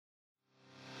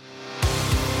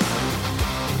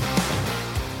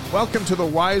Welcome to the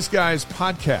Wise Guys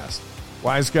podcast.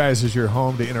 Wise Guys is your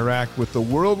home to interact with the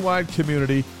worldwide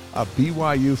community of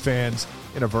BYU fans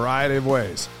in a variety of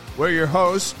ways. We're your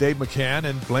hosts, Dave McCann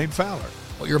and Blaine Fowler.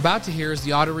 What you're about to hear is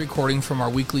the audio recording from our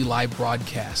weekly live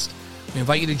broadcast. We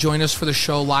invite you to join us for the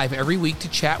show live every week to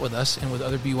chat with us and with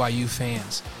other BYU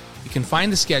fans. You can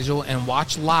find the schedule and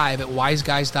watch live at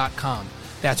wiseguys.com.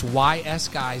 That's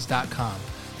ysguys.com.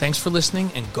 Thanks for listening,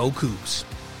 and go Cougs.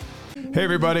 Hey,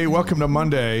 everybody. Welcome to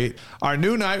Monday. Our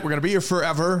new night, we're going to be here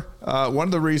forever. One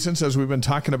of the reasons, as we've been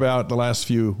talking about the last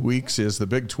few weeks, is the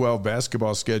Big 12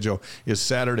 basketball schedule is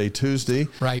Saturday, Tuesday.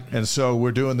 Right. And so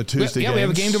we're doing the Tuesday games. We have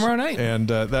a game tomorrow night. And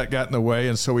that got in the way.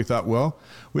 And so we thought, well,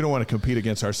 we don't want to compete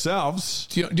against ourselves.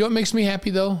 Do you know what makes me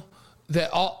happy, though?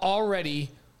 That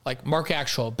already, like Mark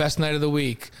Axel, best night of the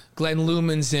week. Glenn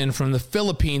Luman's in from the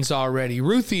Philippines already.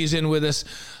 Ruthie's in with us.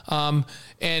 And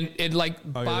like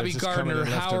Bobby Gardner,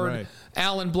 Howard, right.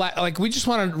 Alan Black. Like, we just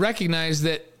want to recognize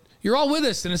that you're all with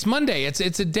us, and it's Monday. It's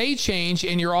a day change,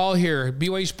 and you're all here.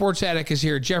 BYU Sports Attic is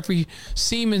here. Jeffrey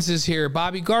Siemens is here.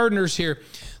 Bobby Gardner's here.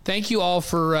 Thank you all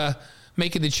for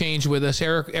making the change with us.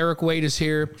 Eric Wade is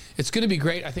here. It's going to be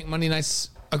great. I think Monday night's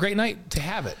a great night to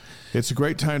have it. It's a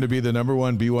great time to be the number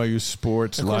one BYU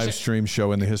sports live stream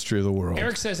show in the history of the world.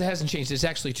 Eric says it hasn't changed. It's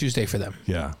actually Tuesday for them.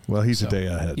 Yeah. Well, he's a day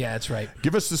ahead. Yeah, that's right.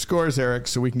 Give us the scores, Eric,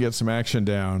 so we can get some action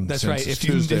down. That's right. If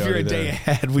you're a day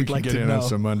ahead, we'd like to know. Get in on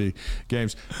some Monday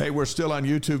games. Hey, we're still on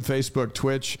YouTube, Facebook,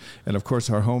 Twitch, and, of course,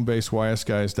 our home base,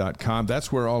 ysguys.com. That's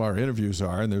where all our interviews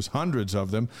are, and there's hundreds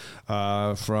of them,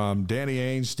 from Danny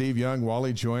Ainge, Steve Young,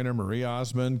 Wally Joyner, Marie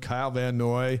Osmond, Kyle Van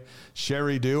Noy,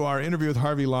 Sherry Dew. Our interview with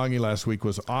Harvey Longy last week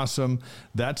was awesome.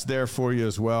 That's there for you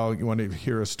as well. You want to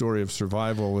hear a story of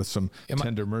survival with some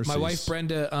tender mercies. My wife,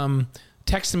 Brenda,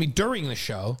 texted me during the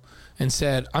show and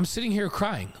said, I'm sitting here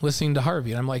crying, listening to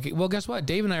Harvey. And I'm like, well, guess what?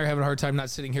 Dave and I are having a hard time not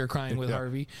sitting here crying with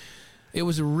Harvey. It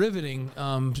was a riveting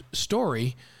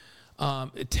story,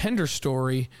 a tender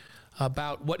story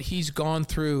about what he's gone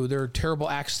through. Their terrible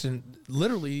accident,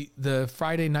 literally the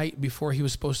Friday night before he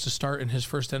was supposed to start in his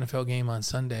first NFL game on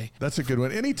Sunday. That's a good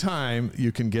one. Anytime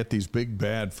you can get these big,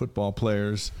 bad football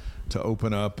players to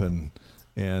open up, and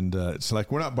it's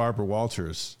like, we're not Barbara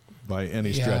Walters by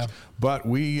any stretch, but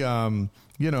we, you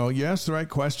ask the right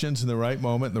questions in the right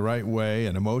moment, in the right way,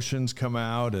 and emotions come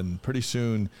out, and pretty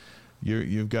soon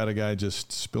you've got a guy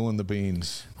just spilling the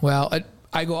beans. Well,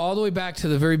 I go all the way back to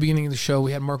the very beginning of the show.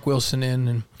 We had Mark Wilson in,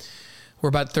 and we're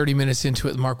about 30 minutes into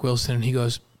it with Mark Wilson, and he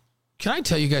goes, can I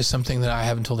tell you guys something that I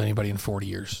haven't told anybody in 40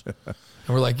 years? And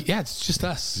we're like, yeah, it's just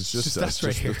us. It's just us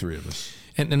right here. The three of us.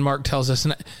 And then Mark tells us,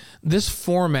 and this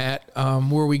format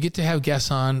where we get to have guests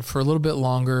on for a little bit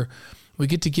longer, we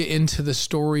get to get into the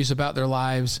stories about their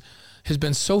lives, has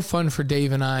been so fun for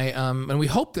Dave and I, and we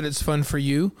hope that it's fun for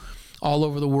you all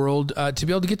over the world, to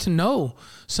be able to get to know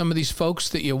some of these folks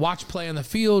that you watch play on the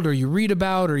field, or you read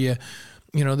about, or you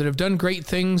know, that have done great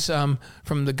things,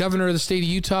 from the governor of the state of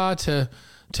Utah to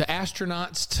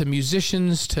astronauts, to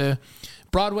musicians, to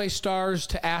Broadway stars,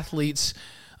 to athletes.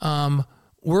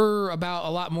 We're about a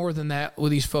lot more than that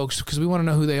with these folks, because we want to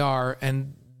know who they are,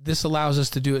 and this allows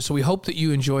us to do it. So we hope that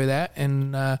you enjoy that,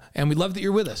 and we love that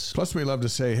you're with us. Plus, we love to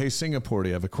say, hey, Singapore, do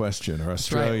you have a question? Or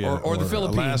Australia, right. or the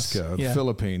Philippines. Alaska, the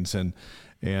Philippines, and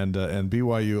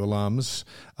BYU alums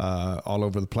all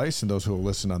over the place, and those who will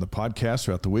listen on the podcast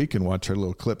throughout the week and watch our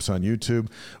little clips on YouTube,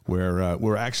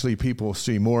 where actually people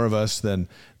see more of us than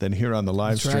here on the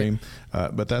live stream.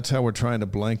 Right. But that's how we're trying to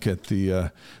blanket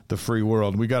the free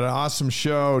world. We got an awesome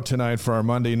show tonight for our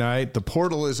Monday night. The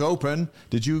portal is open.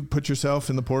 Did you put yourself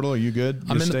in the portal? Are you good?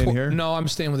 You're staying here? No, I'm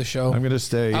staying with the show. I'm going to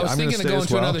stay. I was thinking of going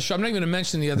to another show. I'm not even going to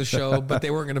mention the other show, but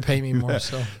they weren't going to pay me more.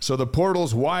 So the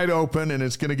portal's wide open, and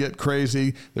it's going to get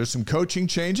crazy. There's some coaching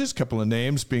changes, a couple of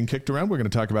names being kicked around we're going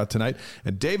to talk about tonight.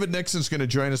 And David Nixon's going to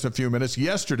join us in a few minutes.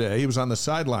 Yesterday, he was on the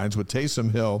sidelines with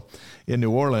Taysom Hill in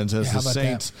New Orleans as the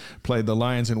Saints played the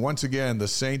Lions. And once again, the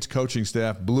Saints coaching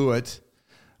staff blew it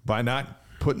by not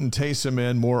putting Taysom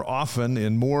in more often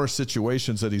in more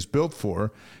situations that he's built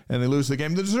for, and they lose the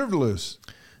game they deserve to lose.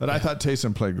 But I thought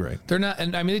Taysom played great. They're not,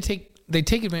 and I mean, they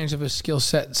take advantage of his skill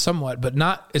set somewhat, but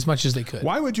not as much as they could.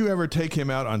 Why would you ever take him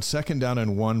out on 2nd down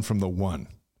and 1 from the 1?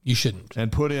 You shouldn't.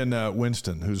 And put in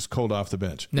Winston, who's cold off the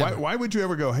bench. Why would you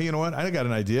ever go, hey, you know what? I got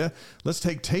an idea. Let's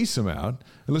take Taysom out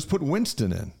and let's put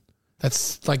Winston in.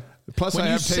 That's like... Plus, I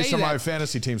have Taysom on my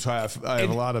fantasy team, so I have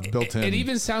a lot of built-in It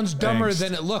even sounds dumber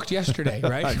than it looked yesterday,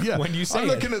 right? Yeah. When you say I'm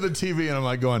looking at the TV and I'm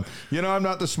like going, I'm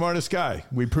not the smartest guy.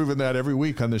 We've proven that every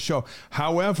week on the show.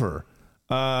 However,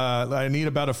 I need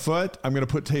about a foot. I'm going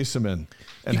to put Taysom in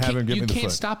and have him give me the foot. You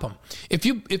can't stop him.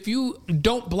 If you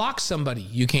don't block somebody,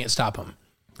 you can't stop him.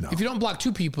 If you don't block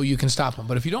two people, you can stop him.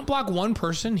 But if you don't block one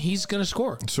person, he's going to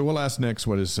score. So we'll ask Nick's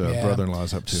what his brother-in-law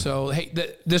is up to. So, hey,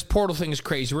 this portal thing is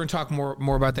crazy. We're going to talk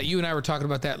more about that. You and I were talking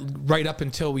about that right up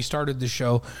until we started the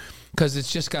show because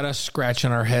it's just got us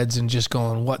scratching our heads and just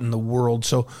going, what in the world?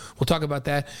 So we'll talk about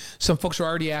that. Some folks are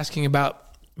already asking about,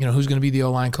 who's going to be the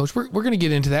O-line coach. We're going to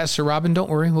get into that. Sir Robin,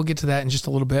 don't worry. We'll get to that in just a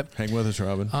little bit. Hang with us,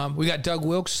 Robin. We got Doug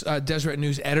Wilkes, Deseret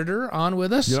News editor, on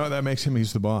with us. You know what that makes him?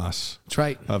 He's the boss. That's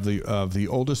right. Of the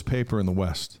oldest paper in the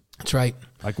West. That's right.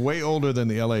 Like way older than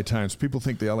the L.A. Times. People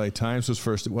think the L.A. Times was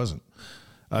first. It wasn't.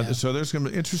 So there's going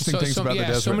to be interesting things about the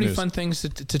Deseret so many News. fun things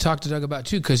to talk to Doug about,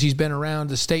 too, because he's been around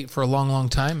the state for a long, long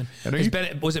time.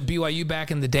 And was it BYU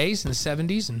back in the days, in the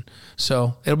 70s? And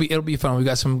so it'll be fun. We've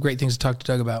got some great things to talk to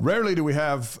Doug about. Rarely do we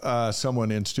have someone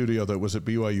in studio that was at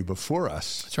BYU before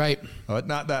us. That's right.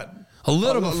 Not that. A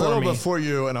little before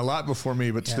you and a lot before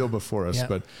me, but still before us. Yeah.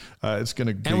 But it's going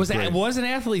to be great. And was an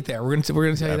athlete there. We're going to tell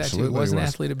you Absolutely, that, too. Was an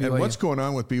athlete at BYU. And what's going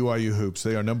on with BYU hoops?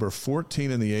 They are number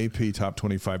 14 in the AP Top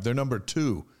 25. They're number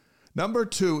 2. Number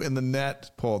 2 in the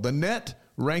net poll. The net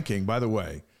ranking, by the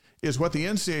way, is what the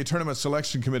NCAA Tournament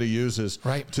Selection Committee uses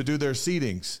to do their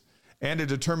seedings and to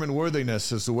determine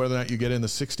worthiness as to whether or not you get in the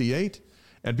 68.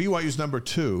 And BYU's number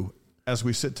 2 as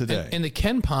we sit today. And the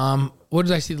Ken Palm, what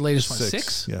did I see the latest one?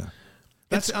 6? Yeah.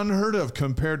 That's unheard of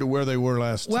compared to where they were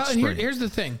last spring. Well, and here's the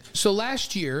thing. So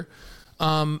last year,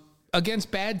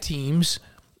 against bad teams,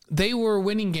 they were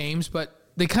winning games, but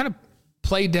they kind of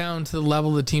played down to the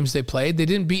level of the teams they played. They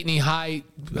didn't beat any high,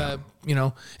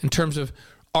 in terms of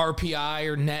RPI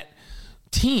or net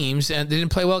teams, and they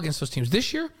didn't play well against those teams.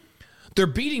 This year, they're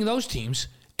beating those teams,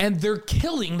 and they're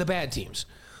killing the bad teams.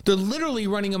 They're literally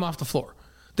running them off the floor.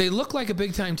 They look like a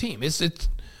big-time team.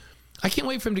 I can't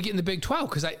wait for them to get in the Big 12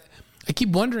 because I keep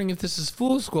wondering if this is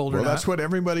fool's gold or not. Well, that's what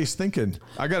everybody's thinking.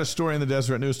 I got a story in the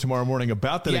Deseret News tomorrow morning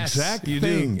about that exact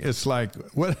thing. It's like,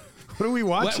 what are we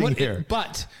watching here?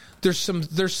 But there's some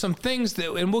things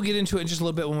that, and we'll get into it in just a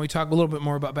little bit when we talk a little bit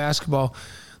more about basketball,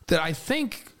 that I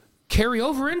think carry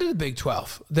over into the Big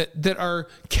 12, that are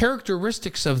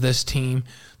characteristics of this team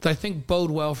that I think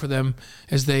bode well for them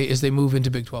as they move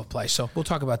into Big 12 play. So we'll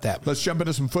talk about that. Let's jump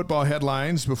into some football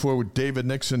headlines before David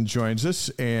Nixon joins us.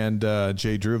 And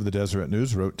Jay Drew of the Deseret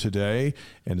News wrote today,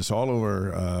 and it's all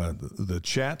over the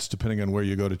chats, depending on where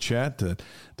you go to chat, that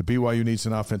the BYU needs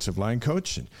an offensive line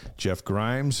coach. And Jeff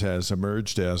Grimes has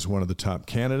emerged as one of the top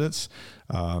candidates.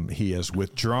 He has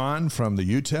withdrawn from the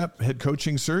UTEP head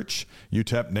coaching search.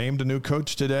 UTEP named a new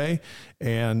coach today.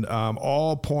 And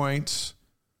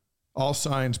all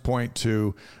signs point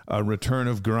to a return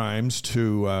of Grimes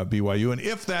to BYU. And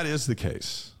if that is the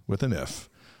case, with an if,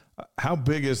 how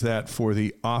big is that for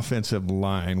the offensive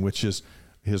line, which is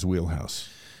his wheelhouse?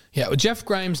 Yeah, well, Jeff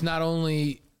Grimes not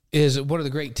only is one of the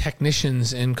great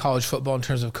technicians in college football in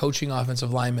terms of coaching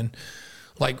offensive linemen,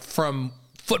 like from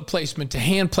foot placement to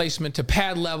hand placement to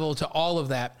pad level to all of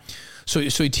that. So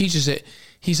he teaches it.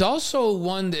 He's also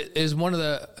one that is one of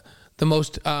the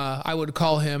most, I would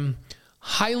call him,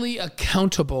 highly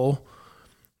accountable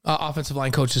offensive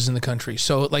line coaches in the country.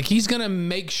 So like he's going to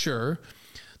make sure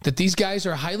that these guys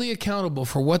are highly accountable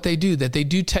for what they do, that they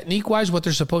do technique-wise what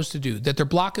they're supposed to do, that they're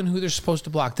blocking who they're supposed to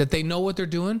block, that they know what they're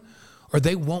doing or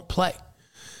they won't play.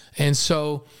 And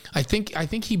so I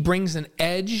think he brings an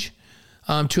edge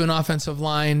to an offensive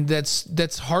line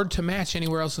that's hard to match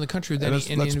anywhere else in the country. Let's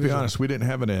be honest, we didn't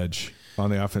have an edge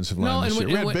on the offensive line this year.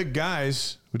 We had big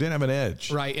guys. We didn't have an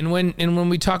edge. Right, and when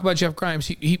we talk about Jeff Grimes,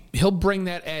 he'll bring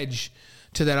that edge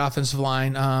to that offensive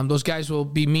line. Those guys will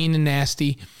be mean and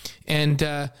nasty, and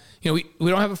we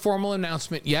don't have a formal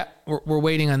announcement yet. We're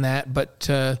waiting on that, but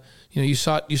you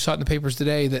saw it in the papers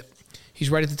today that he's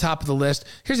right at the top of the list.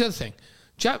 Here's the other thing,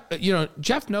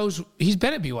 Jeff knows he's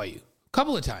been at BYU a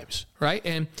couple of times, right,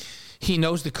 and he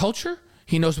knows the culture.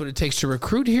 He knows what it takes to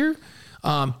recruit here.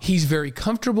 He's very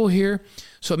comfortable here,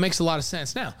 so it makes a lot of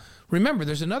sense. Now, remember,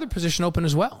 there's another position open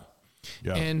as well.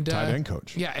 Yeah, and tight end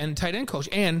coach. Yeah, and tight end coach.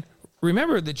 And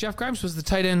remember that Jeff Grimes was the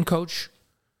tight end coach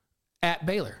at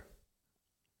Baylor.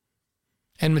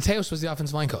 And Mateos was the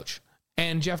offensive line coach.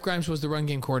 And Jeff Grimes was the run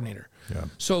game coordinator. Yeah.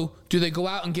 So do they go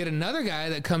out and get another guy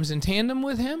that comes in tandem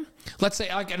with him? Let's say,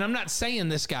 and I'm not saying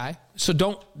this guy, so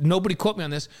nobody quote me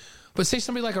on this, but say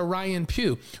somebody like a Ryan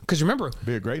Pugh. Because remember, it'd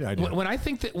be a great idea. When I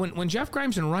think that when Jeff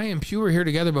Grimes and Ryan Pugh were here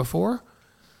together before,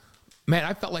 man,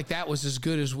 I felt like that was as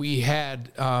good as we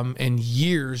had in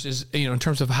years, in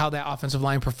terms of how that offensive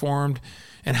line performed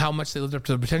and how much they lived up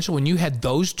to the potential when you had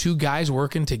those two guys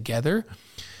working together.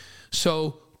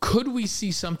 So could we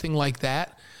see something like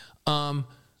that?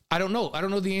 I don't know. I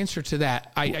don't know the answer to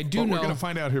that. I do know. We're going to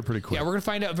find out here pretty quick. Yeah, we're going to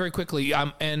find out very quickly.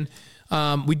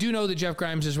 We do know that Jeff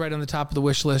Grimes is right on the top of the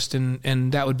wish list,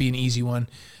 and that would be an easy one.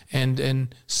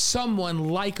 And someone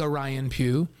like a Ryan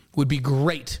Pugh would be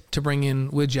great to bring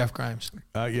in with Jeff Grimes.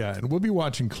 Yeah, and we'll be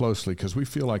watching closely because we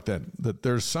feel like that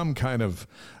there's some kind of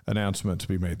announcement to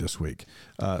be made this week.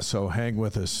 So hang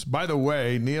with us. By the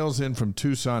way, Neil's in from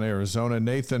Tucson, Arizona.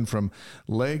 Nathan from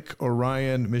Lake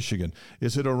Orion, Michigan.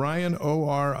 Is it Orion,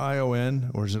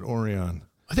 O-R-I-O-N, or is it Orion?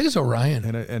 I think it's Orion.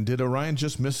 And did Orion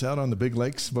just miss out on the Big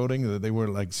Lakes voting? That they were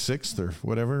like 6th or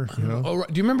whatever? You know?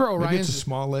 Do you remember Orion's? Maybe it's a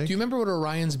small lake. Do you remember what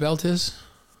Orion's belt is?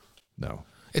 No.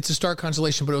 It's a star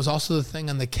constellation, but it was also the thing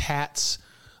on the cat's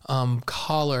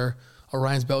collar.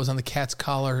 Orion's belt was on the cat's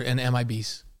collar and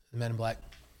MIB's, the Men in Black.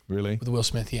 Really? With Will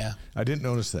Smith, yeah. I didn't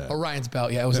notice that. Orion's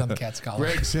belt, yeah, it was on the cat's collar.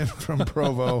 Greg's in from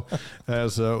Provo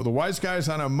as the Wise Guys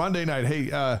on a Monday night.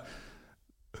 Hey,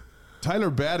 Tyler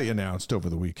Batty announced over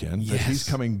the weekend that he's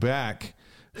coming back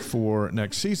for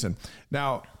next season.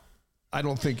 Now, I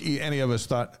don't think any of us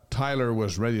thought Tyler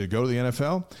was ready to go to the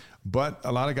NFL. But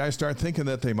a lot of guys start thinking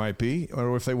that they might be,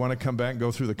 or if they want to come back and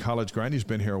go through the college grind. He's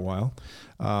been here a while.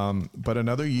 But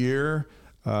another year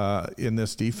in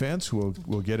this defense will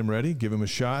get him ready, give him a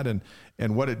shot.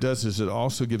 And what it does is it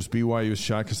also gives BYU a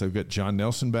shot because they've got John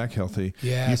Nelson back healthy.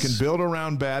 Yes. You can build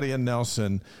around Batty and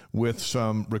Nelson with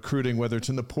some recruiting, whether it's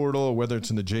in the portal or whether it's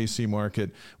in the JC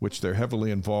market, which they're heavily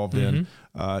involved in,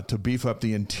 to beef up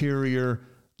the interior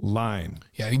line.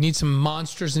 Yeah, you need some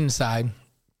monsters inside.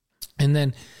 And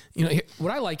then,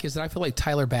 what I like is that I feel like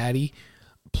Tyler Batty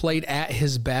played at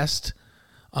his best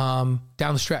down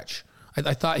the stretch.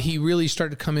 I thought he really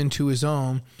started to come into his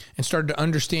own and started to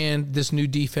understand this new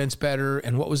defense better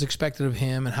and what was expected of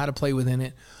him and how to play within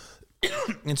it.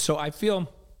 And so I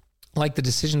feel like the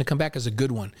decision to come back is a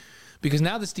good one because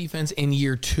now this defense in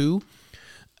year 2,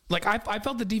 like I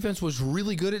felt the defense was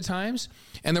really good at times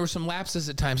and there were some lapses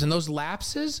at times. And those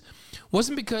lapses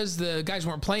wasn't because the guys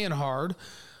weren't playing hard,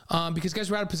 because guys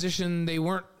were out of position. They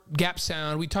weren't gap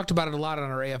sound. We talked about it a lot on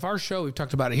our AFR show. We've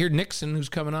talked about it here. Nixon, who's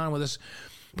coming on with us,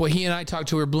 boy, he and I talked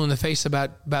to her blue in the face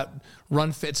about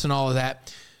run fits and all of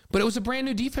that. But it was a brand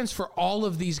new defense for all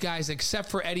of these guys except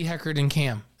for Eddie Heckard and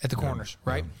Cam at the corners,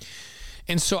 right?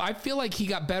 And so I feel like he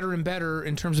got better and better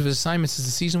in terms of his assignments as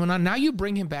the season went on. Now you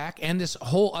bring him back and this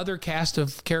whole other cast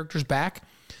of characters back,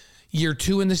 year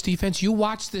 2 in this defense. You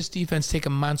watch this defense take a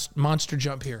monster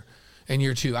jump here in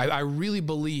year 2. I really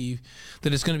believe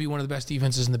that it's going to be one of the best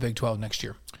defenses in the Big 12 next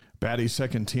year. Batty's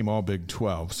second team all Big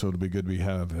 12, so it'll be good we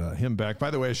have him back.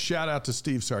 By the way, a shout out to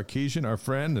Steve Sarkisian, our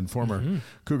friend and former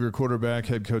Cougar quarterback,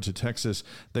 head coach of Texas.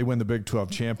 They win the Big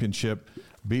 12 championship,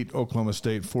 beat Oklahoma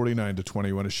State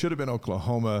 49-21. It should have been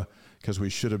Oklahoma because we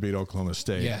should have beat Oklahoma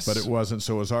State, but it wasn't,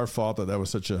 so it was our fault that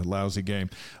was such a lousy game.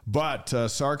 But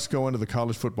Sark's going to the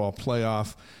college football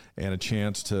playoff and a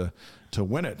chance to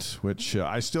win it, which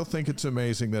I still think it's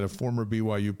amazing that a former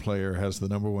BYU player has the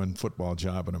 #1 football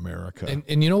job in America.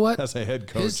 And you know what? As a head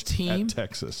coach his team at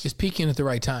Texas is peaking at the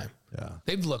right time. Yeah,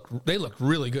 they looked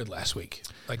really good last week.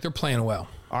 Like they're playing well.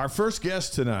 Our first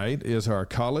guest tonight is our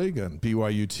colleague on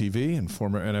BYU TV and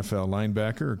former NFL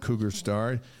linebacker, Cougar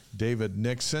star, David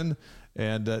Nixon.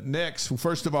 And Nix,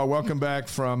 first of all, welcome back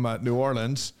from New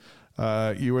Orleans.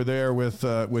 You were there with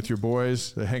your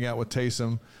boys to hang out with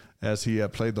Taysom as he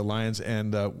played the Lions.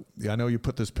 And I know you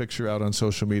put this picture out on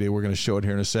social media. We're going to show it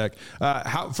here in a sec.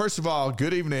 First of all,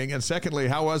 good evening. And secondly,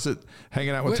 how was it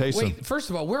hanging out with Taysom? Wait, first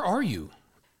of all, where are you?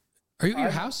 Are you at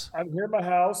your house? I'm here at my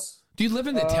house. Do you live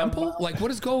in the temple? Like, what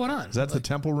is going on? Is that the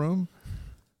temple room?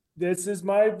 This is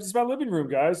my living room,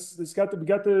 guys. We got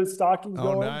the stockings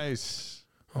going. Oh, nice.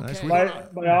 Okay.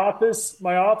 Nice.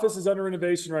 My office is under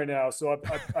renovation right now, so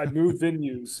I moved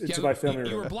venues into my family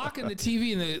room. You were blocking the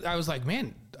TV, and I was like,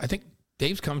 man, I think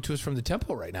Dave's coming to us from the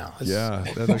temple right now. Yeah,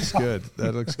 that looks good.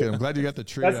 That looks good. I'm glad you got the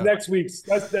tree. That's up. next week's.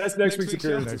 That's next week's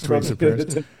appearance. Next week's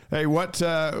appearance. Hey, what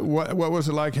was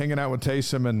it like hanging out with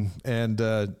Taysom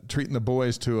and treating the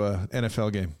boys to a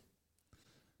NFL game?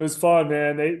 It was fun,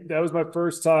 man. That was my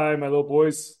first time. My little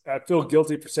boys, I feel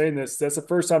guilty for saying this. That's the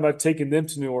first time I've taken them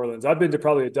to New Orleans. I've been to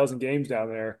probably a dozen games down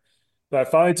there, but I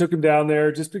finally took them down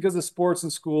there just because of sports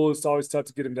and school. It's always tough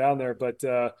to get them down there, but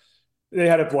they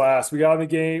had a blast. We got on the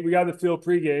game. We got on the field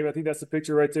pregame. I think that's the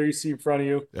picture right there you see in front of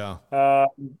you. Yeah.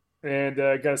 And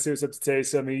got to say what's up to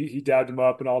Taysom. He dabbed him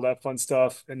up and all that fun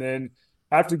stuff. And then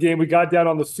after the game, we got down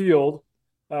on the field,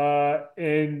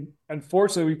 and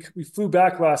unfortunately, we flew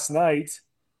back last night.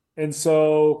 And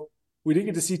so we didn't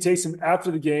get to see Taysom after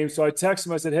the game. So I texted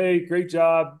him. I said, hey, great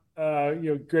job.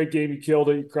 Great game. You killed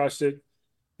it. You crushed it.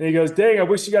 And he goes, dang, I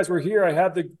wish you guys were here. I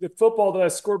have the football that I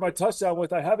scored my touchdown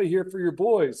with. I have it here for your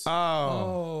boys.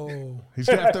 Oh. He's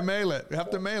going to have to mail it. You have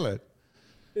to mail it.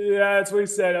 Yeah, that's what he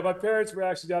said. My parents were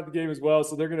actually down at the game as well,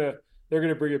 so they're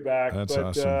gonna bring it back. That's But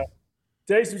awesome.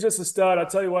 Taysom's just a stud. I'll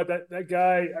tell you what, that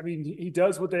guy. I mean, he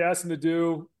does what they ask him to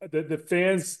do. The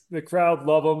fans, the crowd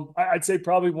love him. I'd say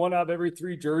probably one out of every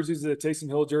three jerseys is a Taysom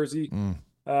Hill jersey.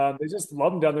 Mm. They just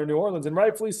love him down there in New Orleans, and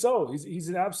rightfully so. He's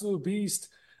an absolute beast.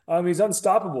 He's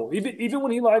unstoppable. Even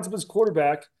when he lines up his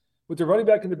quarterback with the running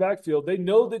back in the backfield, they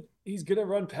know that he's going to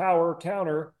run power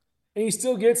counter, and he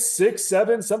still gets 6,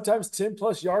 7, sometimes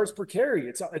 10+ yards per carry.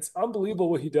 It's unbelievable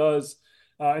what he does,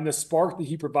 and the spark that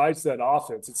he provides to that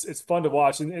offense. It's fun to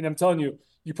watch, and I'm telling you,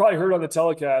 you probably heard on the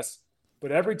telecast,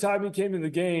 but every time he came in the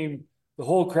game, the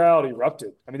whole crowd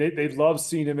erupted. I mean, they love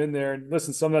seeing him in there. And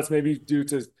listen, some of that's maybe due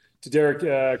to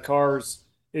Derek Carr's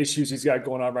issues he's got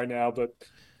going on right now, but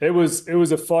it was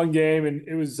a fun game, and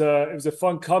it was a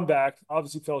fun comeback.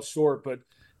 Obviously fell short, but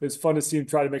it was fun to see him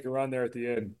try to make a run there at the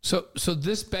end. So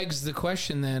this begs the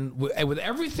question then, with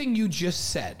everything you just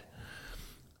said,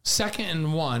 2nd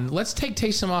and 1, let's take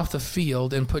Taysom off the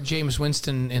field and put Jameis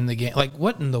Winston in the game. Like,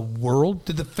 what in the world?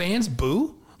 Did the fans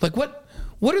boo? Like, what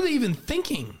are they even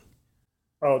thinking?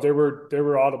 Oh, there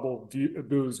were audible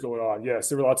boos going on. Yes,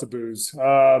 there were lots of boos.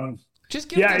 Just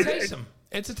give it to Taysom.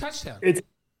 It's a touchdown. It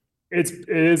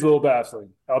is a little baffling.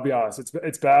 I'll be honest.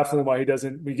 It's baffling why he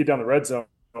doesn't. When you get down the red zone,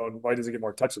 why he doesn't get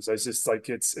more touches? It's just like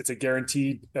it's a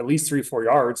guaranteed at least 3 or 4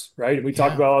 yards, right? And we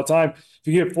talk about it all the time. If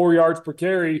you get 4 yards per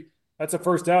carry, that's a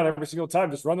first down every single time.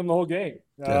 Just run them the whole game.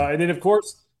 And then of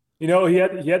course, he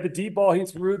had the deep ball he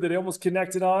threw that he almost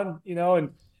connected on.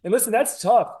 And listen, that's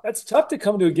tough. That's tough to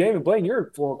come into a game. And Blaine, you're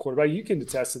a former quarterback. You can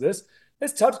attest to this.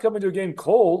 It's tough to come into a game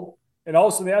cold, and all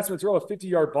of a sudden they asked him to throw a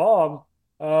 50-yard bomb.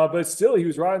 But still, he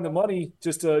was riding the money.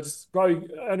 Just probably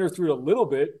underthrew it a little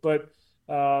bit. But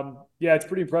yeah, it's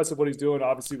pretty impressive what he's doing.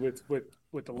 Obviously,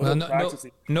 with the little practice.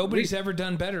 Nobody's ever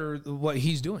done better what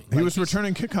he's doing. He was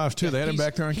returning kickoffs too. They had him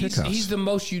back there on kickoffs. He's the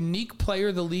most unique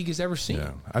player the league has ever seen.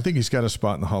 Yeah, I think he's got a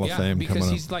spot in the Hall of Fame because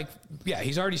coming he's up.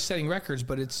 he's already setting records,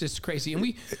 but it's just crazy. And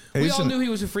we all knew he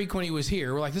was a freak when he was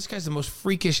here. We're like, this guy's the most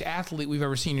freakish athlete we've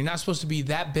ever seen. You're not supposed to be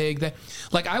that big. That,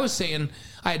 like I was saying,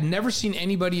 I had never seen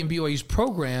anybody in BYU's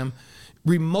program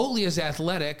remotely as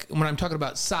athletic, when I'm talking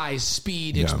about size,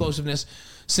 speed, explosiveness,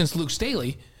 since Luke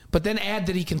Staley. But then add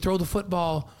that he can throw the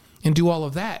football and do all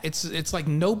of that. It's like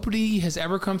nobody has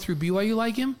ever come through BYU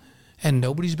like him, and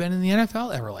nobody's been in the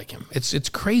NFL ever like him. It's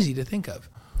crazy to think of.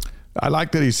 I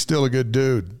like that he's still a good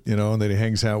dude, and that he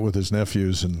hangs out with his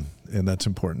nephews, and that's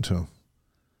important to him.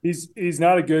 He's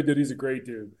not a good dude. He's a great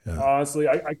dude. Yeah. Honestly,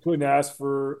 I couldn't ask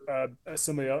for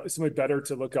somebody better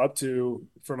to look up to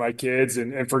for my kids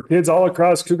and for kids all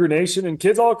across Cougar Nation and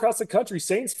kids all across the country,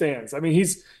 Saints fans. I mean,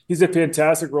 he's a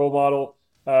fantastic role model,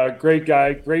 great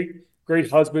guy, great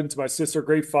husband to my sister,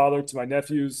 great father to my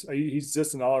nephews. He's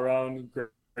just an all-around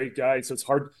great guy. So it's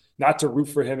hard not to root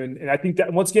for him. And I think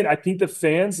that, once again, I think the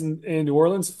fans in New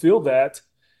Orleans feel that.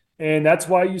 And that's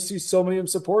why you see so many of them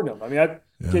supporting him. I mean, I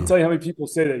can't tell you how many people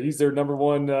say that he's their number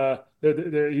one.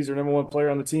 He's their number one player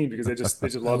on the team because they just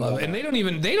love him. And they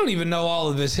don't even know all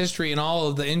of his history and all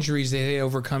of the injuries they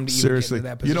overcome to even get to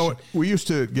that position. You know what? We used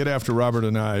to get after Robert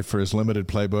and I for his limited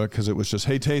playbook because it was just,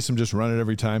 hey, Taysom, just run it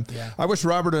every time. Yeah. I wish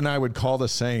Robert and I would call the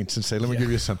Saints and say, let me give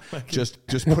you some. Just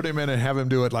put him in and have him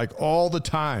do it like all the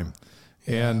time.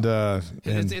 And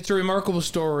it's a remarkable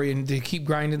story, and to keep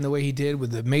grinding the way he did with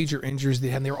the major injuries they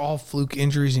had, and they were all fluke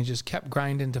injuries, and he just kept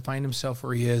grinding to find himself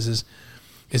where he is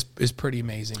pretty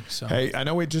amazing. So hey, I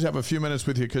know we just have a few minutes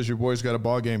with you because your boys got a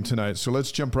ball game tonight, so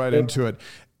let's jump right into it.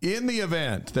 In the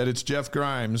event that it's Jeff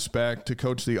Grimes back to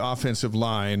coach the offensive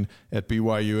line at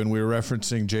BYU, and we were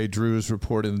referencing Jay Drew's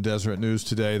report in the Deseret News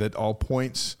today that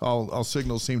all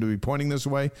signals seem to be pointing this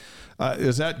way.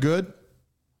 Is that good?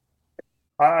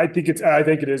 I think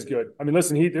it is good. I mean,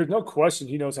 listen, there's no question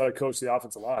he knows how to coach the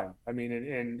offensive line. I mean,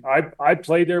 and I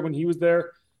played there when he was there.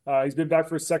 He's been back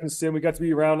for a second stint. We got to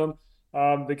be around him.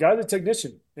 The guy's a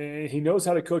technician, and he knows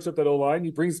how to coach up that O-line. He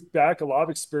brings back a lot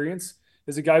of experience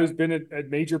as a guy who's been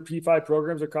at major P5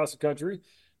 programs across the country.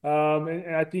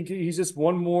 And I think he's just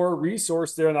one more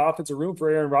resource there in the offensive room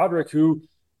for Aaron Roderick, who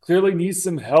clearly needs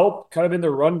some help kind of in the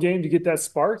run game to get that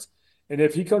spark. And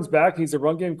if he comes back and he's a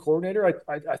run game coordinator,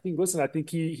 I think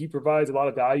he provides a lot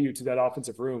of value to that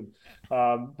offensive room.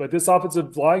 But this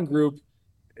offensive line group,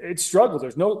 it struggled.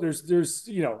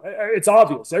 It's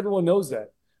obvious. Everyone knows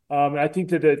that. And I think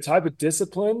that the type of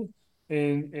discipline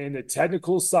and the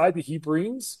technical side that he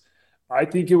brings, I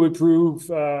think it would prove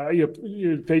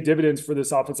pay dividends for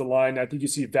this offensive line. I think you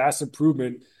see vast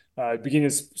improvement beginning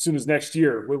as soon as next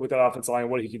year with that offensive line,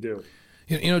 what he can do.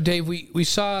 Dave, we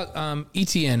saw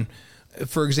ETN.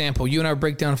 For example, you and I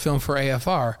break down film for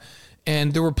AFR,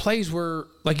 And there were plays where,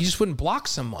 like, he just wouldn't block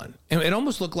someone. And it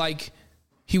almost looked like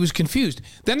he was confused.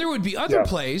 Then there would be other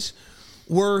plays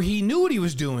where he knew what he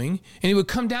was doing, and he would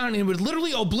come down and he would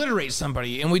literally obliterate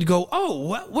somebody. And we'd go,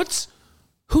 oh,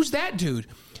 who's that dude?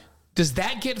 Does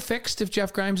that get fixed if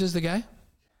Jeff Grimes is the guy?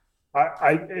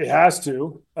 It has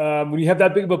to. When you have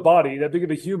that big of a body, that big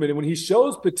of a human, and when he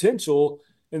shows potential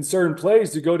in certain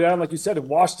plays to go down, like you said, and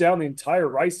wash down the entire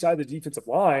right side of the defensive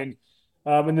line,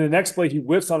 and then the next play he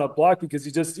whiffs on a block because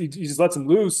he just lets him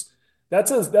loose.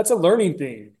 That's a learning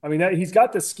thing. I mean, he's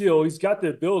got the skill, he's got the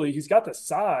ability, he's got the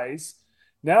size.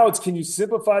 Now it's, can you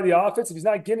simplify the offense? If he's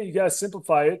not getting it, you got to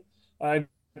simplify it and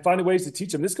find ways to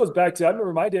teach him. This goes back to, I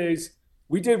remember my days,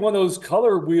 we did one of those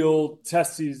color wheel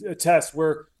tests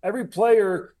where every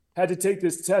player had to take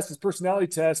this test, this personality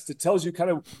test, that tells you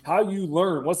kind of how you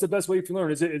learn. What's the best way to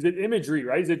learn? Is it imagery,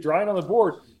 right? Is it drawing on the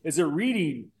board? Is it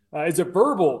reading? Is it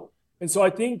verbal? And so I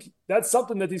think that's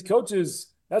something that these coaches,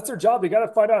 that's their job. They got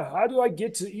to find out, how do I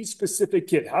get to each specific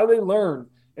kid? How do they learn?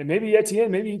 And maybe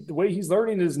Etienne, maybe the way he's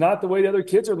learning is not the way the other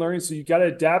kids are learning. So you got to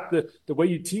adapt the way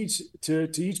you teach to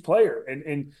each player.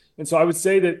 And so I would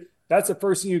say that that's the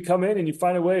first thing. You come in and you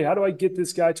find a way, how do I get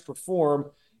this guy to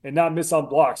perform and not miss on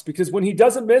blocks? Because when he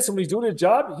doesn't miss and when he's doing a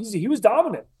job, he was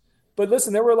dominant. But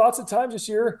listen, there were lots of times this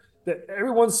year that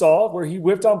everyone saw where he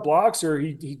whiffed on blocks or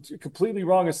he completely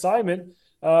wrong assignment.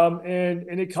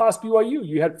 And it cost BYU.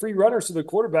 You had free runners to the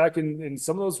quarterback, and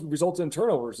some of those resulted in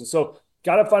turnovers. And so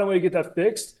got to find a way to get that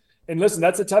fixed. And listen,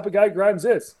 that's the type of guy Grimes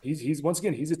is. He's once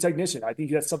again, he's a technician. I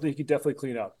think that's something he could definitely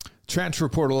clean up. Transfer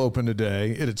portal open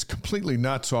today. It's completely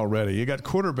nuts already. You got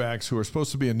quarterbacks who are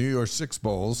supposed to be in New Year's Six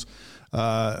Bowls,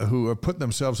 who are putting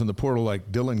themselves in the portal,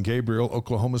 like Dylan Gabriel,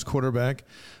 Oklahoma's quarterback.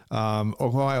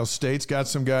 Ohio State's got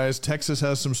some guys. Texas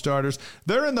has some starters.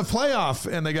 They're in the playoff,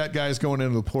 and they got guys going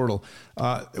into the portal.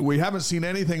 We haven't seen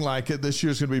anything like it. This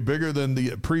year's going to be bigger than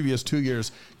the previous 2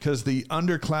 years because the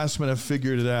underclassmen have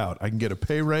figured it out. I can get a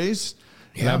pay raise,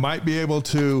 and I might be able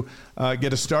to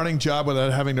get a starting job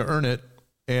without having to earn it.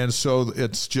 And so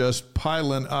it's just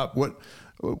piling up. What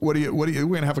do you? We're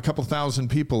going to have a couple thousand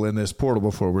people in this portal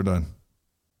before we're done.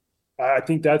 I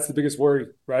think that's the biggest worry,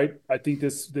 right? I think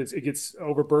this it gets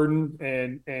overburdened,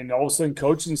 and all of a sudden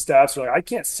coaches and staffs are like, I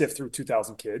can't sift through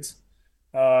 2,000 kids.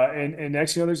 And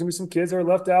next year, there's going to be some kids that are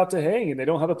left out to hang, and they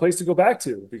don't have a place to go back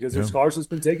to because their scholarship's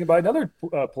been taken by another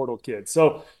portal kid.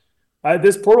 So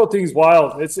this portal thing's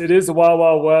wild. It is the wild,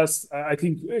 wild west. I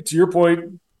think, to your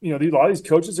point, a lot of these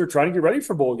coaches are trying to get ready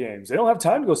for bowl games. They don't have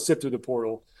time to go sift through the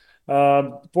portal.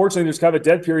 Fortunately, there's kind of a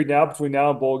dead period now between now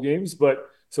and bowl games, but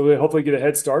so they hopefully get a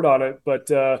head start on it. But,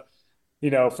 for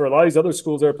a lot of these other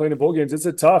schools that are playing in bowl games,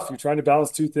 it's tough. You're trying to balance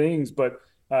two things. But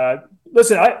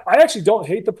listen, I actually don't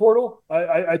hate the portal.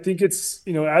 I think it's,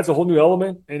 adds a whole new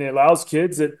element, and it allows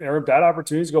kids that are in bad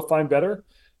opportunities to go find better.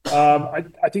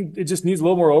 I think it just needs a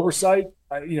little more oversight.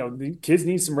 The kids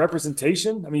need some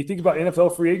representation. I mean, you think about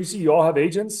NFL free agency, you all have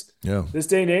agents. Yeah. This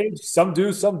day and age, some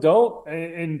do, some don't.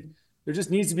 And there just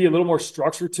needs to be a little more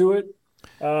structure to it.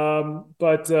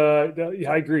 But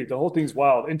I agree. The whole thing's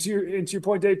wild. And to your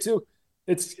point, Dave, too,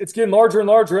 it's getting larger and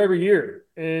larger every year.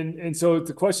 And so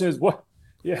the question is,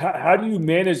 how do you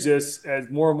manage this as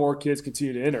more and more kids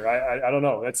continue to enter? I don't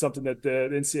know. That's something that the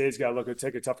NCAA's got to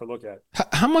take a tougher look at.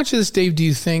 How much of this, Dave, do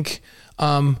you think,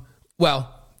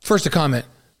 first a comment,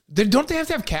 don't they have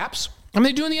to have caps? I mean,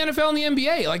 they do in the NFL and the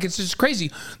NBA. Like, it's just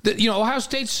crazy. Ohio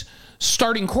State's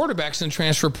starting quarterbacks in the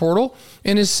transfer portal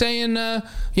and is saying,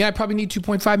 I probably need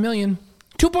 $2.5 million.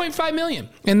 $2.5 million.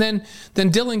 And then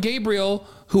Dylan Gabriel,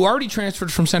 who already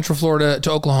transferred from Central Florida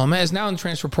to Oklahoma, is now in the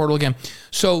transfer portal again.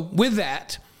 So with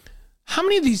that, how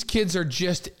many of these kids are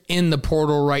just in the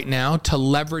portal right now to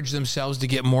leverage themselves to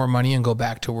get more money and go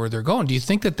back to where they're going? Do you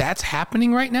think that that's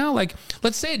happening right now? Like,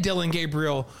 let's say Dylan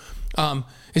Gabriel,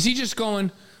 is he just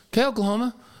going, okay,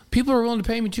 Oklahoma, people are willing to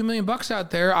pay me $2 million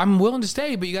out there. I'm willing to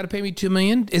stay, but you got to pay me $2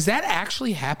 million. Is that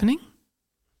actually happening?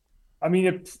 I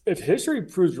mean, if history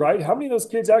proves right, how many of those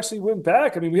kids actually went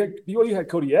back? I mean, BYU had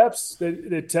Cody Epps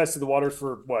that tested the waters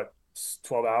for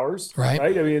 12 hours, right?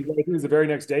 I mean, I think it was the very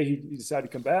next day he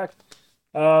decided to come back.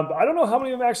 I don't know how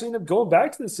many of them actually end up going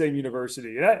back to the same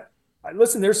university. And I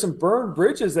listen, there's some burned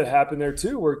bridges that happen there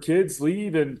too, where kids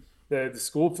leave and the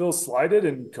school feels slighted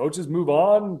and coaches move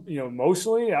on,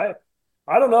 emotionally.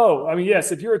 I don't know. I mean,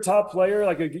 yes, if you're a top player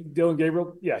like a Dylan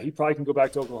Gabriel, he probably can go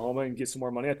back to Oklahoma and get some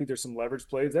more money. I think there's some leverage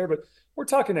plays there, but we're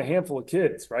talking a handful of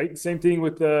kids, right? Same thing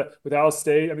with Al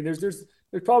State. I mean, there's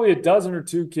probably a dozen or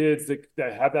two kids that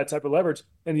have that type of leverage,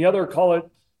 and the other, call it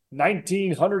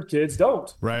 1,900 kids,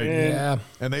 don't. Right.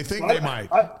 And they think they might.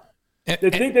 They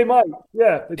think they might.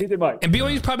 Yeah, they think they might. And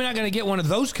BYU's probably not going to get one of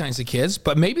those kinds of kids,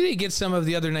 but maybe they get some of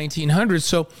the other 1900s.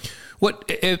 So,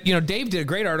 Dave did a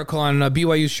great article on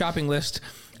BYU's shopping list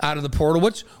out of the portal.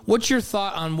 What's your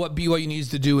thought on what BYU needs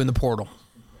to do in the portal?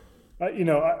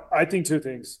 I think two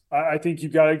things. I think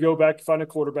you've got to go back and find a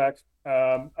quarterback.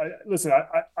 I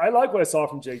like what I saw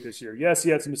from Jake this year. Yes,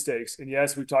 he had some mistakes. And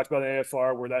yes, we've talked about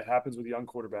AFR where that happens with young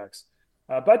quarterbacks.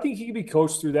 But I think he can be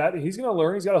coached through that. And he's going to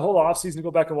learn. He's got a whole offseason to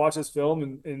go back and watch this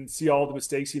film and see all the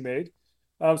mistakes he made.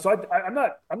 So I'm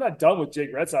not done with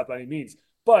Jake Retzlaff by any means.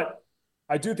 But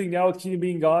I do think now with Keenan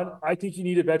being gone, I think you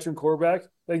need a veteran quarterback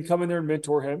that can come in there and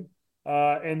mentor him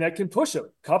and that can push him.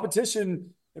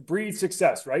 Competition breeds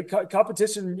success, right?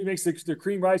 Competition makes the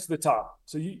cream rise to the top.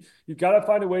 So you've got to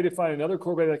find a way to find another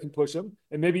quarterback that can push him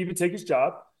and maybe even take his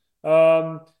job.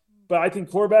 But I think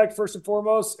quarterback first and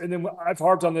foremost, and then I've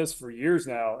harped on this for years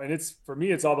now, and for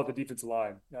me, it's all about the defensive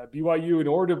line. BYU, in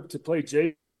order to play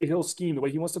Jay Hill's scheme the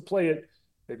way he wants to play it,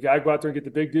 they've got to go out there and get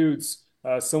the big dudes,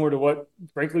 similar to what,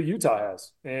 frankly, Utah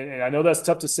has. And I know that's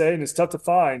tough to say, and it's tough to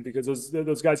find because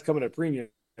those guys come at a premium.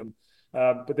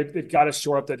 But they've got to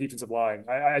shore up that defensive line.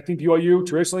 I think BYU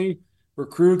traditionally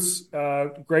recruits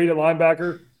great at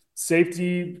linebacker,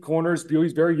 safety, corners.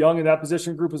 BYU's very young in that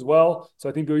position group as well. So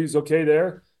I think BYU's okay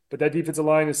there. But that defensive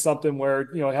line is something where,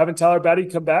 having Tyler Batty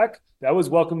come back, that was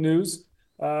welcome news.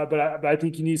 But I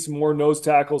think you need some more nose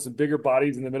tackles and bigger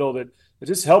bodies in the middle that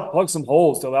just help plug some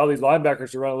holes to allow these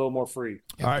linebackers to run a little more free.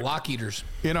 All right. Block eaters.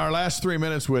 In our last 3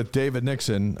 minutes with David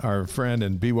Nixon, our friend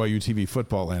and BYU TV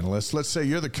football analyst, let's say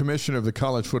you're the commissioner of the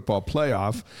college football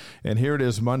playoff, and here it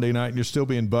is Monday night, and you're still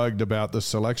being bugged about the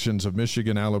selections of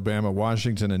Michigan, Alabama,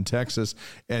 Washington, and Texas,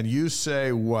 and you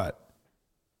say what?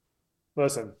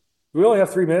 Listen. We only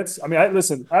have 3 minutes. I mean,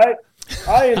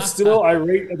 I am still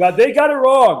irate about. They got it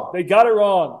wrong. They got it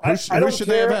wrong. Who should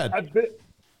they have had?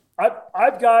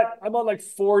 I'm on like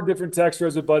 4 different text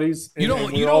threads with buddies. You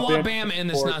don't want Bama in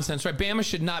this nonsense, right? Bama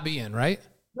should not be in, right?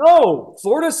 No,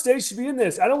 Florida State should be in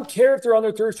this. I don't care if they're on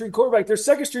their third string quarterback. Their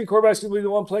second string quarterback is going to be the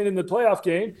one playing in the playoff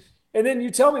game. And then you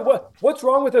tell me what's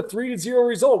wrong with a 3-0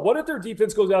 result? What if their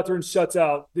defense goes out there and shuts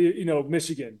out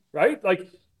Michigan, right? Like.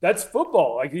 That's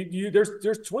football. Like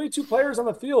there's 22 players on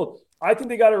the field. I think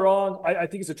they got it wrong. I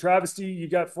think it's a travesty. You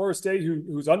got Florida State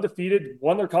who's undefeated,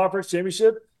 won their conference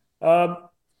championship.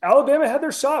 Alabama had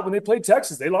their shot when they played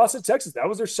Texas. They lost to Texas. That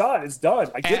was their shot. It's done.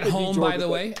 At home, by the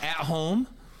way. At home,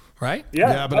 right?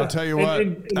 Yeah, but I'll tell you what.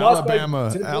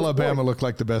 Alabama looked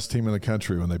like the best team in the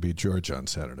country when they beat Georgia on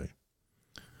Saturday.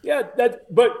 Yeah,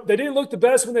 but they didn't look the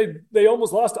best when they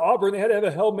almost lost to Auburn. They had to have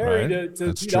a Hail Mary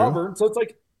to beat Auburn. So it's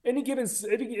like, any given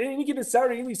Saturday,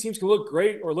 any of these teams can look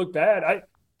great or look bad.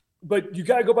 But you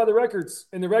got to go by the records,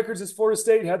 and the records is Florida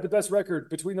State had the best record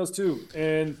between those two.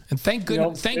 And thank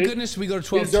goodness we go to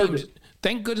 12 teams.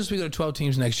 Thank goodness we go to 12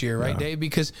 teams next year, right, Dave?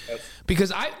 Because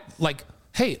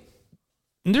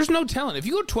there's no telling if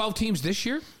you go 12 teams this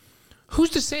year. Who's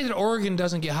to say that Oregon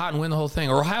doesn't get hot and win the whole thing,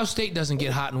 or Ohio State doesn't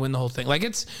get hot and win the whole thing? Like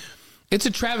it's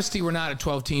a travesty we're not at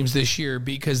 12 teams this year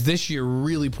because this year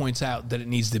really points out that it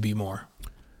needs to be more.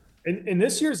 And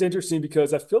this year is interesting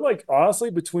because I feel like, honestly,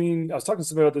 I was talking to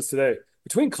somebody about this today,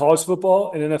 between college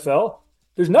football and NFL,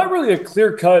 there's not really a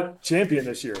clear-cut champion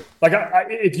this year. Like,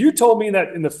 if you told me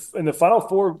that in the Final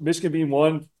Four, Michigan being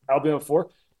 1, Alabama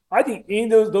 4, I think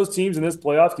any of those teams in this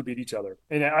playoff could beat each other.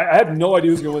 And I have no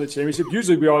idea who's going to win the championship.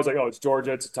 Usually we're always like, it's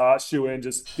Georgia, it's a toss, shoe in,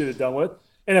 just get it done with.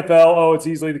 NFL, it's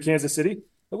easily the Kansas City.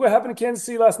 Look what happened in Kansas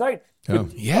City last night.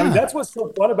 Yeah. I mean, that's what's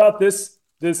so fun about this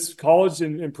college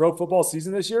and pro football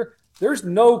season this year. There's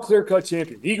no clear-cut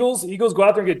champion. Eagles go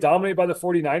out there and get dominated by the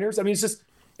 49ers. I mean, it's just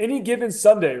any given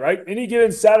Sunday, right? Any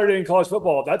given Saturday in college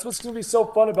football. That's what's going to be so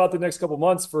fun about the next couple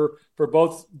months for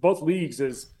both leagues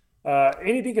is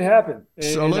anything can happen.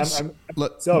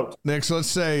 Next, let's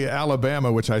say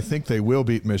Alabama, which I think they will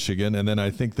beat Michigan, and then I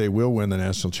think they will win the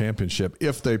national championship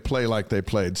if they play like they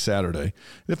played Saturday.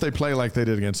 If they play like they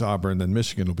did against Auburn, then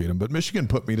Michigan will beat them. But Michigan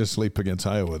put me to sleep against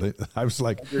Iowa. I was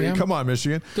like, come on,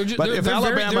 Michigan. But if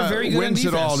Alabama wins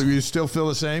it all, do you still feel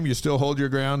the same? You still hold your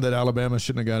ground that Alabama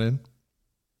shouldn't have got in?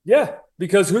 Yeah,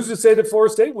 because who's to say that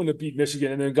Florida State wouldn't have beat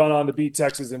Michigan and then gone on to beat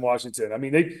Texas and Washington? I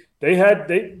mean,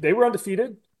 they were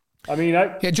undefeated. I mean,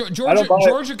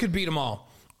 Georgia could beat them all.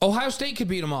 Ohio State could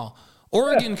beat them all.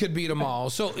 Oregon could beat them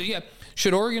all. So,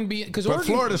 should Oregon be – But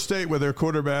Florida State with their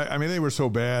quarterback, I mean, they were so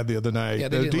bad the other night.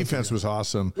 Their defense was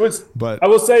awesome. I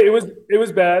will say it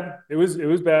was bad. It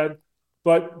was bad.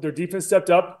 But their defense stepped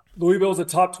up. Louisville's a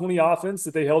top 20 offense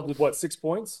that they held with, 6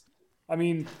 points? I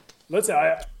mean,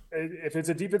 if it's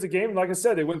a defensive game, like I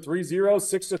said, they win 3-0,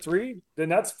 6-3, then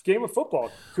that's game of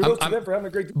football. Kudos to them for having a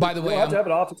great. By the way, you don't have to have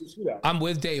an offensive shootout. I'm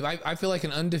with Dave. I feel like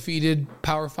an undefeated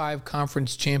Power 5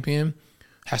 conference champion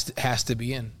has to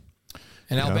be in.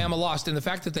 And Alabama lost, and the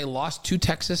fact that they lost to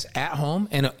Texas at home,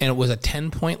 and it was a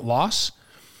 10-point loss,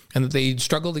 and that they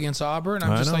struggled against Auburn.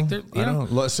 I'm just like, you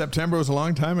know, September was a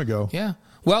long time ago. Yeah.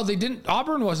 Well, they didn't.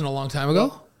 Auburn wasn't a long time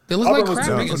ago. They looked Auburn like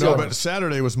crap. No, but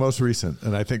Saturday was most recent,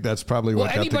 and I think that's probably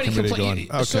what got the committee going.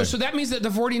 Okay. So that means that the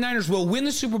 49ers will win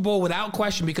the Super Bowl without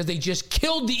question because they just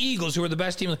killed the Eagles, who are the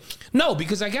best team. No,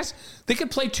 because I guess they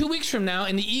could play 2 weeks from now,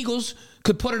 and the Eagles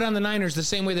could put it on the Niners the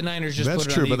same way the Niners just put it on the Eagles.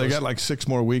 That's true, but they got like 6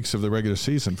 more weeks of the regular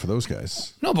season for those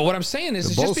guys. No, but what I'm saying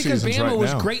is just because Bama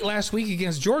was great last week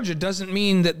against Georgia doesn't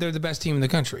mean that they're the best team in the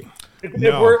country.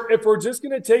 If we're just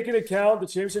going to take into account the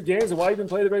championship games, then why even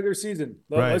play the regular season?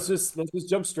 Let's just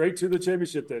jump straight to the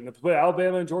championship then. Put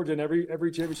Alabama and Georgia in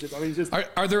every championship. I mean, just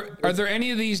are there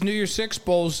any of these New Year's Six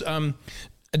bowls,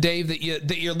 Dave,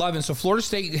 that you're loving? So Florida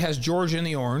State has Georgia in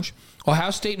the orange,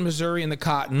 Ohio State and Missouri in the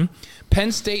cotton,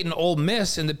 Penn State and Ole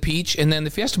Miss in the peach, and then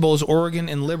the Fiesta Bowl is Oregon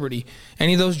and Liberty.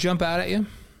 Any of those jump out at you?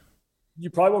 You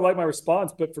probably won't like my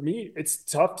response, but for me, it's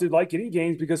tough to like any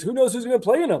games because who knows who's going to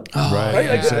play in them. Right?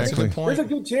 Yeah, exactly. There's a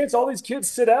good chance all these kids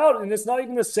sit out, and it's not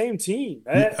even the same team.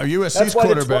 A USC's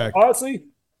quarterback. Honestly,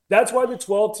 that's why the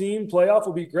 12-team playoff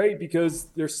will be great because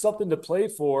there's something to play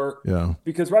for. Yeah.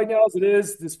 Because right now, as it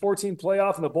is, this 14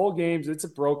 playoff and the bowl games, it's a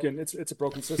broken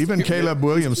system. Even Caleb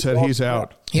Williams said he's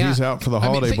out. Yeah. He's out for the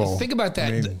Holiday Bowl. Think about that.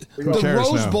 I mean, the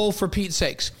Rose Bowl, for Pete's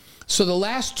sakes. So the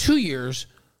last 2 years,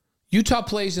 Utah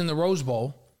plays in the Rose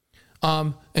Bowl.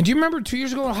 And do you remember 2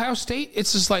 years ago Ohio State?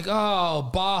 It's just like, oh,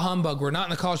 bah humbug. We're not in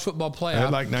the college football playoff. They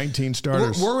had like 19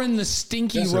 starters. We're in the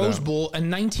stinky Rose Bowl, and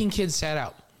 19 kids sat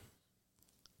out.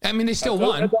 I mean, they still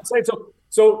won.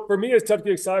 So for me, it's tough to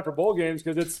get excited for bowl games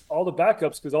because it's all the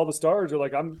backups because all the stars are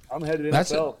like, I'm headed in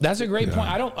NFL. That's a great point.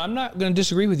 I'm not going to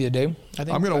disagree with you, Dave. I'm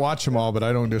going to watch them all, but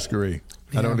I don't disagree.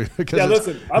 Yeah.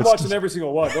 Listen, I'm watching every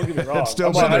single one. Don't get me wrong. It's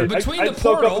still between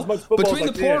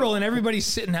the portal and everybody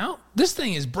sitting out, this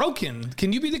thing is broken.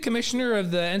 Can you be the commissioner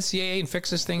of the NCAA and fix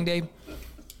this thing, Dave?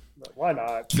 Why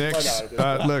not?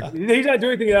 Look, he's not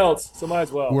doing anything else, so might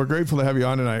as well. We're grateful to have you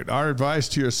on tonight. Our advice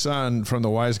to your son from the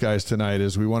Wise Guys tonight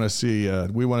is we want to see 10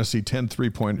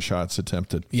 3-point shots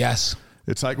attempted. Yes.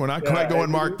 It's like we're not quite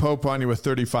going Mark Pope on you with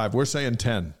 35. We're saying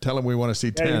 10. Tell him we want to see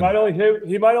 10. He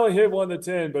might only hit 1 to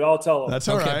 10, but I'll tell him. That's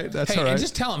all right. That's all right. And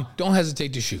just tell him, don't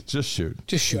hesitate to shoot. Just shoot.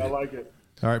 I like it.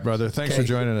 All right, brother. Thanks for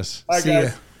joining us. All right,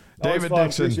 guys. David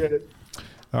Nixon. Appreciate it.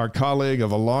 Our colleague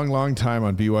of a long, long time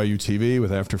on BYU TV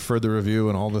with After Further Review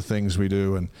and all the things we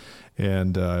do, and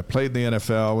played in the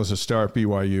NFL, was a star at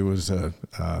BYU.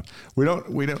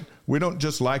 We don't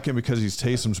just like him because he's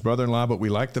Taysom's brother-in-law, but we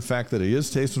like the fact that he is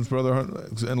Taysom's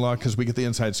brother-in-law because we get the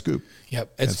inside scoop.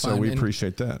 Yep, it's fun. So we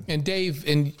appreciate that. And Dave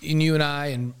and you and I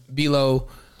and Bilo,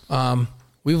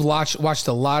 we've watched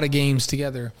a lot of games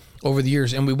together over the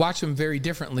years, and we watch them very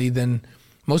differently than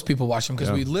most people watch them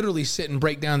because we literally sit and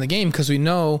break down the game because we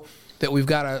know that we've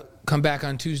got to come back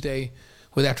on Tuesday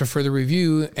with After Further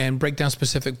Review and break down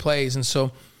specific plays. And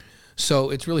so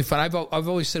it's really fun. I've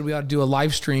always said we ought to do a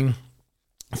live stream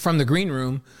from the green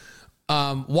room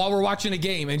while we're watching a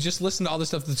game and just listen to all the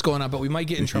stuff that's going on, but we might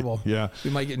get in trouble. Yeah. We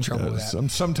might get in trouble with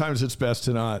that. Sometimes it's best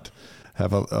to not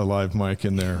have a live mic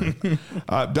in there.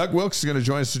 Doug Wilkes is going to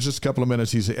join us in just a couple of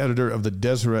minutes. He's the editor of the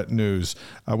Deseret News.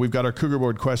 We've got our Cougar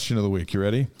Board question of the week. You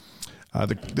ready?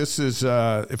 This is,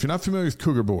 if you're not familiar with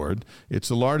Cougar Board, it's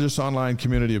the largest online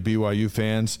community of BYU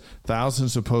fans.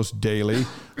 Thousands of posts daily.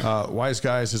 Wise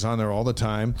Guys is on there all the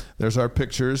time. There's our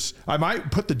pictures. I might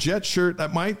put the Jet shirt.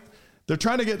 They're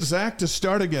trying to get Zach to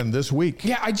start again this week.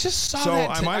 Yeah, I just saw so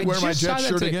that. So I might wear my Jet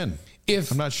shirt again.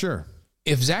 I'm not sure.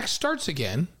 If Zach starts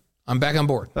again, I'm back on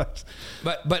board.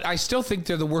 But I still think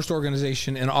they're the worst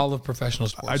organization in all of professional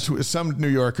sports. Some New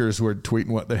Yorkers were tweeting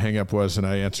what the hang-up was, and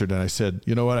I answered, and I said,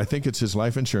 you know what? I think it's his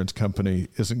life insurance company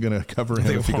isn't going to cover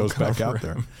him if he goes back out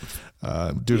there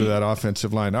due to that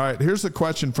offensive line. All right, here's the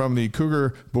question from the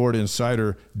Cougar Board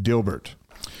insider, Dilbert.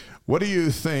 What do you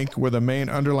think were the main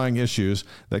underlying issues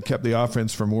that kept the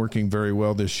offense from working very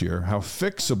well this year? How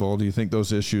fixable do you think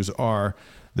those issues are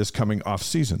this coming off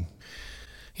season?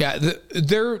 Yeah,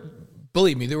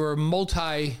 believe me, there were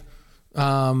multi-factor, it's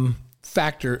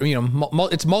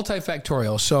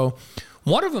multifactorial. So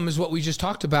one of them is what we just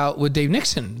talked about with Dave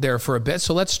Nixon there for a bit.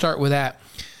 So let's start with that.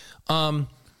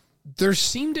 There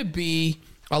seemed to be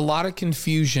a lot of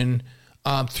confusion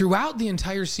throughout the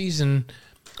entire season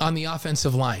on the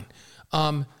offensive line.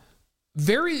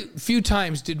 Very few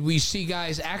times did we see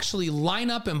guys actually line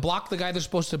up and block the guy they're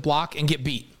supposed to block and get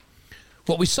beat.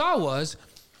 What we saw was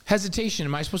hesitation.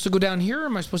 Am I supposed to go down here, or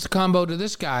am I supposed to combo to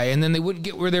this guy? And then they wouldn't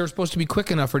get where they were supposed to be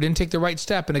quick enough, or didn't take the right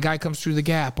step, and a guy comes through the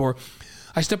gap. Or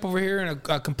I step over here, and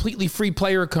a completely free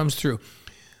player comes through.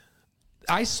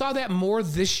 I saw that more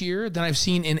this year than I've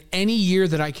seen in any year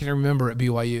that I can remember at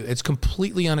BYU. It's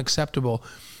completely unacceptable.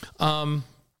 And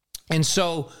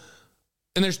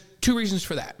there's two reasons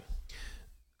for that.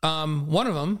 One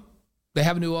of them, they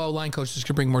have a new line coach that's going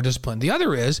to bring more discipline. The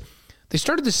other is they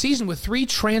started the season with 3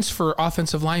 transfer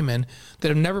offensive linemen that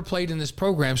have never played in this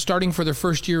program, starting for their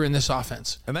first year in this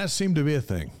offense. And that seemed to be a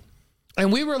thing. And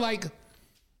we were like,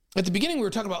 at the beginning, we were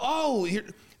talking about,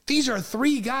 these are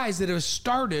 3 guys that have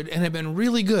started and have been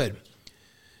really good.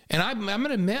 And I'm going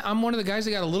to admit, I'm one of the guys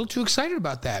that got a little too excited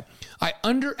about that. I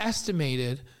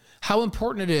underestimated how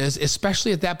important it is,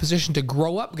 especially at that position, to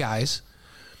grow up guys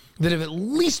that have at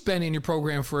least been in your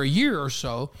program for a year or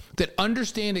so, that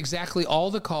understand exactly all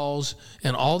the calls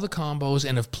and all the combos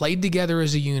and have played together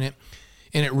as a unit,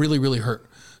 and it really, really hurt.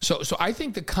 So I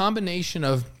think the combination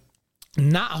of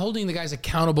not holding the guys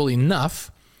accountable enough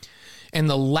and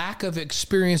the lack of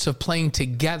experience of playing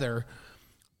together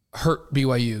hurt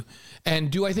BYU. And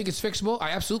do I think it's fixable?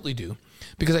 I absolutely do.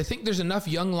 Because I think there's enough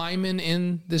young linemen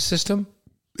in this system,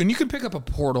 and you can pick up a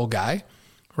portal guy,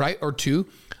 right, or 2.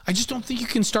 I just don't think you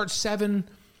can start 7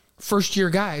 first-year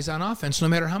guys on offense, no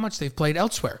matter how much they've played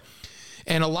elsewhere.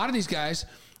 And a lot of these guys,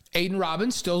 Aiden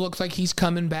Robbins still looks like he's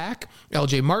coming back.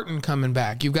 LJ Martin coming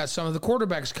back. You've got some of the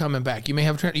quarterbacks coming back. You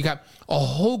got a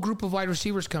whole group of wide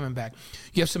receivers coming back.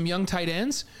 You have some young tight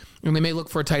ends, and they may look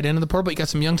for a tight end in the portal, but you got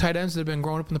some young tight ends that have been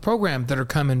growing up in the program that are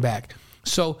coming back.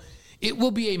 So it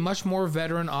will be a much more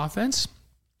veteran offense.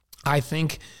 I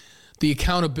think the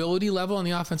accountability level on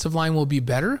the offensive line will be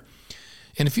better.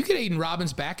 And if you get Aiden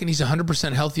Robbins back and he's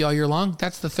 100% healthy all year long,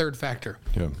 that's the third factor.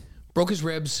 Yeah. Broke his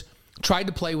ribs, tried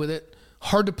to play with it.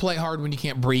 Hard to play hard when you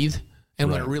can't breathe and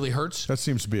when it really hurts. That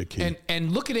seems to be a key.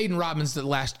 And look at Aiden Robbins the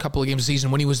last couple of games of the season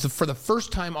when he was, for the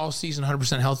first time all season,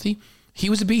 100% healthy. He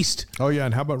was a beast. Oh, yeah,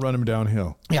 and how about run him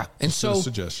downhill? Yeah. And Just a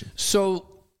suggestion.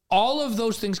 So all of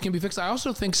those things can be fixed. I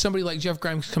also think somebody like Jeff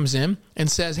Grimes comes in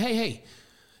and says, hey,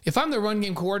 if I'm the run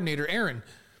game coordinator, Aaron,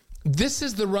 this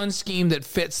is the run scheme that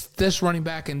fits this running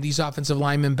back and these offensive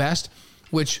linemen best,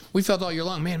 which we felt all year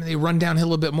long, man, they run downhill a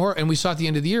little bit more. And we saw at the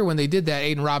end of the year when they did that,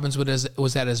 Aiden Robbins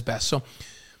was at his best.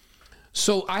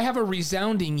 So I have a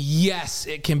resounding yes,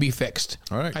 it can be fixed.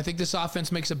 All right. I think this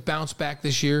offense makes a bounce back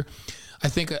this year. I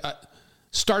think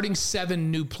starting 7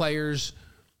 new players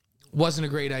wasn't a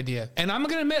great idea. And I'm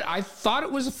going to admit, I thought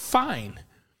it was fine.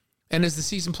 And as the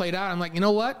season played out, I'm like, you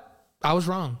know what? I was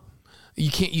wrong. You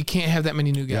can't have that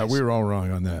many new guys. Yeah, we were all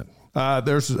wrong on that.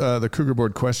 There's the Cougar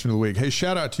Board question of the week. Hey,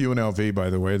 shout out to UNLV, by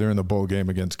the way. They're in the bowl game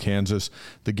against Kansas,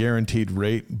 the Guaranteed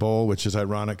Rate Bowl, which is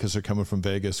ironic because they're coming from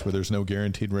Vegas where there's no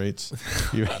guaranteed rates,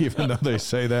 even though they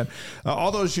say that.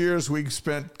 All those years we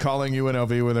spent calling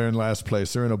UNLV when they're in last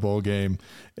place. They're in a bowl game,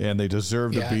 and they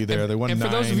deserve to be there. They won 9. And for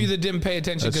those of you that didn't pay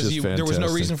attention because there was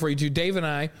no reason for you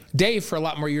to, Dave for a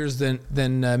lot more years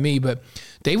than me, but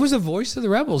Dave was the voice of the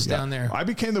Rebels down there. I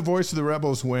became the voice of the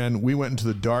Rebels when we went into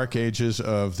the dark ages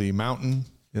of the Mountain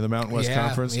in the Mountain West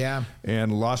Conference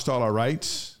and lost all our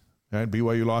rights. Right?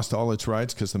 BYU lost all its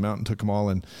rights because the Mountain took them all.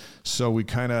 And so we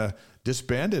kind of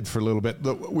disbanded for a little bit.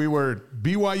 We were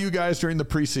BYU guys during the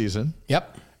preseason.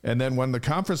 Yep. And then when the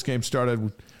conference game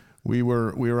started, we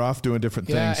were off doing different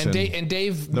things. And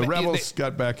Dave, the Rebels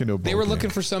got back into a bowl They were game. looking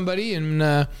for somebody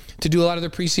to do a lot of their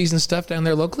preseason stuff down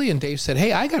there locally. And Dave said,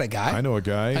 "Hey, I got a guy. I know a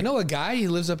guy. He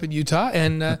lives up in Utah."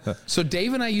 And so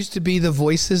Dave and I used to be the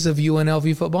voices of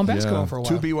UNLV football and basketball for a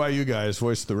while. 2 BYU guys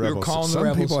voiced the Rebels.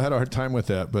 Some people had a hard time with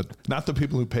that, but not the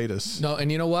people who paid us. No,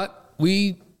 and you know what?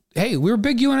 We were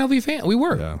big UNLV fans. We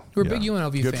were. We were big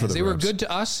UNLV good fans. They were good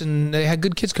to us, and they had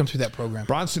good kids come through that program.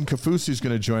 Bronson Kafusi is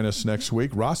going to join us next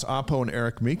week. Ross Oppo and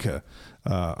Eric Mika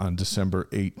on December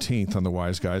 18th on the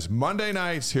Wise Guys. Monday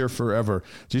nights here forever.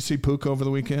 Did you see Puka over the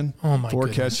weekend? Oh, my 4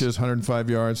 goodness. catches, 105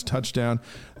 yards, touchdown.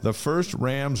 The first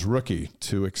Rams rookie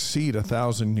to exceed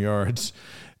 1,000 yards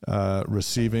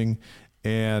receiving.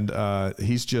 And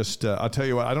he's just, I'll tell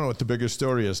you what, I don't know what the bigger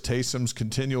story is. Taysom's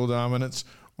continual dominance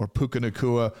or Puka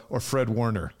Nacua or Fred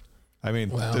Warner. I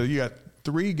mean, you got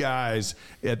 3 guys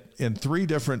in 3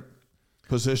 different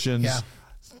positions,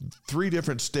 3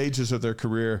 different stages of their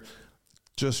career.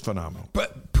 Just phenomenal.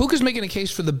 But Puka's making a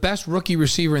case for the best rookie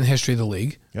receiver in the history of the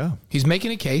league. Yeah. He's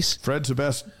making a case. Fred's the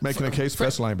best, making a case,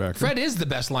 best linebacker. Fred is the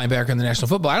best linebacker in the National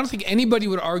Football. I don't think anybody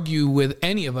would argue with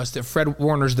any of us that Fred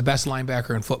Warner's the best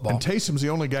linebacker in football. And Taysom's the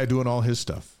only guy doing all his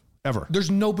stuff, ever.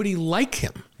 There's nobody like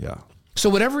him. Yeah. So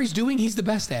whatever he's doing, he's the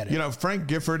best at it. You know, Frank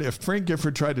Gifford, if Frank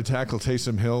Gifford tried to tackle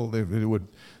Taysom Hill, the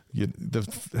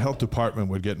health department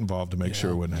would get involved to make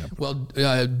sure it wouldn't happen. Well,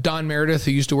 Don Meredith,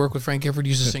 who used to work with Frank Gifford,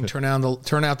 used to sing "Turn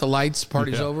out the lights,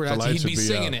 party's over." He'd be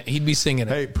singing it. He'd be singing it.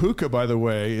 Hey, Puka, by the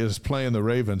way, is playing the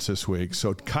Ravens this week,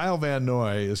 so Kyle Van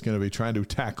Noy is going to be trying to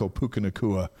tackle Puka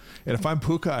Nacua. And if I'm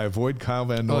Puka, I avoid Kyle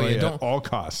Van Noy at all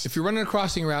costs. If you're running a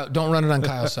crossing route, don't run it on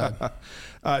Kyle's side.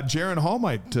 Jaron Hall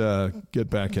might get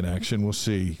back in action. We'll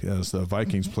see as the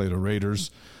Vikings play the Raiders.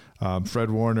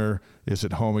 Fred Warner is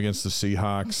at home against the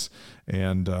Seahawks,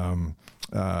 and then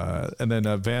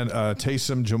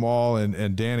Taysom, Jamal,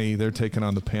 and Danny, they're taking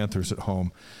on the Panthers at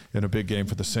home in a big game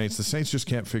for the Saints. The Saints just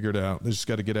can't figure it out. They just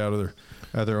got to get out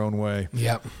of their own way.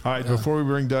 Yep. All right, before we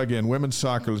bring Doug in, women's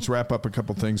soccer, let's wrap up a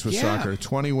couple things with soccer.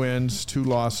 20 wins, 2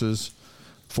 losses,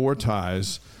 4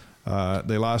 ties.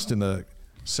 They lost in the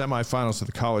semifinals of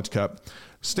the College Cup.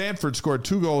 Stanford scored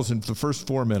 2 goals in the first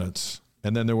 4 minutes.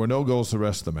 And then there were no goals the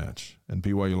rest of the match, and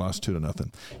BYU lost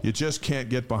 2-0. You just can't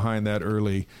get behind that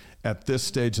early at this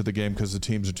stage of the game because the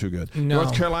teams are too good. No.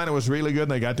 North Carolina was really good,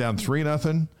 and they got down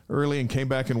 3-0 early and came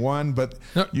back and won. But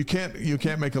you can't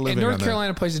make a living. And North on that.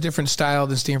 Carolina plays a different style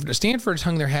than Stanford. Stanford's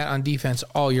hung their hat on defense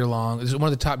all year long. It's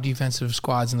one of the top defensive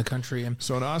squads in the country. And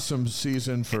so an awesome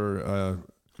season for. And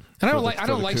I don't like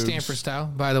Cougs. Stanford style,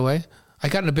 by the way. I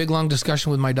got in a big long discussion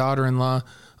with my daughter-in-law.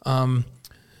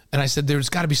 And I said, there's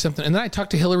got to be something. And then I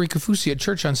talked to Hillary Kafusi at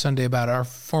church on Sunday about it, our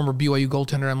former BYU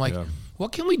goaltender. I'm like,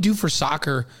 what can we do for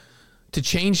soccer to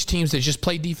change teams that just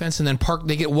play defense and then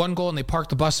they get 1 goal and they park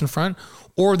the bus in front?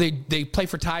 Or they play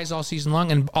for ties all season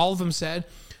long. And all of them said,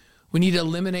 we need to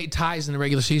eliminate ties in the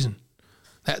regular season.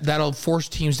 That'll force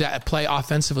teams to play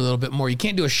offensive a little bit more. You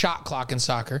can't do a shot clock in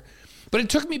soccer. But it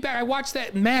took me back. I watched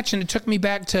that match and it took me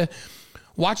back to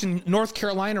watching North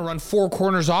Carolina run 4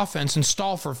 corners offense and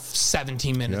stall for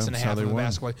 17 minutes and a half of a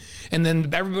basketball. And then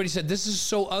everybody said, this is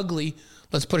so ugly.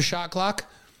 Let's put a shot clock.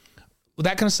 Well,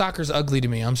 that kind of soccer is ugly to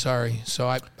me. I'm sorry. So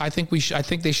I think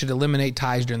they should eliminate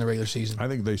ties during the regular season. I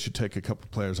think they should take a couple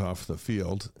players off the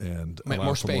field and allow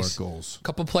more for space. more goals. A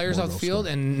couple players off the field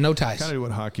and no ties. Kind of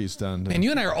what hockey's done. And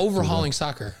you and I are overhauling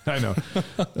soccer. I know.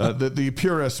 The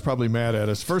purists probably mad at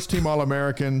us. First team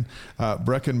All-American,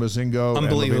 Brecken Mozingo and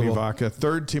Lavini Vaca.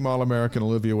 Third team All-American,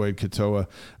 Olivia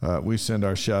Wade-Katoa. We send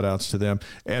our shout-outs to them.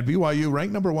 And BYU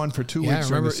ranked number 1 for 2 weeks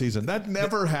during the season. That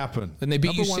never happened. And they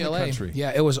beat number UCLA. 1 in the country.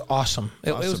 Yeah, it was awesome.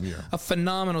 It was year. a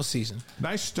phenomenal season.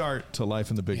 Nice start to life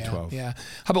in the Big 12. Yeah.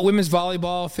 How about women's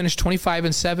volleyball? Finished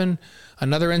 25-7.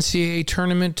 Another NCAA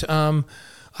tournament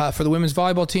for the women's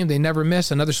volleyball team. They never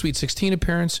miss. Another Sweet 16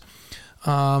 appearance.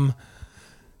 And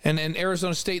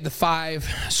Arizona State, the 5,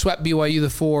 swept BYU, the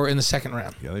 4 in the second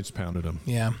round. Yeah, they just pounded them.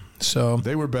 Yeah. So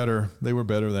they were better. They were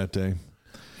better that day.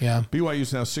 Yeah.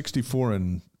 BYU's now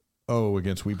 64-0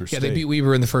 against Weber State. Yeah, they beat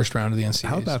Weber in the first round of the NCAAs.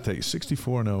 How about that?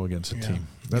 64-0 against a team.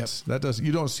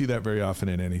 You don't see that very often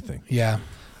in anything. Yeah.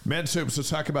 Men's Hoops, let's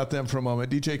talk about them for a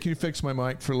moment. DJ, can you fix my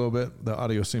mic for a little bit? The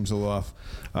audio seems a little off.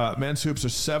 Men's Hoops are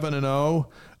 7-0,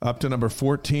 up to number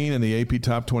 14 in the AP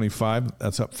Top 25.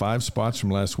 That's up 5 spots from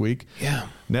last week. Yeah.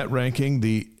 Net ranking,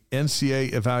 the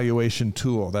NCAA evaluation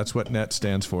tool. That's what NET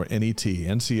stands for, N-E-T.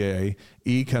 NCAA,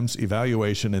 E comes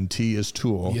evaluation, and T is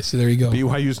tool. Yes, there you go.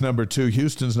 BYU's number 2,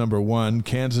 Houston's number 1,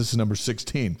 Kansas is number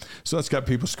 16. So that's got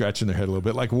people scratching their head a little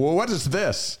bit like, well, what is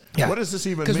this? Yeah. What does this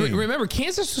even mean? Because remember,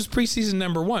 Kansas was preseason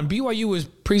number 1. BYU was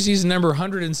preseason number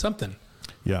 100 and something.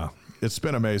 Yeah. It's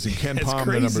been amazing. Ken Palm,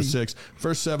 the number 6.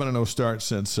 First 7-0 start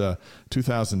since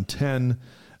 2010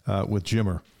 with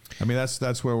Jimmer. I mean,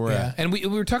 that's where we're at. And we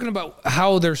were talking about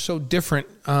how they're so different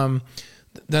than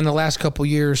the last couple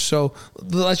years. So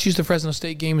let's use the Fresno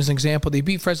State game as an example. They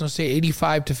beat Fresno State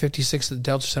 85-56 at the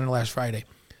Delta Center last Friday.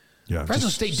 Yeah, Fresno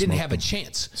State didn't have a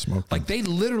chance. Like, they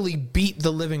literally beat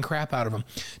the living crap out of them.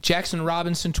 Jackson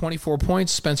Robinson, 24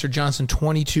 points. Spencer Johnson,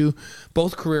 22.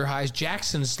 Both career highs.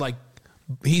 Jackson's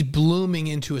he's blooming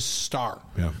into a star.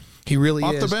 Yeah. He really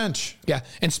is. Off the bench. Yeah.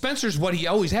 And Spencer's what he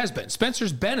always has been.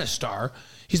 Spencer's been a star.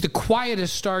 He's the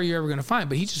quietest star you're ever going to find,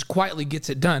 but he just quietly gets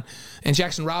it done. And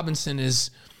Jackson Robinson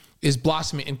is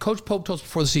blossoming. And Coach Pope told us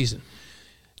before the season,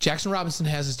 Jackson Robinson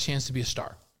has a chance to be a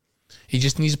star. He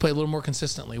just needs to play a little more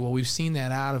consistently. Well, we've seen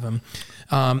that out of him.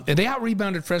 And they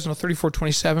out-rebounded Fresno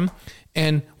 34-27.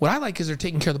 And what I like is they're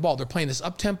taking care of the ball. They're playing this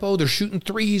up-tempo. They're shooting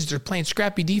threes. They're playing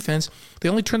scrappy defense. They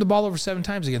only turned the ball over 7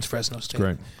 times against Fresno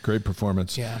State. Great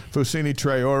performance. Yeah. Fousseyni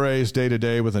Traore is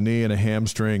day-to-day with a knee and a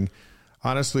hamstring.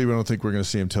 Honestly, we don't think we're going to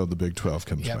see him until the Big 12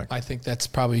 comes back. I think that's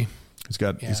probably... He's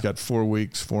got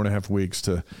 4.5 weeks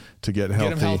to get healthy.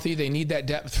 Get him healthy. They need that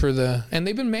depth for the... And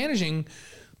they've been managing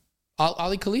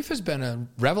Ali Khalifa's been a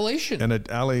revelation. And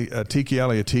Tiki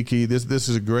Aliatiki, this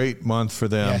is a great month for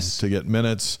them to get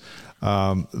minutes.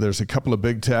 There's a couple of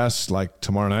big tests like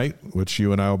tomorrow night, which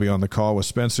you and I will be on the call with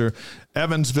Spencer.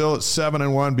 Evansville at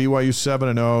 7-1, BYU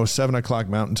 7-0, 7:00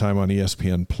 Mountain Time on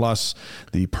ESPN Plus.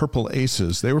 The Purple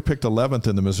Aces, they were picked 11th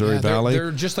in the Missouri Valley.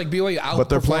 They're just like BYU, but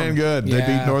they're playing good. They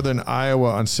beat Northern Iowa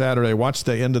on Saturday. Watch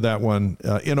the end of that one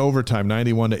in overtime,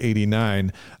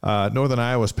 91-89. Northern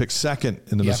Iowa was picked second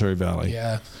in the Missouri Valley.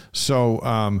 Yeah.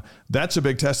 So that's a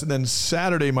big test. And then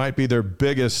Saturday might be their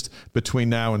biggest between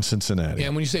now and Cincinnati. Yeah,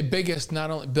 and when you say biggest,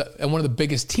 not only and one of the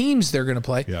biggest teams they're going to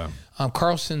play. Yeah.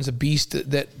 Carlson's a beast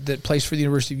that plays for the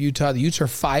University of Utah. The Utes are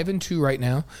 5-2 right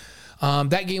now.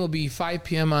 That game will be 5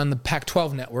 p.m. on the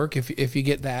Pac-12 network if you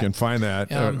get that. You can find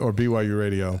that or BYU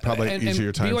Radio. Probably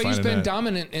easier time BYU's finding been that.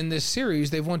 dominant in this series.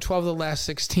 They've won 12 of the last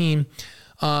 16.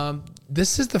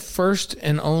 This is the first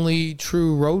and only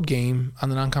true road game on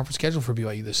the non-conference schedule for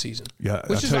BYU this season. Yeah,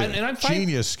 which is and I'm fine.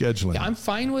 Genius scheduling. Yeah, I'm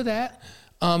fine with that.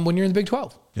 When you're in the Big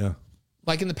 12. Yeah.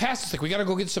 Like in the past, it's like we got to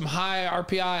go get some high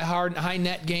RPI, high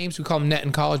net games. We call them net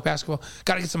in college basketball.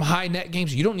 Got to get some high net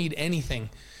games. You don't need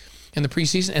anything in the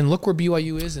preseason. And look where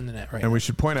BYU is in the net right now. And we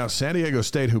should point out San Diego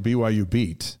State, who BYU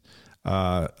beat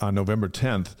on November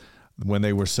 10th when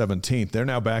they were 17th. They're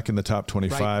now back in the top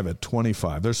 25 at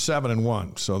 25. They're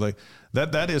 7-1. So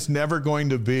that is never going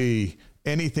to be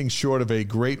anything short of a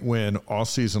great win all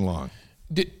season long.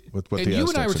 With what and the you Aztecs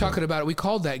and I were are talking doing. about it. We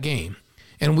called that game.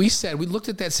 And we looked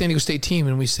at that San Diego State team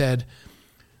and we said,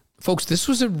 folks, this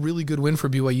was a really good win for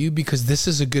BYU because this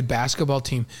is a good basketball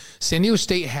team. San Diego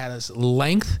State has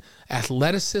length,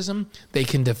 athleticism. They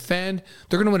can defend.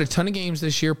 They're going to win a ton of games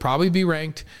this year, probably be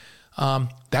ranked.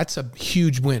 That's a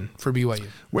huge win for BYU.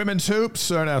 Women's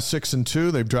hoops are now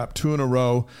 6-2. They've dropped 2 in a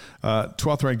row.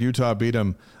 12th ranked Utah beat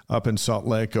them up in Salt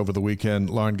Lake over the weekend.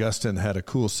 Lauren Gustin had a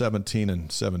cool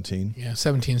 17-17. Yeah,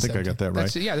 17. I think I got that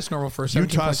right. That's normal for a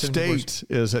Utah State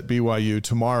is at BYU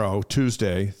tomorrow,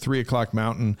 Tuesday, 3:00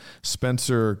 Mountain.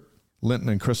 Spencer Linton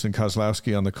and Kristen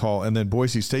Kozlowski on the call. And then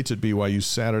Boise State's at BYU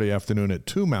Saturday afternoon at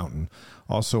 2 Mountain,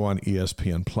 also on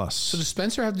ESPN Plus. So does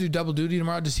Spencer have to do double duty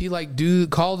tomorrow? Does he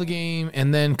call the game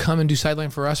and then come and do sideline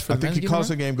for us for the I think he calls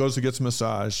the game, goes to get some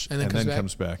massage, and then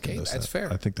comes back. Okay, that's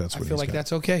fair. I think that's what I feel like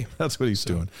that's okay. That's what he's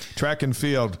doing. Track and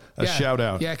field, shout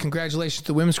out. Yeah, congratulations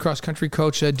to women's cross country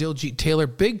coach Diljit Taylor,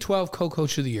 Big 12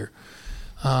 co-coach of the year.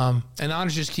 And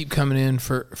honors just keep coming in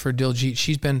for Diljit.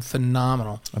 She's been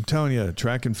phenomenal. I'm telling you,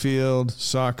 track and field,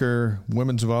 soccer,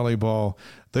 women's volleyball,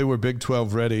 they were Big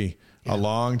 12 ready a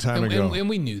long time ago. And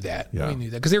we knew that. Yeah. We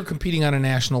knew that because they were competing on a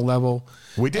national level.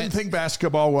 We didn't think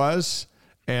basketball was,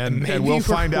 and we'll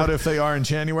find out if they are in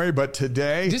January. But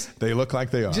today, they look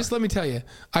like they are. Just let me tell you,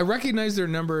 I recognize they're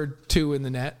number 2 in the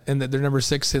net, and that they're number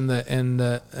 6 in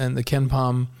the Ken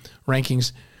Pom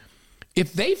rankings.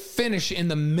 If they finish in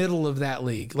the middle of that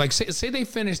league, like say they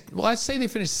finished, let's say they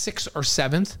finished 6th or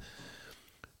 7th,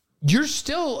 you're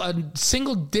still a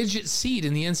single-digit seed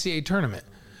in the NCAA tournament.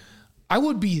 I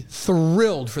would be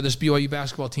thrilled for this BYU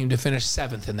basketball team to finish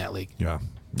 7th in that league. Yeah.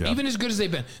 Even as good as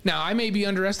they've been. Now, I may be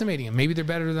underestimating them. Maybe they're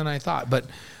better than I thought, but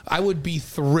I would be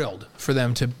thrilled for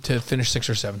them to finish 6th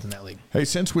or 7th in that league. Hey,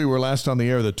 since we were last on the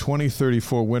air, the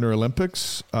 2034 Winter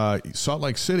Olympics, Salt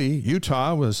Lake City,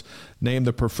 Utah was named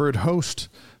the preferred host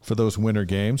for those Winter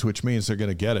Games, which means they're going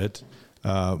to get it.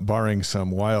 Barring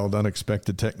some wild,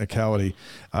 unexpected technicality.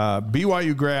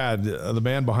 BYU grad, the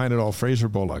man behind it all, Fraser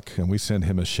Bullock, and we send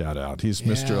him a shout out. He's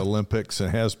Mr. Olympics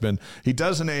and has been. He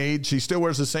doesn't age. He still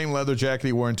wears the same leather jacket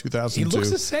he wore in 2002. He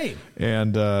looks the same.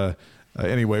 And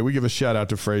anyway, we give a shout out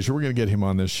to Fraser. We're going to get him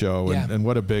on this show. And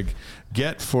what a big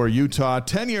get for Utah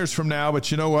 10 years from now.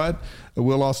 But you know what?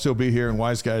 We'll all still be here, and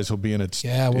Wise Guys will be in its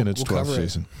 12th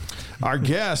season. Our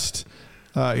guest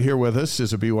here with us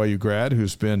is a BYU grad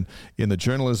who's been in the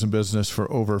journalism business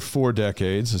for over 4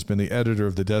 decades, has been the editor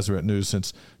of the Deseret News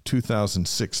since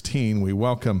 2016. We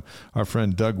welcome our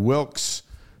friend Doug Wilkes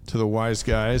to the Wise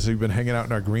Guys. We've been hanging out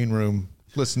in our green room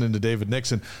listening to David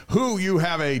Nixon, who you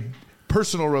have a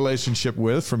personal relationship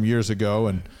with from years ago.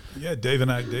 And yeah, Dave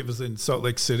was in Salt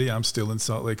Lake City. I'm still in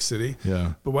Salt Lake City.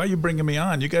 Yeah. But why are you bringing me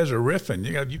on? You guys are riffing.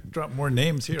 You drop more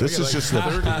names here. This is just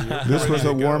this was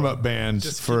the warm-up band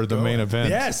for the main event.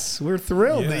 Yes, we're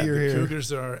thrilled that you're here.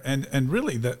 Cougars are, and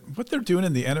really what they're doing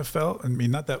in the NFL. I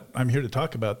mean, not that I'm here to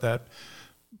talk about that,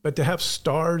 but to have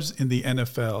stars in the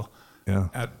NFL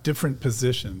at different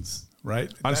positions.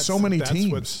 Right? On so many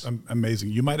teams. What's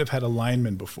amazing. You might have had a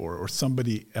lineman before or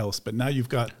somebody else, but now you've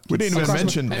got... We didn't even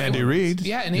mention Andy Reid.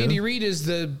 Yeah, and Andy Reid is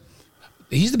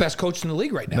he's the best coach in the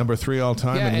league right now. Number 3 all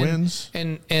time in wins.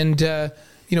 And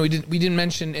we didn't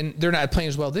mention, and they're not playing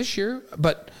as well this year,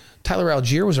 but Tyler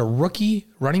Algier was a rookie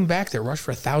running back that rushed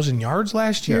for 1,000 yards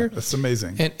last year. Yeah, that's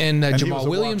amazing. And Jamal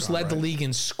Williams led the league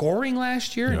in scoring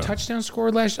last year and touchdown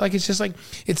scored last year. Like, it's just like,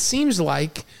 it seems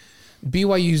like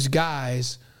BYU's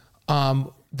guys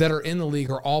that are in the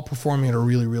league are all performing at a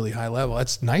really, really high level.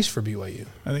 That's nice for BYU.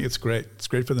 I think it's great. It's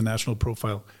great for the national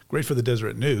profile. Great for the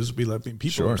Deseret News. We love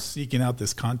people are seeking out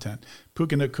this content.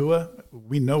 Puka Nacua,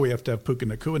 we know we have to have Puka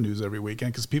Nacua news every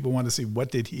weekend because people want to see what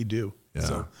did he do. Yeah,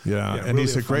 so, and really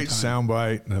he's a great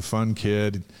soundbite and a fun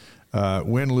kid.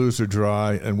 Win, lose, or draw,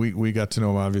 and we got to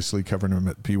know him, obviously, covering him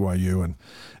at BYU,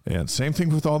 and same thing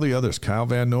with all the others. Kyle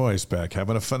Van Noy's back,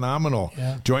 having a phenomenal.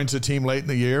 Joins the team late in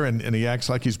the year, and he acts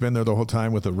like he's been there the whole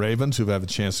time with the Ravens, who've had a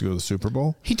chance to go to the Super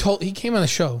Bowl. He came on the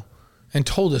show and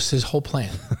told us his whole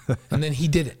plan, and then he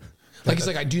did it. Like, he's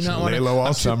like, I do not want to lay low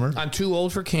all summer. I'm too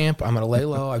old for camp. I'm going to lay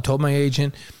low. I've told my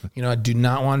agent, I do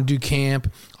not want to do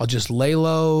camp. I'll just lay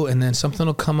low, and then something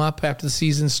will come up after the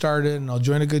season started, and I'll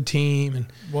join a good team.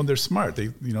 And they're smart. They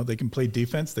can play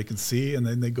defense. They can see, and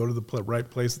then they go to the right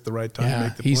place at the right time and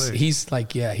make the play. He's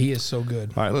like, he is so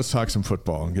good. All right, let's talk some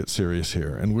football and get serious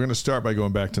here. And we're going to start by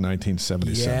going back to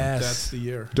 1977. Yes. That's the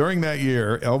year. During that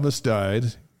year, Elvis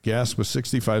died. Gas was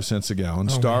 65 cents a gallon.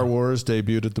 Star Wars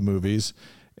debuted at the movies.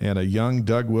 And a young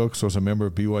Doug Wilkes was a member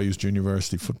of BYU's junior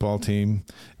varsity football team.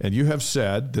 And you have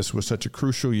said this was such a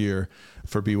crucial year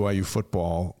for BYU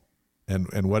football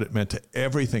and what it meant to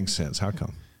everything since. How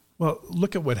come? Well,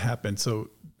 look at what happened.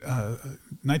 So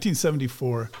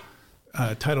 1974,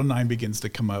 Title IX begins to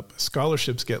come up.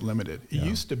 Scholarships get limited. It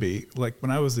used to be, like when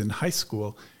I was in high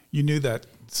school, you knew that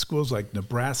schools like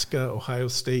Nebraska, Ohio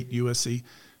State, USC,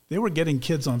 they were getting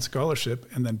kids on scholarship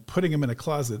and then putting them in a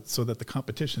closet so that the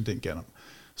competition didn't get them.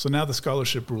 So now the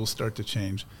scholarship rules start to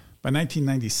change. By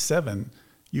 1997,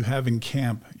 you have in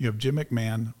camp, you have Jim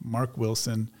McMahon, Mark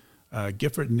Wilson,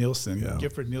 Gifford Nielsen. Yeah.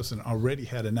 Gifford Nielsen already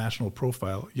had a national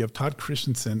profile. You have Todd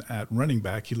Christensen at running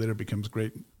back. He later becomes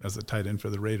great as a tight end for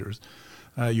the Raiders.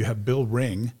 You have Bill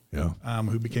Ring,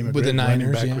 who became a great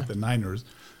running back with the Niners.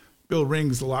 Bill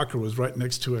Ring's locker was right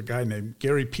next to a guy named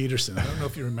Gary Peterson. I don't know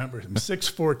if you remember him.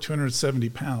 6'4", 270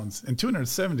 pounds. And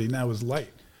 270 now is light.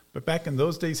 But back in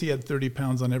those days, he had 30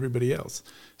 pounds on everybody else.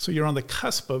 So you're on the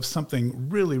cusp of something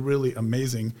really, really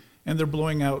amazing. And they're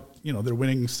blowing out, they're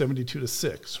winning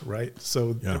 72-6, right?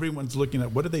 So everyone's looking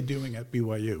at what are they doing at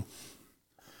BYU?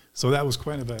 So that was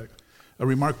kind of a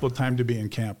remarkable time to be in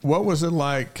camp. What was it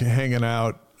like hanging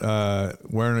out,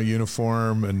 wearing a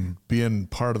uniform and being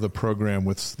part of the program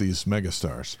with these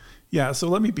megastars? Yeah, so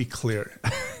let me be clear.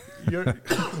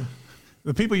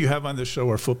 The people you have on this show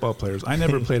are football players. I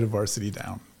never played a varsity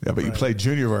down. Yeah, but you played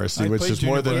junior varsity, which is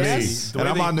more than me. And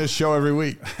I'm on this show every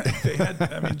week.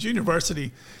 Junior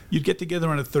varsity, you'd get together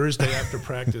on a Thursday after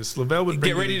practice. Lavelle would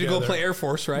bring get ready to go play Air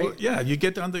Force, right? Well, yeah, you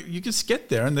just get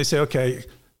there, and they say, okay.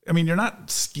 You're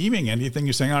not scheming anything.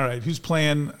 You're saying, all right, who's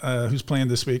playing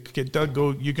this week? Okay, Doug,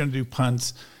 go. You're going to do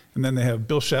punts. And then they have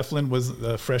Bill Shefflin was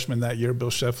the freshman that year.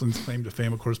 Bill Shefflin's claim to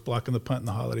fame, of course, blocking the punt in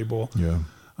the Holiday Bowl. Yeah.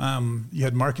 You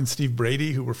had Mark and Steve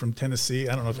Brady, who were from Tennessee.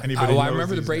 I don't know if anybody knows I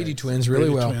remember the Brady twins Brady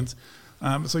really well. Twins.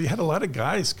 So you had a lot of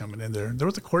guys coming in there. There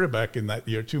was a quarterback in that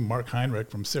year, too, Mark Heinrich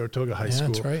from Saratoga High School.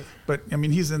 That's right. But,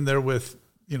 he's in there with,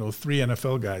 3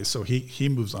 NFL guys, so he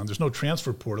moves on. There's no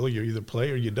transfer portal. You either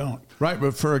play or you don't. Right,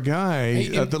 but for a guy,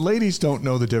 the ladies don't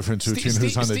know the difference between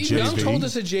who's on the JV. Steve Young told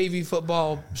us a JV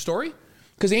football story.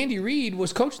 Because Andy Reid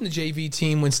was coaching the JV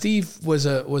team when Steve was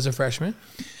a freshman.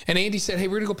 And Andy said, hey,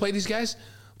 we're going to go play these guys.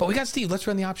 But we got Steve. Let's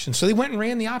run the option. So they went and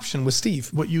ran the option with Steve.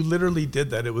 What you literally did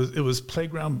that. It was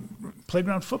playground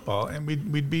football, and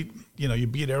we'd beat you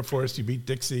beat Air Force, you beat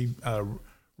Dixie,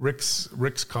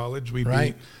 Rick's College. We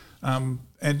beat,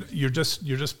 and you're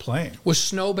just playing. Was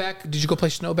Snow back? Did you go play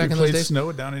Snow back in those days? Played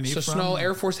Snow down in Ephraim. So Snow,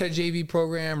 Air Force had a JV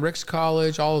program, Rick's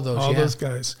College, all of those. All those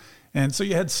guys. And so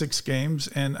you had 6 games,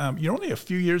 and you're only a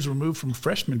few years removed from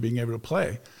freshmen being able to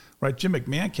play. Right, Jim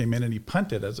McMahon came in and he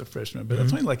punted as a freshman, but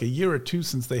it's only like a year or 2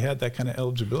 since they had that kind of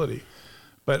eligibility.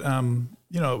 But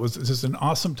it was just an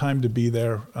awesome time to be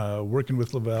there, working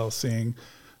with Lavelle, seeing,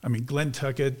 Glenn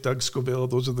Tuckett, Doug Scoville,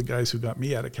 those are the guys who got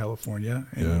me out of California,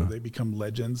 and they become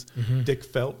legends. Mm-hmm. Dick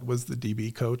Felt was the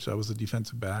DB coach. I was the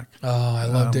defensive back. Oh, I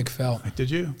love Dick Felt. Did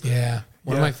you? Yeah,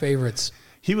 one of my favorites.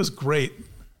 He was great.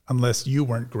 Unless you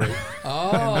weren't great.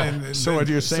 So what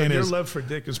you're saying is your love for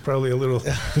Dick is probably a little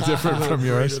different from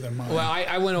yours. Well,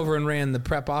 I went over and ran the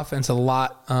prep offense a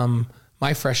lot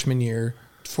my freshman year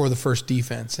for the first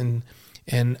defense, and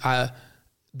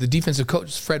the defensive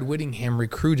coach Fred Whittingham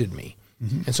recruited me.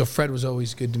 Mm-hmm. And so Fred was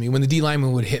always good to me. When the D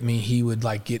lineman would hit me, he would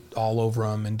like get all over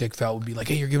him, and Dick Felt would be like,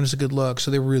 "Hey, you're giving us a good look." So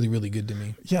they were really, really good to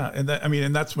me. Yeah, and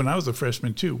that's when I was a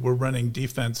freshman too. We're running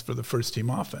defense for the first team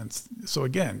offense. So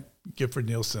again, Gifford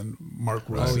Nielsen, Mark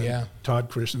Wilson, Todd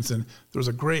Christensen. There was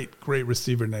a great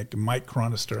receiver named Mike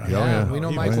Chronister. We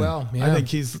know Mike well. Yeah.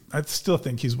 I still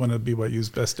think he's one of BYU's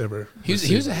best ever. He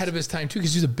was ahead of his time too,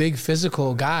 because he's a big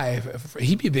physical guy.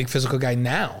 He'd be a big physical guy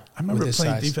now. I remember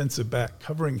playing defensive back,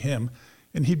 covering him,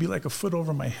 and he'd be like a foot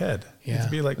over my head. Yeah.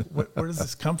 It'd be like, where does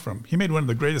this come from? He made one of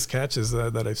the greatest catches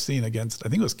that I've seen against, I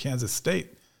think it was Kansas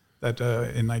State, that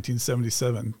in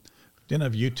 1977. Didn't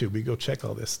have YouTube. We go check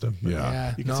all this stuff.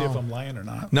 Yeah. You can see if I'm lying or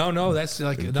not. No, that's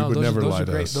like those are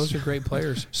great. Those are great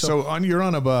players. So you're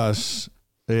on a bus,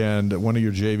 and one of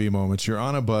your JV moments, you're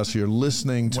on a bus, you're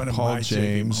listening to Paul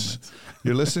James.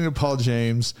 You're listening to Paul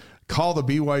James call the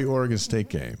BYU Oregon State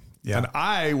game. Yeah. And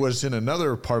I was in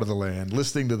another part of the land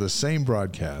listening to the same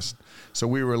broadcast. So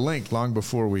we were linked long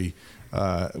before we've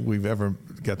ever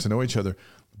got to know each other.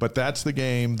 But that's the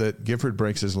game that Gifford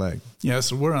breaks his leg. Yeah,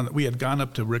 so we had gone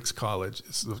up to Rick's College.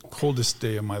 It's the coldest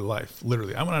day of my life,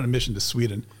 literally. I went on a mission to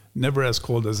Sweden. Never as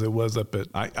cold as it was up at.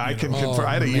 I can confer.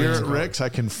 I had a year at Rick's. I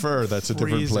confer that's a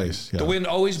different place. Yeah. The wind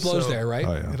always blows there, right?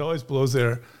 Oh, yeah. It always blows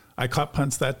there. I caught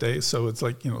punts that day, so it's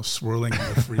like, swirling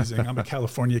and freezing. I'm a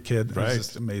California kid. Right. It's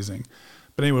just amazing.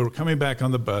 But anyway, we're coming back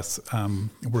on the bus.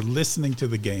 We're listening to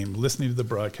the game, listening to the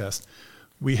broadcast.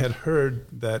 We had heard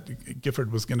that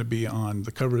Gifford was going to be on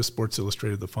the cover of Sports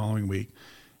Illustrated the following week.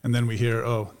 And then we hear,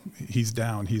 he's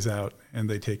down, he's out, and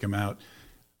they take him out.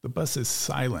 The bus is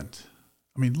silent.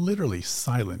 I mean, literally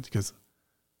silent, because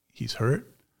he's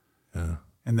hurt. Yeah.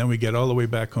 And then we get all the way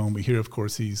back home. We hear, of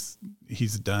course, he's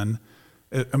done.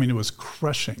 I mean, it was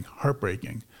crushing,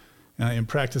 heartbreaking. In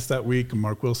practice that week,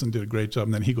 Mark Wilson did a great job,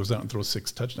 and then he goes out and throws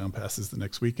 6 touchdown passes the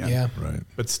next weekend. Yeah, right.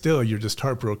 But still, you're just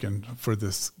heartbroken for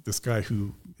this guy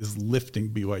who is lifting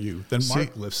BYU. Then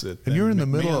Mark lifts it, and you're in the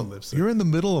middle. You're in the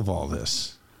middle of all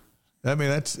this. I mean,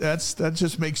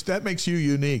 that makes you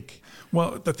unique.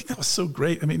 Well, the thing that was so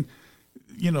great. I mean,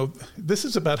 this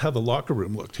is about how the locker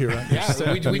room looked here.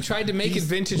 We tried to make it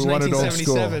vintage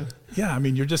 1977. Yeah, I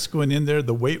mean, you're just going in there.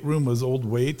 The weight room was old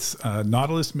weights,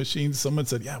 Nautilus machines. Someone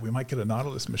said, we might get a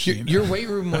Nautilus machine. Your weight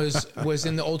room was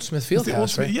in the old Smith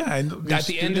Fieldhouse, right? Yeah. And at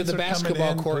the end of the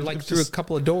basketball court, like through a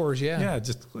couple of doors, Yeah,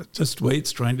 just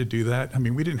weights, trying to do that. I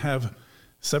mean, we didn't have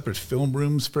separate film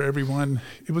rooms for everyone.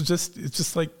 It's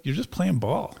just like you're just playing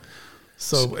ball.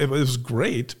 So it was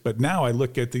great, but now I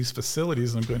look at these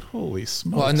facilities and I'm going, holy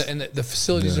smokes. Well, and the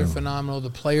facilities are phenomenal. The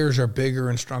players are bigger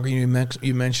and stronger. You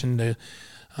mentioned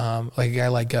like a guy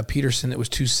like Peterson that was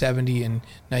 270, and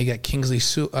now you got Kingsley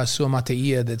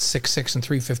Suamateia that's 6'6" and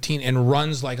 315 and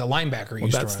runs like a linebacker.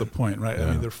 Well, that's the point, right? Yeah.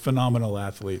 I mean, they're phenomenal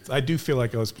athletes. I do feel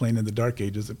like I was playing in the dark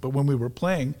ages, but when we were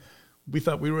playing, we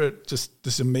thought we were just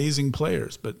this amazing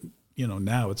players. But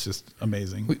now it's just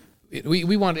amazing.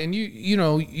 We want, and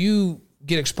you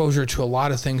get exposure to a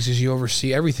lot of things as you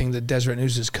oversee everything that Deseret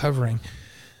News is covering.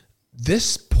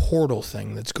 This portal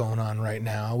thing that's going on right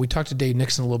now, we talked to Dave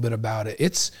Nixon a little bit about it.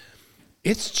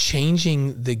 It's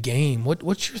changing the game.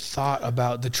 What's your thought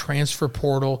about the transfer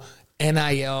portal,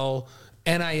 NIL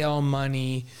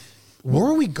money? Where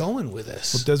are we going with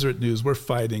this? Well, Deseret News, we're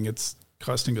fighting. It's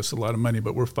costing us a lot of money,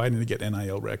 but we're fighting to get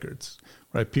NIL records.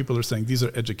 Right? People are saying these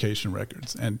are education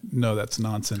records, and no, that's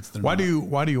nonsense. Why do you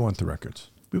want the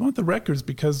records? We want the records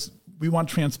because we want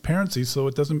transparency, so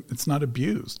it's not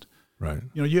abused. Right.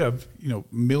 You have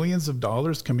millions of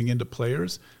dollars coming into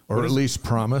players, or at least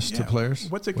promised to players.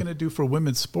 What's it going to do for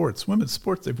women's sports? Women's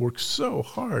sports, they've worked so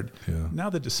hard. Yeah. Now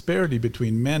the disparity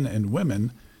between men and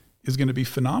women is going to be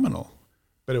phenomenal,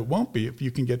 but it won't be if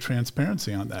you can get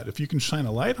transparency on that. If you can shine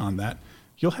a light on that,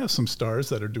 you'll have some stars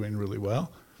that are doing really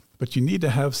well, but you need to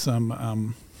have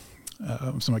some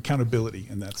accountability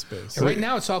in that space. Right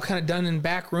now, it's all kind of done in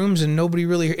back rooms, and nobody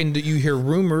really. And you hear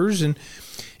rumors, and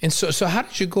so how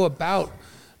did you go about?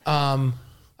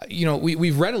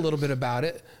 We've read a little bit about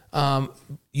it.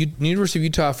 University of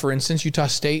Utah, for instance, Utah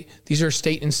State. These are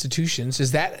state institutions.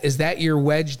 Is that your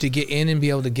wedge to get in and be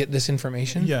able to get this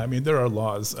information? Yeah, I mean there are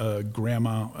laws,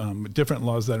 different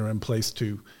laws that are in place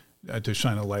to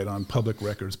shine a light on public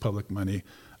records, public money.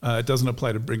 It doesn't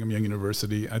apply to Brigham Young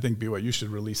University. I think BYU should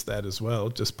release that as well.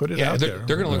 Just put it out there.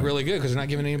 They're going to look really good because they're not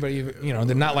giving anybody,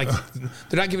 they're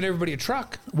not giving everybody a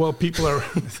truck. Well, people are,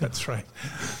 that's right.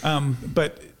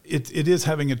 But it is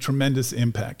having a tremendous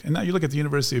impact. And now you look at the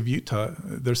University of Utah,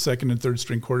 their second and third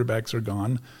string quarterbacks are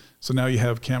gone. So now you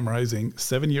have Cam Rising,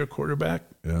 7-year quarterback.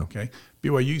 Yeah. Okay.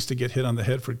 BYU used to get hit on the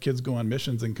head for kids go on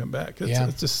missions and come back.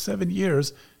 It's just 7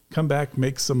 years, come back,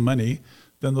 make some money.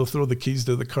 then they'll throw the keys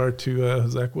to the car to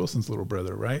Zach Wilson's little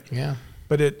brother, right? Yeah.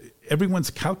 But everyone's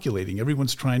calculating.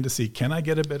 Everyone's trying to see, can I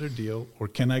get a better deal or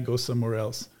can I go somewhere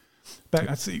else?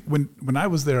 I see. When I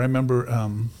was there, I remember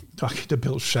talking to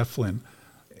Bill Shefflin,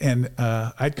 and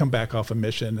I'd come back off a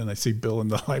mission, and I see Bill in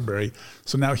the library.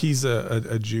 So now he's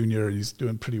a junior, and he's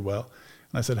doing pretty well.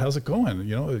 And I said, "How's it going?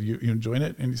 You enjoying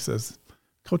it?" And he says,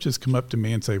 "Coaches come up to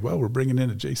me and say, well, we're bringing in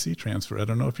a JC transfer. I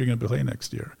don't know if you're going to play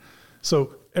next year."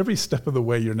 So every step of the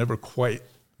way, you're never quite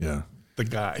the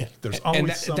guy. There's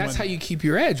always someone. That's how you keep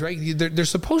your edge, right? They're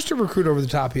supposed to recruit over the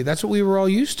top of you. That's what we were all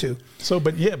used to. So,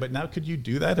 but now could you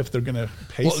do that if they're going to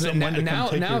pay someone to come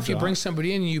take your if job? You bring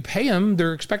somebody in and you pay them,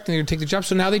 they're expecting you to take the job.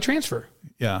 So now they transfer.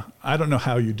 Yeah, I don't know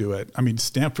how you do it. I mean,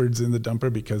 Stanford's in the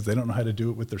dumper because they don't know how to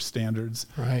do it with their standards.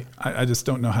 Right. I just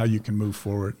don't know how you can move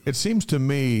forward. It seems to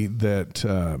me that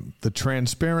the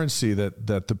transparency that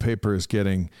the paper is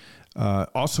getting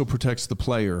also protects the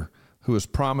player who is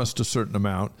promised a certain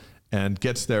amount and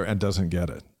gets there and doesn't get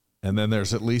it. And then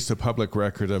there's at least a public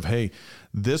record of, hey,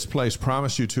 this place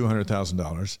promised you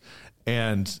 $200,000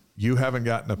 and you haven't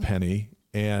gotten a penny,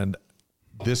 and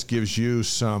this gives you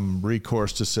some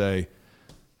recourse to say,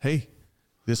 hey,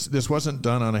 this wasn't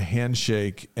done on a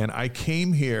handshake, and I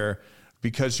came here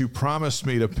because you promised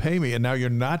me to pay me, and now you're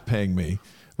not paying me.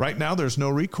 Right now, there's no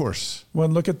recourse. Well,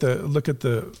 look at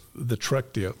the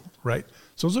truck deal, right?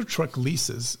 So those are truck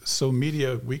leases. So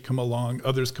media, we come along,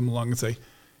 others come along and say,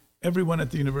 everyone at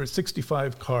the university,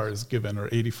 65 cars given, or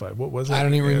 85. What was it? I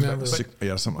don't even remember. Something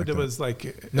like that. It was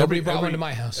like nobody brought one to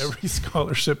my house. Every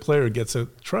scholarship player gets a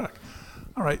truck.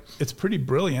 All right, it's pretty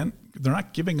brilliant. They're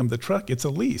not giving them the truck. It's a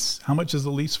lease. How much is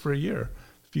a lease for a year?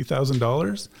 A few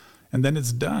 $1,000s, and then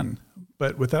it's done.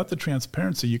 But without the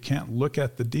transparency, you can't look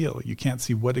at the deal. You can't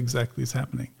see what exactly is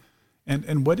happening.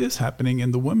 And what is happening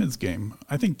in the women's game.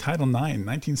 I think Title IX,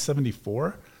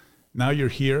 1974, now you're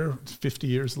here 50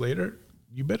 years later.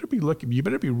 You better be looking. You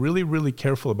better be really, really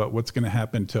careful about what's going to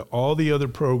happen to all the other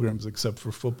programs except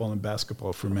for football and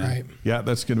basketball for men. Right. Yeah,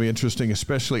 that's going to be interesting,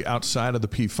 especially outside of the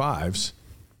P5s,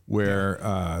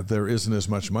 where there isn't as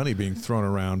much money being thrown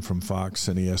around from Fox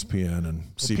and ESPN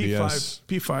and CBS.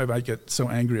 P5 I get so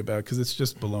angry about because it's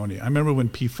just baloney. I remember when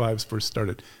P5s first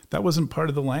started. That wasn't part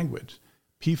of the language.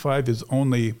 P5 is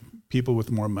only people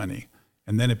with more money.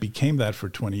 And then it became that for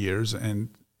 20 years, and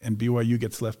BYU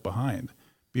gets left behind.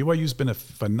 BYU's been a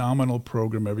phenomenal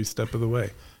program every step of the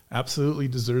way. Absolutely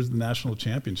deserves the national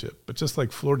championship. But just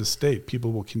like Florida State,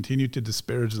 people will continue to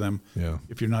disparage them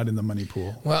if you're not in the money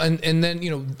pool. Well, and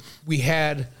then, we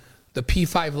had the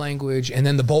P5 language and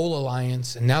then the Bowl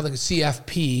Alliance and now the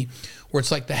CFP, where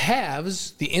it's like the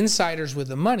haves, the insiders with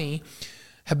the money,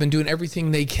 have been doing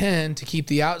everything they can to keep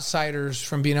the outsiders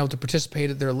from being able to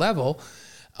participate at their level.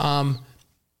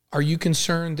 Are you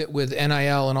concerned that with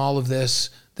NIL and all of this,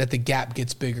 that the gap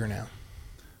gets bigger now?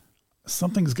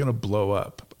 Something's going to blow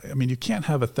up. I mean, you can't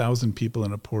have 1,000 people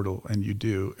in a portal, and you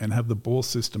do, and have the bowl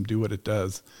system do what it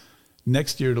does.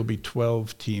 Next year, it'll be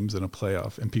 12 teams in a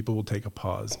playoff, and people will take a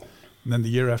pause. And then the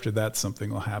year after that,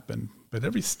 something will happen. But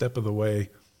every step of the way,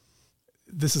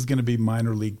 this is going to be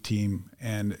minor league team,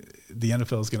 and the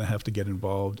NFL is going to have to get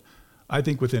involved. I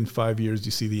think within 5 years,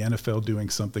 you see the NFL doing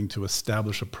something to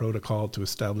establish a protocol, to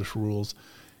establish rules.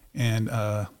 And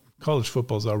college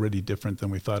football is already different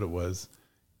than we thought it was.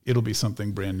 It'll be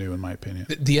something brand new, in my opinion.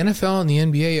 The NFL and the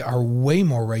NBA are way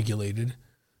more regulated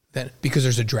because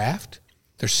there's a draft,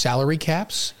 there's salary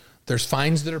caps, there's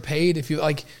fines that are paid. If you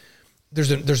like,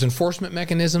 there's enforcement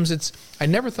mechanisms. I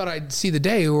never thought I'd see the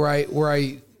day where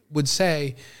I would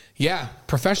say, yeah,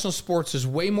 professional sports is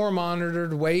way more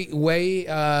monitored, way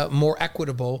more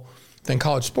equitable than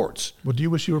college sports. Well, do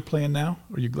you wish you were playing now,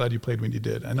 or are you glad you played when you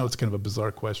did? I know it's kind of a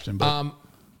bizarre question, but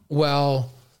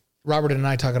well, Robert and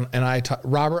I. It's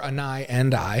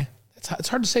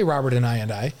hard to say Robert and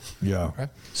I. Yeah. Right?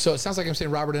 So it sounds like I'm saying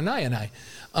Robert and I. He and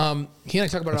I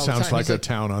talk about it all the time. Sounds like a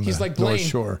town on the North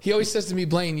Shore. He always says to me,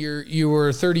 Blaine, you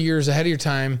were 30 years ahead of your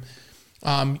time.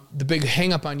 The big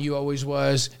hang up on you always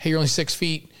was, hey, you're only 6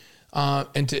 feet. We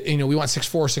want 6'4",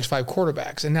 6'5"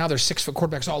 quarterbacks. And now there's 6 foot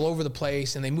quarterbacks all over the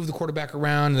place, and they move the quarterback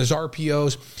around, and there's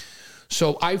RPOs.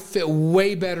 So I fit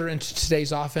way better into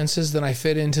today's offenses than I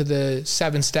fit into the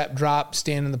 7-step drop,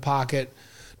 stand in the pocket,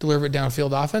 deliver it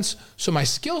downfield offense. So my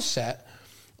skill set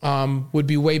would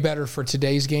be way better for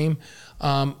today's game.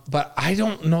 But I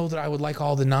don't know that I would like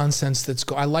all the nonsense that's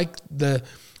I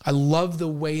love the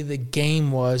way the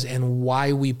game was and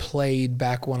why we played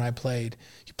back when I played.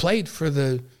 You played for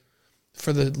the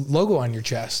logo on your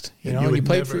chest, and you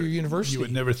played for your university. You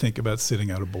would never think about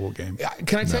sitting out a bowl game.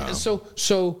 Can I tell you?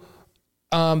 So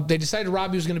they decided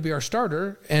Robbie was going to be our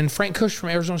starter, and Frank Kush from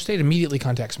Arizona State immediately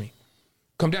contacts me.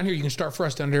 Come down here. You can start for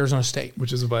us down at Arizona State.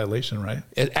 Which is a violation, right?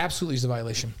 It absolutely is a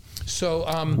violation. So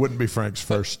wouldn't be Frank's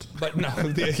first. But no,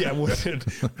 yeah, wouldn't.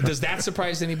 Does that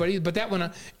surprise anybody? But that went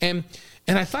on. And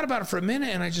I thought about it for a minute,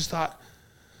 and I just thought,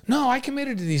 no, I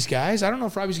committed to these guys. I don't know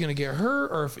if Robbie's going to get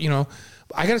hurt or if,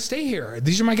 I got to stay here.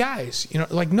 These are my guys.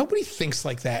 Like nobody thinks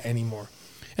like that anymore.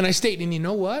 And I stayed, and you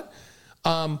know what?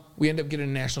 We end up getting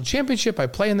a national championship. I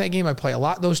play in that game. I play a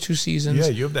lot those 2 seasons. Yeah,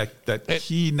 you have that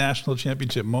key national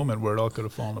championship moment where it all could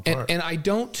have fallen apart. And I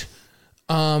don't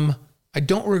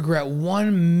regret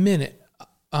 1 minute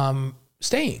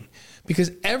staying,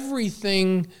 because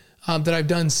everything that I've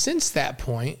done since that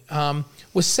point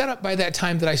was set up by that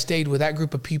time that I stayed with that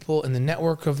group of people and the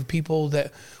network of people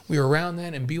that we were around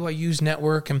then, and BYU's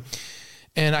network.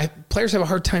 And players have a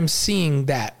hard time seeing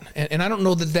that. And I don't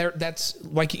know that that's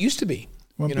like it used to be.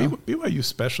 Well, BYU's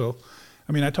special.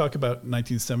 I mean, I talk about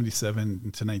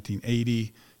 1977 to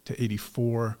 1980 to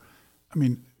 84. I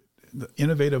mean, the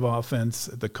innovative offense,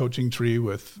 the coaching tree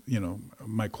with,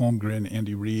 Mike Holmgren,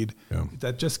 Andy Reid,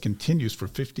 that just continues for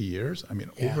 50 years. I mean,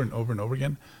 over and over and over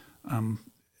again.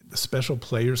 The special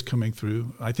players coming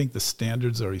through. I think the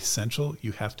standards are essential.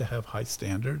 You have to have high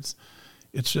standards.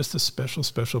 It's just a special,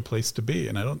 special place to be.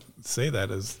 And I don't say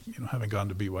that as, having gone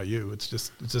to BYU. It's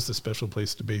just a special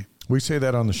place to be. We say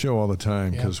that on the show all the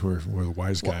time because we're the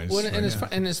wise guys. Well,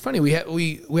 and it's funny. We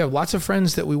have lots of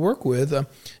friends that we work with.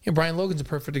 Brian Logan's a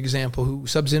perfect example, who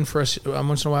subs in for us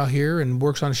once in a while here and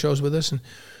works on shows with us. And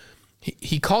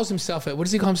he calls himself what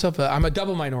does he call himself? I'm a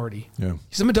double minority. Yeah.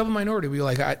 He says, I'm a double minority. We're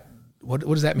like, what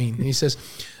does that mean? And he says,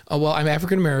 well, I'm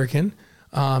African American,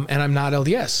 and I'm not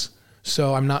LDS.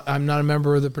 So I'm not a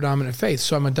member of the predominant faith.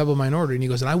 So I'm a double minority. And he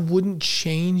goes, and I wouldn't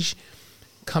change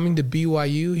coming to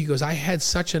BYU. He goes, I had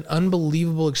such an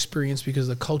unbelievable experience because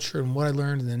of the culture and what I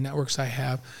learned and the networks I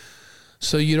have.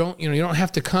 So you don't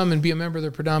have to come and be a member of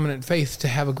the predominant faith to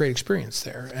have a great experience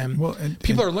there. And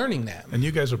people are learning that. And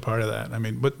you guys are part of that. I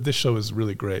mean, but this show is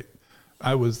really great.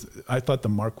 I thought the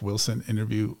Mark Wilson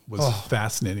interview was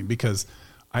fascinating because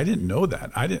I didn't know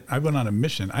that. I went on a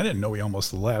mission. I didn't know he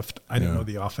almost left. I didn't know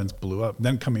the offense blew up.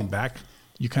 Then coming back,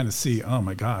 you kind of see, oh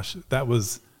my gosh, that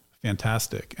was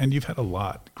fantastic. And you've had a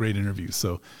lot great interviews.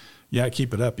 So yeah,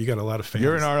 keep it up. You got a lot of fans.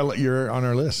 You're on our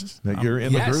list. You're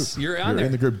in the group. You're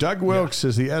in the group. Doug Wilkes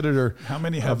is the editor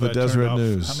of the Deseret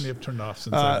News. How many have turned off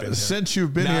since I've been here? Since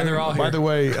you've been here. They're all here. By the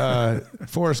way,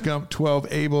 Forrest Gump 12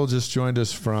 Abel just joined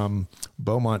us from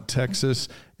Beaumont, Texas.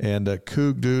 And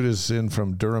Coog Dude is in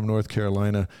from Durham, North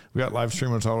Carolina. We got live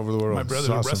streamers all over the world. My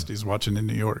brother Rusty's watching in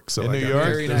New York. So in New York?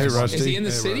 Very nice. Hey, Rusty. Is he in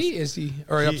the city? Is he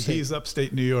or upstate? He's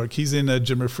upstate New York. He's in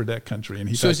Jimmer Fredette country, and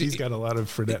he's got a lot of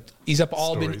Fredette. He's up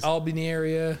Albany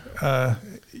area.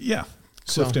 Yeah.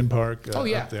 Clifton Park.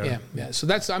 Up there. Yeah. So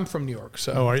I'm from New York.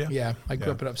 So. Oh, are you? Yeah, I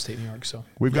grew up in upstate New York. So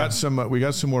we've got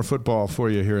some more football for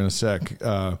you here in a sec.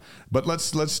 But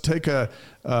let's take a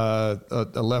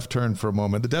left turn for a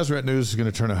moment. The Deseret News is going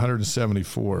to turn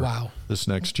 174. Wow. This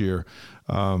next year.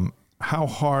 How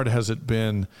hard has it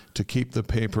been to keep the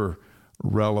paper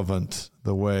relevant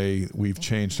the way we've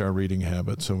changed our reading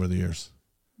habits over the years?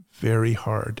 Very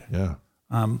hard. Yeah.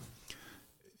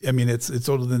 I mean, it's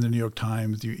older than the New York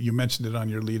Times. You mentioned it on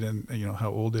your lead-in, how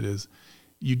old it is.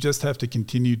 You just have to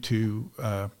continue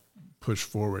to push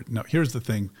forward. Now, here's the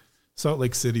thing. Salt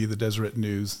Lake City, the Deseret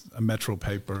News, a metro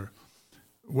paper,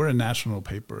 we're a national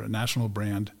paper, a national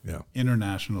brand,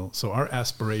 international. So our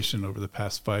aspiration over the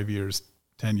past 5 years,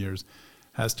 10 years,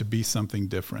 has to be something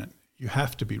different. You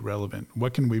have to be relevant.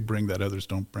 What can we bring that others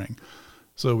don't bring?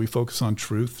 So we focus on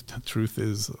truth. Truth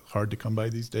is hard to come by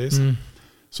these days.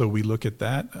 So we look at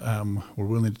that. We're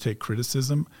willing to take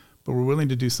criticism, but we're willing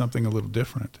to do something a little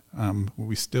different.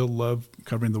 We still love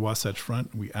covering the Wasatch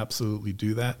Front. We absolutely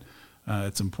do that.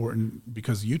 It's important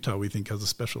because Utah, we think, has a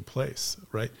special place,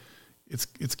 right?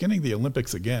 It's getting the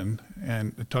Olympics again.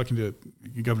 And talking to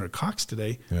Governor Cox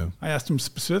today, I asked him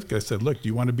specifically, I said, look, do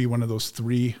you want to be one of those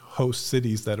 3 host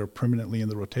cities that are permanently in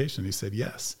the rotation? He said,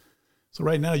 yes. So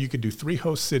right now you could do 3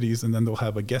 host cities and then they'll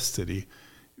have a guest city.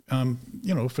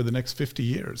 For the next 50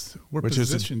 years. Which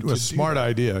is a smart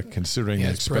idea considering the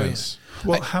expense.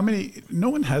 Brilliant. Well, no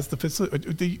one has the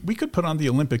facility. We could put on the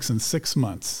Olympics in 6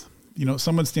 months.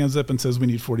 Someone stands up and says we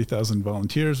need 40,000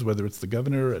 volunteers, whether it's the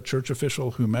governor, a church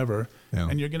official, whomever,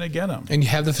 and you're going to get them. And you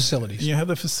have the facilities. And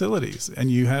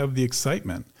you have the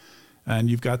excitement, and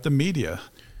you've got the media.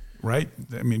 Right?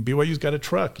 I mean, BYU's got a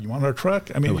truck. You want our truck?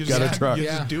 I mean, you just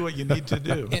do what you need to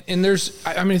do. And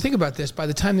think about this. By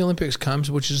the time the Olympics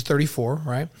comes, which is 34,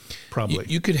 right? Probably.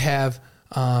 You could have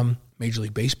Major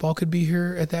League Baseball could be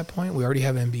here at that point. We already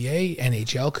have NBA,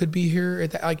 NHL could be here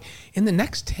at that. Like in the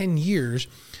next 10 years,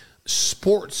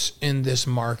 sports in this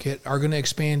market are going to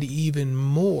expand even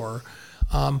more.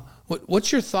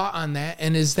 What's your thought on that?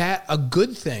 And is that a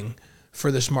good thing for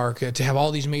this market to have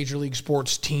all these major league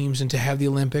sports teams and to have the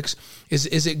Olympics?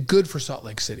 Is it good for Salt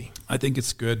Lake City? I think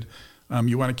it's good.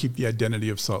 You want to keep the identity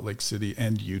of Salt Lake City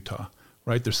and Utah,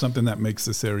 right? There's something that makes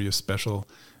this area special.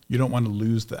 You don't want to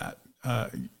lose that.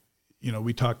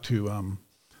 We talked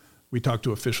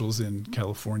to officials in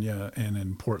California and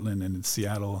in Portland and in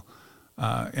Seattle,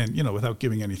 and without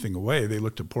giving anything away, they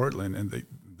looked at Portland and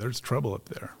there's trouble up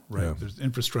there, right? Yeah. There's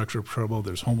infrastructure trouble,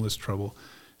 there's homeless trouble.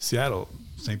 Seattle,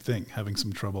 same thing, having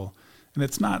some trouble. And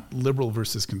it's not liberal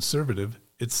versus conservative.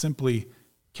 It's simply,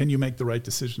 can you make the right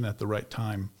decision at the right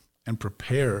time and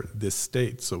prepare this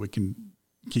state so it can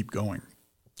keep going?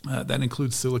 That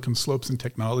includes Silicon Slopes and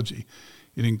technology.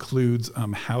 It includes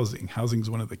housing. Housing is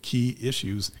one of the key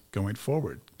issues going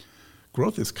forward.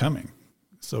 Growth is coming,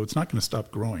 so it's not going to stop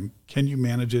growing. Can you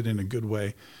manage it in a good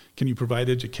way? Can you provide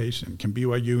education? Can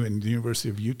BYU and the University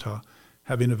of Utah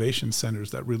have innovation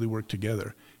centers that really work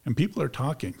together? And people are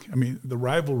talking. I mean, the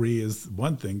rivalry is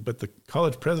one thing, but the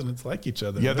college presidents like each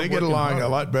other. Yeah, they get along a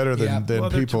lot better than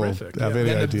people have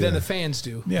any idea. Than the fans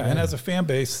do. Yeah, and as a fan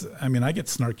base, I mean, I get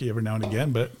snarky every now and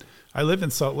again, but I live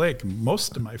in Salt Lake.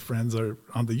 Most of my friends are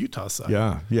on the Utah side.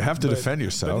 Yeah, you have to defend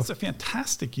yourself. But it's a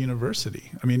fantastic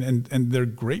university. I mean, and they're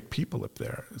great people up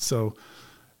there. So,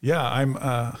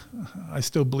 yeah, I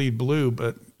still bleed blue,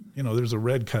 but there's a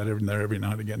red cut in there every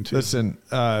now and again too. Listen,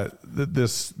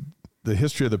 the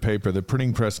history of the paper, the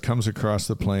printing press comes across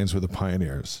the plains with the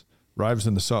pioneers. Arrives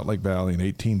in the Salt Lake Valley in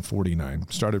 1849.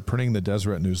 Started printing the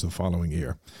Deseret News the following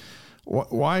year.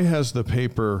 Why has the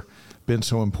paper been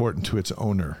so important to its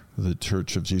owner, the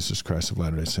Church of Jesus Christ of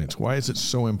Latter-day Saints? Why is it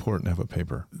so important to have a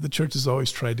paper? The church has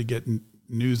always tried to get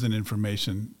news and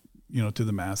information, to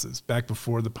the masses. Back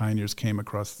before the pioneers came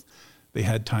across, they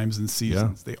had times and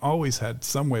seasons. Yeah. They always had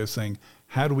some way of saying,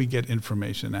 how do we get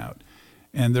information out?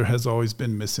 And there has always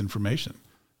been misinformation.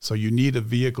 So you need a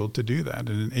vehicle to do that. And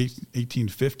in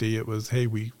 1850, it was, hey,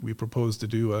 we propose to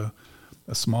do a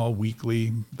small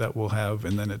weekly that we'll have,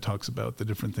 and then it talks about the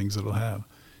different things it'll have.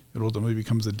 It ultimately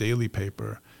becomes a daily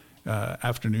paper,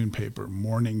 afternoon paper,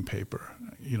 morning paper,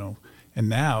 And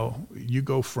now you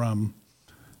go from,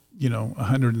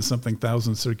 100 and something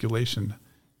thousand circulation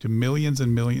to millions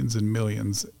and millions and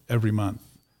millions every month.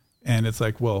 And it's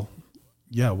like, well,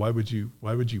 yeah, why would you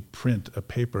print a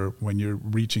paper when you're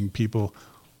reaching people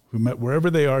who wherever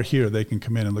they are here, they can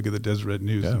come in and look at the Deseret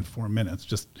News in 4 minutes.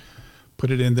 Just put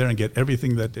it in there and get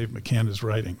everything that Dave McCann is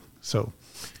writing. So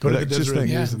go to the Deseret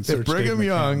News and search if Brigham Dave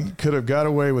Young McCann. Could have got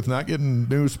away with not getting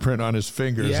newsprint on his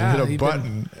fingers and hit a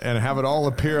button and have it all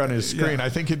appear on his screen, I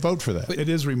think he'd vote for that. It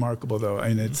is remarkable, though,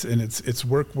 and it's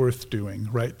work worth doing,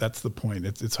 right? That's the point.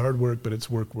 It's hard work, but it's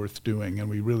work worth doing, and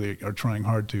we really are trying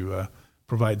hard to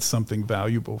provide something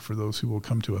valuable for those who will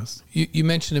come to us. You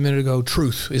mentioned a minute ago,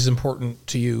 truth is important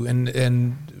to you,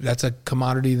 and that's a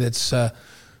commodity that's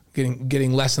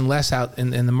getting less and less out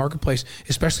in the marketplace,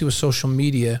 especially with social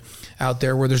media out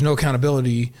there where there's no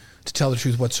accountability to tell the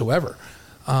truth whatsoever.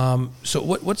 So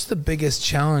what's the biggest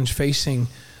challenge facing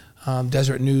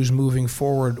Deseret News moving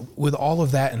forward with all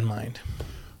of that in mind?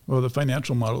 Well, the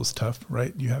financial model is tough,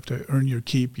 right? You have to earn your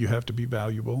keep. You have to be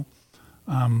valuable.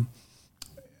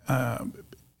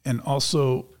 And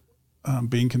also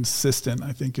being consistent,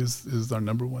 I think, is our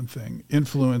number one thing.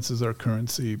 Influence is our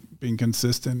currency. Being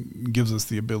consistent gives us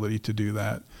the ability to do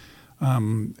that.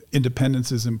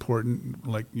 Independence is important.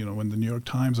 Like, when the New York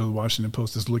Times or the Washington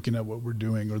Post is looking at what we're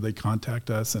doing, or they contact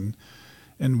us, and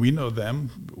we know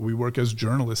them. We work as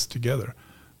journalists together.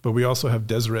 But we also have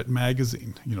Deseret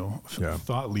Magazine,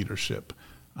 thought leadership,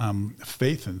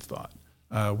 faith and thought.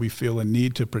 We feel a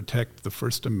need to protect the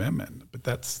First Amendment, but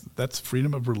that's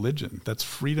freedom of religion. That's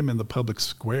freedom in the public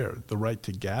square, the right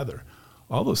to gather.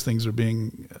 All those things are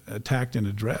being attacked and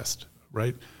addressed,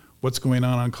 right? What's going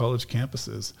on college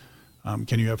campuses?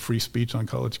 Can you have free speech on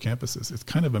college campuses? It's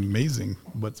kind of amazing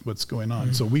what's going on.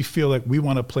 Mm-hmm. So we feel like we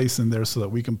want a place in there so that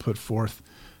we can put forth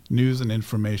news and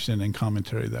information and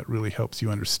commentary that really helps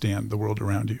you understand the world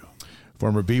around you.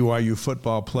 Former BYU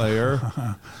football player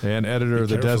and editor of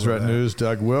the Deseret News,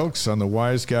 Doug Wilks, on the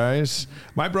Wise Guys.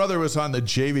 My brother was on the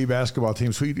JV basketball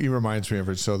team, so he reminds me of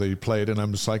it, so that he played, and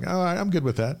I'm just like, oh, I'm good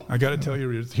with that. I got to tell you,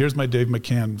 here's my Dave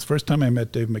McCann. It's the first time I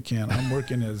met Dave McCann. I'm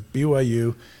working as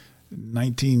BYU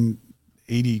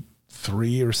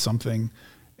 1983 or something,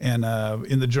 and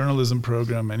in the journalism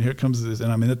program, and here comes this,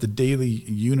 and I'm at the Daily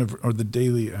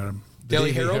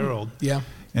Herald. Yeah.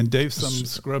 And Dave's some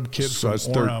scrub kid so from I was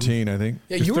 13, Orem. I think.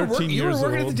 Yeah, you were working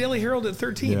at the Daily Herald at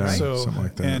 13, right? So, something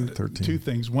like that. And 13. Two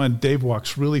things. One, Dave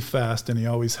walks really fast, and he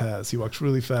always has. He walks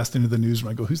really fast into the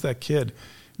newsroom. I go, "Who's that kid?"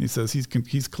 And he says,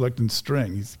 "He's collecting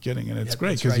string. He's getting it." It's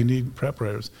great because you need prep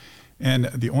writers. And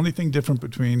the only thing different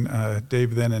between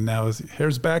Dave then and now is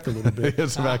hair's back a little bit.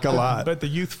 It's back a lot. But the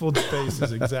youthful face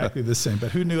is exactly the same.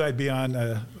 But who knew I'd be on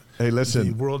hey, listen,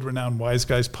 the world-renowned Wise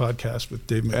Guys podcast with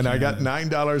Dave McCann. And I got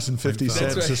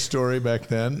 $9.50 a story back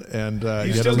then, and I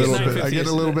get a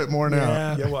little bit more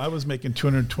now. Yeah, well, I was making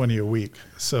 $220 a week,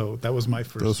 so that was my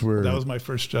first. That was my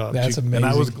first job. That's amazing, and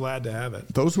I was glad to have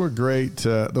it. Those were great.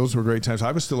 Those were great times.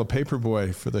 I was still a paper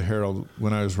boy for the Herald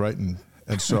when I was writing.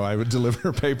 And so I would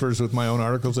deliver papers with my own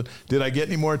articles. Did I get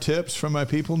any more tips from my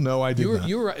people? No, I did not.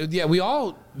 You were, yeah. We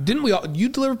all you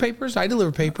deliver papers. I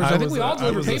deliver papers. I think we all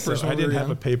deliver papers. I didn't have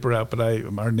a paper out, but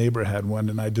our neighbor had one,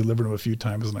 and I delivered them a few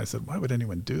times. And I said, "Why would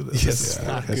anyone do this?"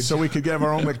 Yes, so we could get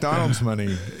our own McDonald's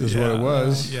money. Is what it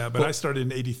was. Yeah, but I started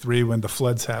in '83 when the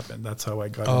floods happened. That's how I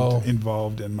got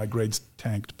involved, and my grades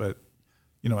tanked. But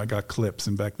I got clips,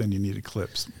 and back then you needed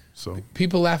clips. So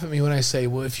people laugh at me when I say,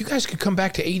 well, if you guys could come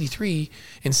back to '83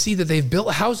 and see that they've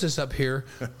built houses up here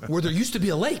where there used to be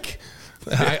a lake.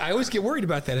 I always get worried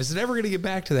about that. Is it ever going to get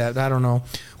back to that? I don't know.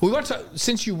 Well, we want to talk,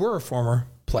 since you were a former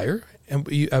player and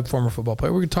a former football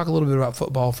player, we're going to talk a little bit about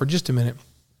football for just a minute.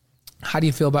 How do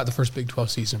you feel about the first Big 12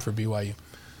 season for BYU?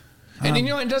 And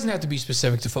it doesn't have to be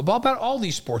specific to football, about all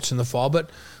these sports in the fall,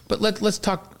 but let's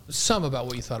talk some about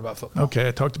what you thought about football. Okay,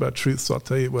 I talked about truth, so I'll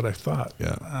tell you what I thought.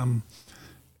 Yeah.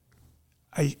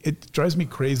 It drives me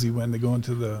crazy when they go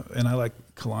into and I like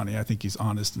Kalani. I think he's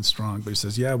honest and strong, but he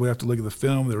says, yeah, we have to look at the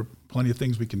film. There are plenty of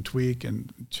things we can tweak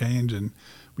and change, and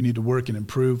we need to work and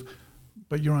improve.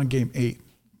 But you're on game 8,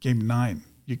 game 9.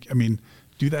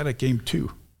 Do that at game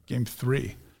 2, game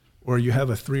 3, or you have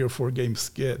a 3 or 4 game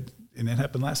skid. And it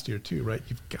happened last year too, right?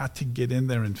 You've got to get in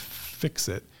there and fix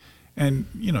it. And,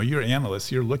 you're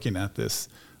analysts, you're looking at this.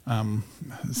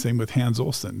 Same with Hans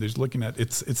Olsen. There's looking at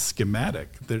it's schematic.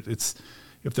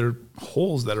 If there are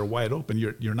holes that are wide open,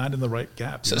 you're not in the right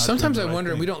gap. So sometimes I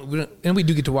wonder, we don't, and we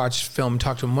do get to watch film and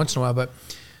talk to them once in a while, but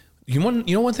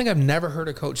one thing I've never heard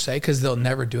a coach say, because they'll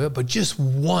never do it, but just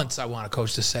once I want a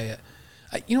coach to say it.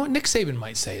 Nick Saban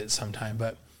might say it sometime,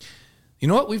 but you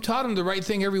know what? We've taught them the right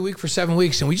thing every week for 7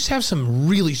 weeks, and we just have some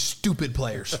really stupid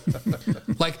players.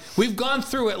 Like, we've gone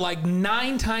through it like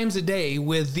 9 times a day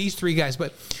with these 3 guys.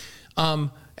 But,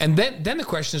 and then the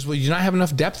question is, will you not have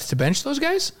enough depth to bench those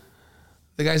guys?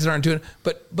 The guys that aren't doing it.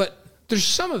 But there's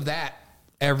some of that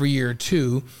every year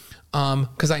too,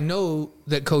 because I know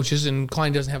that coaches, and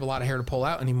Klein doesn't have a lot of hair to pull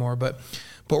out anymore, but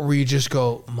where you just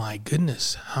go, my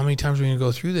goodness, how many times are we going to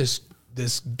go through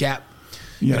this gap?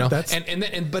 Yeah,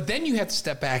 but then you have to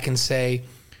step back and say,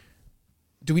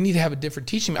 do we need to have a different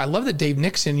teaching? I love that Dave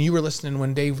Nixon, you were listening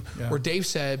when where Dave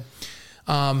said,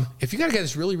 if you got a guy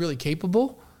that's really, really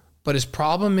capable, but his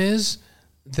problem is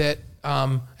that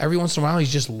every once in a while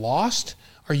he's just lost,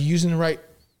 are you using the right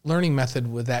learning method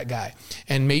with that guy?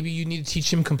 And maybe you need to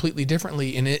teach him completely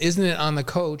differently. And isn't it on the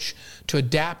coach to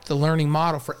adapt the learning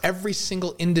model for every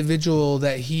single individual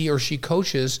that he or she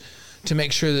coaches to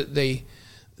make sure that they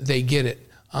get it?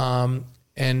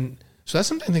 And so that's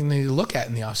something they need to look at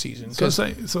in the offseason.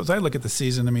 So as I look at the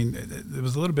season, there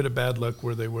was a little bit of bad luck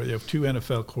where you have 2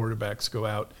 NFL quarterbacks go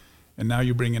out, and now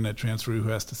you bring in a transfer who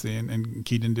has to see, and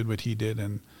Keaton did what he did,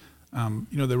 and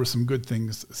there were some good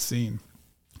things seen.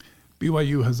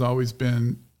 BYU has always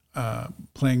been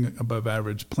playing above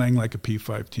average, playing like a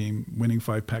P5 team, winning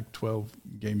 5 Pac-12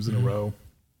 games in a row.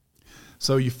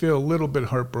 So you feel a little bit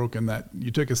heartbroken that you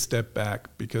took a step back,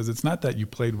 because it's not that you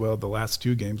played well the last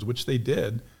 2 games, which they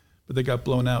did, but they got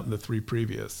blown out in the 3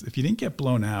 previous. If you didn't get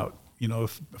blown out,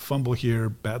 if a fumble here,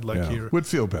 bad luck here. Would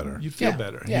feel better. You'd feel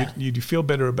better. Yeah. You'd feel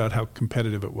better about how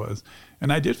competitive it was.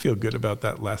 And I did feel good about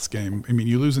that last game.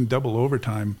 You lose in double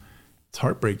overtime. It's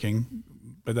heartbreaking,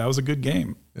 but that was a good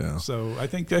game. Yeah. So I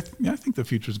think the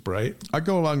future's bright. I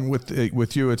go along with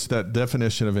you. It's that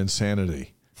definition of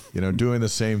insanity. Doing the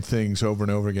same things over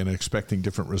and over again and expecting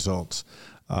different results.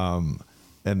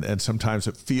 And sometimes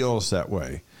it feels that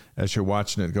way as you're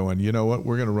watching it going, you know what,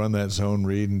 we're going to run that zone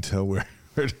read until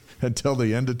until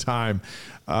the end of time.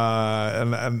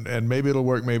 And maybe it'll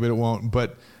work, maybe it won't.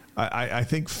 But I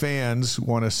think fans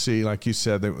want to see, like you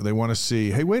said, they want to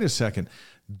see, hey, wait a second.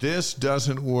 This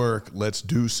doesn't work. Let's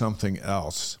do something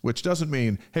else, which doesn't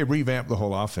mean, hey, revamp the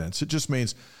whole offense. It just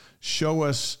means show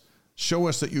us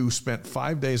that you spent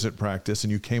 5 days at practice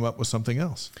and you came up with something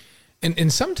else.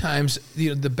 And sometimes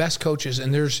the best coaches,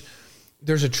 and there's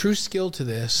a true skill to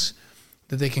this,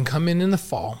 that they can come in the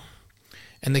fall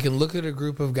and they can look at a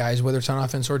group of guys, whether it's on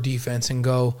offense or defense, and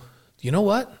go, you know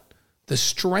what? The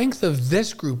strength of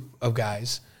this group of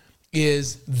guys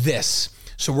is this.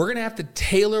 So we're going to have to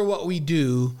tailor what we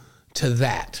do to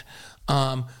that.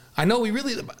 I know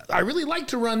I really like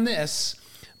to run this,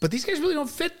 but these guys really don't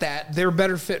fit that. They're a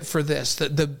better fit for this.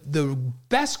 The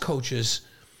best coaches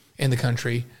in the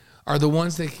country are the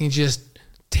ones that can just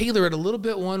tailor it a little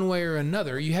bit one way or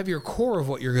another. You have your core of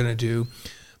what you're going to do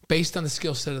based on the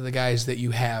skill set of the guys that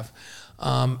you have.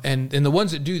 And the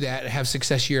ones that do that have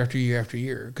success year after year after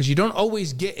year, because you don't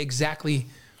always get exactly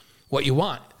what you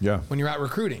want when you're out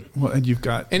recruiting. Well, and you've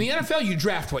got... In the NFL, you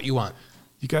draft what you want.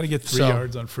 You got to get 3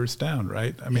 yards on first down,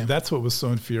 right? I mean, that's what was so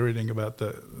infuriating about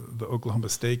the Oklahoma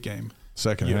State game.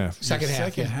 Second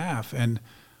half. And,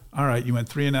 all right, you went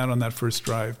 3 and out on that first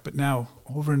drive, but now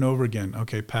over and over again,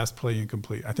 okay, pass play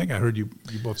incomplete. I think I heard you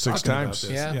both 6 times.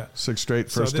 About this. Yeah. 6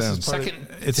 straight first downs.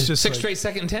 It's just 6 straight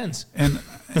second 10s.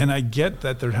 And I get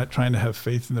that they're trying to have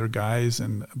faith in their guys,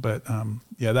 but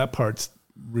that part's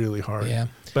really hard. Yeah.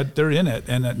 But they're in it,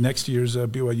 and next year's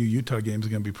BYU-Utah game is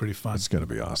going to be pretty fun. It's going to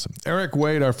be awesome. Eric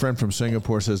Wade, our friend from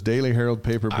Singapore, says, Daily Herald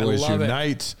paper boys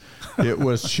unite. It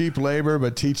was cheap labor,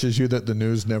 but teaches you that the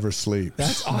news never sleeps.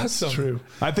 That's awesome. That's true.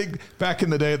 I think back in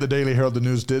the day at the Daily Herald, the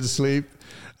news did sleep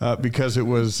because it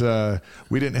was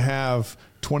we didn't have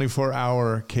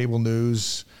 24-hour cable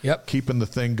news keeping the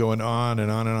thing going on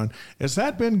and on and on. Has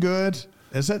that been good?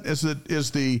 Is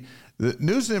the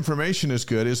news and information is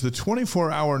good. Is the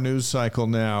 24-hour news cycle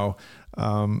now?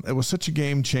 It was such a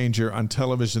game changer on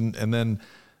television, and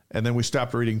then we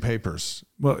stopped reading papers.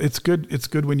 Well, it's good. It's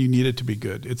good when you need it to be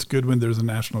good. It's good when there's a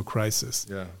national crisis.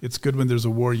 Yeah. It's good when there's a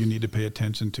war you need to pay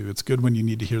attention to. It's good when you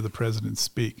need to hear the president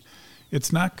speak.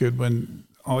 It's not good when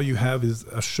all you have is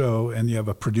a show and you have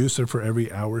a producer for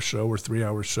every hour show or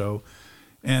 3-hour show,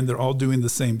 and they're all doing the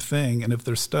same thing. And if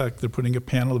they're stuck, they're putting a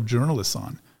panel of journalists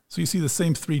on. So you see the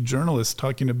same 3 journalists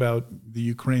talking about the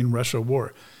Ukraine-Russia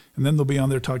war, and then they'll be on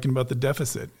there talking about the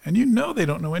deficit. And they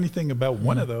don't know anything about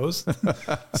one of those.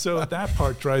 So that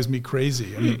part drives me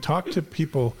crazy. I mean, talk to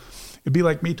people. It'd be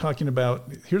like me talking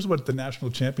about, here's what the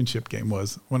national championship game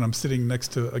was when I'm sitting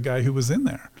next to a guy who was in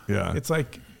there. Yeah. It's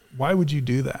like, why would you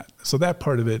do that? So that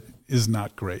part of it is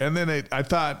not great. And then I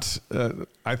thought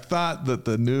that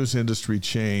the news industry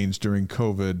changed during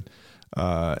COVID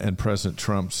and President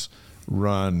Trump's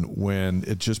run when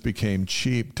it just became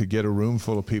cheap to get a room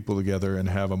full of people together and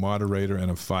have a moderator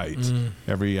and a fight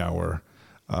every hour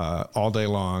all day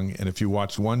long. And if you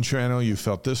watched one channel, you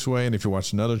felt this way. And if you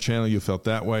watched another channel, you felt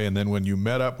that way. And then when you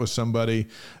met up with somebody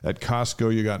at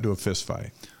Costco, you got into a fist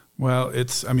fight. Well,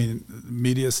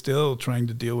 media is still trying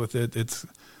to deal with it. It's,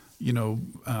 they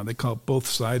call it both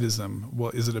sidism. Well,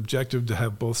 is it objective to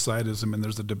have both sidism and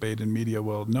there's a debate in media?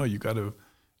 Well, no, you got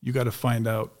to find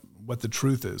out what the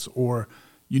truth is, or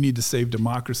you need to save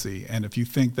democracy. And if you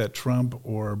think that Trump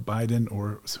or Biden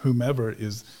or whomever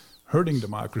is hurting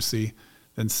democracy,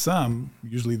 then some,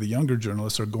 usually the younger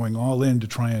journalists, are going all in to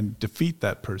try and defeat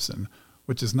that person,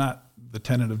 which is not the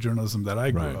tenet of journalism that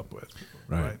I grew up with.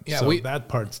 Right. Yeah, so that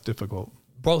part's difficult.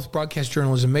 Both broadcast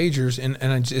journalism majors, and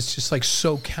it's just like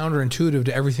so counterintuitive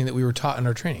to everything that we were taught in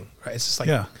our training. Right? It's just like,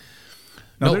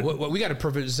 we got to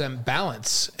present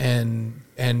balance and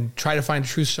try to find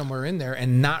truth somewhere in there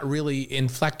and not really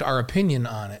inflect our opinion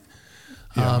on it.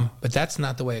 Yeah. But that's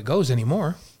not the way it goes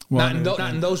anymore. Well,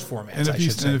 not in those formats.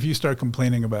 And if you start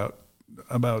complaining about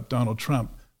Donald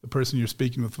Trump, the person you're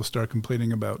speaking with will start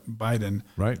complaining about Biden.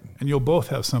 Right. And you'll both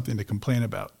have something to complain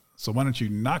about. So why don't you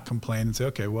not complain and say,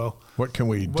 okay, well, what can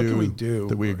we do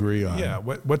that we agree on? Yeah,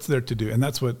 what's there to do? And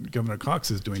that's what Governor Cox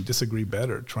is doing. Disagree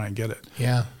better, try and get it.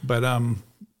 Yeah. But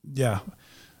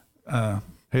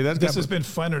hey, this has been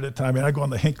fun at a time. I mean, I go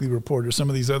on the Hinckley Report or some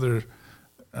of these other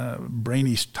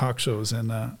brainy talk shows, and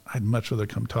I'd much rather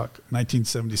come talk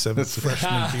 1977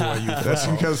 freshman BYU. That's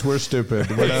because we're stupid.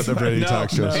 We're not the brainy talk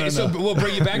shows. No. So we'll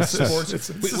bring you back to sports.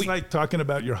 It's like talking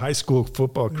about your high school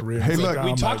football career. Hey, look,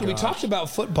 we talked about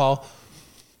football.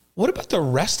 What about the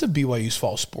rest of BYU's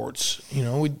fall sports?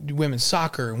 We do women's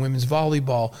soccer and women's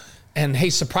volleyball. And hey,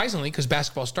 surprisingly, because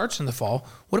basketball starts in the fall,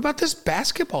 what about this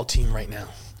basketball team right now?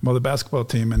 Well, the basketball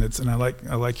team, and I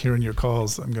like hearing your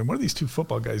calls. I'm going, what are these 2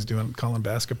 football guys doing calling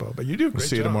basketball? But you do a great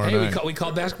job. Tomorrow night. We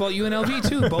called basketball at UNLV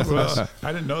too, both of us.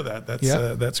 I didn't know that.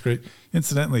 That's great.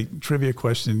 Incidentally, trivia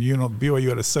question: BYU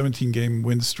had a 17-game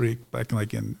win streak back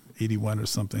in 81 or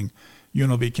something.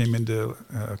 UNLV came into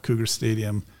Cougar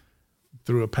Stadium,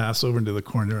 threw a pass over into the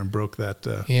corner and broke that.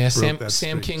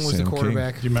 Sam King was the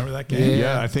quarterback. Do you remember that game?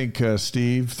 Yeah, I think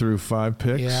Steve threw 5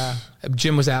 picks. Yeah,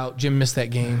 Jim was out. Jim missed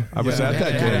that game. I was at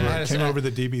that game. Came over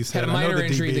the DB's head. Had a minor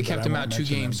injury that kept him out 2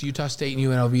 games. Utah State and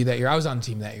UNLV that year. I was on the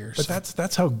team that year. But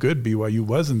that's how good BYU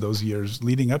was in those years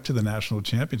leading up to the national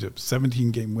championship.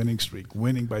 17-game winning streak,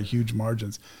 winning by huge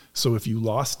margins. So if you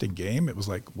lost a game, it was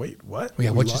like, wait, what?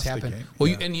 Yeah, what just happened?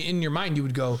 Well, and in your mind, you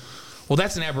would go, well,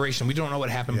 that's an aberration. We don't know what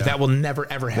happened, but that will never,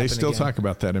 ever happen again. They still talk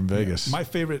about that in Vegas. My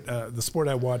favorite, the sport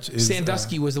I watch is...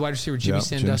 Sandusky was the wide receiver, Jimmy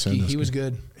Sandusky. He was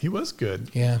good. He was good.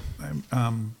 Yeah.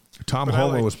 Tom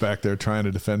Homo was back there trying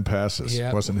to defend passes.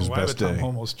 Yeah. Wasn't his best day. I have a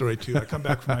Tom Homo story, too. I come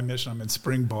back from my mission. I'm in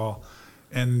spring ball,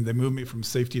 and they moved me from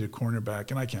safety to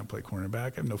cornerback, and I can't play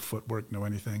cornerback. I have no footwork, no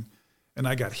anything. And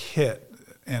I got hit,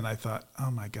 and I thought, oh,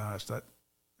 my gosh,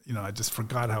 I just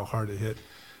forgot how hard it hit.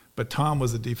 But Tom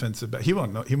was a defensive back. He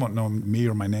won't know me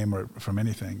or my name or from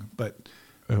anything. But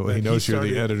he knows you're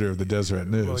the editor of the Deseret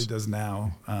News. Well, he does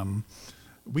now.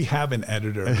 We have an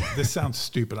editor. This sounds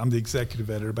stupid. I'm the executive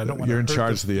editor, but I don't want to. You're in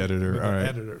charge of the editor. All right.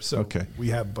 Editor. So we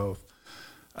have both.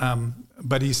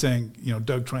 But he's saying,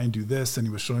 Doug, try and do this, and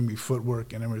he was showing me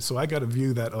footwork and everything. So I got a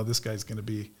view that this guy's going to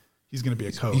be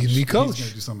a coach. He's He's going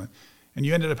to do something. And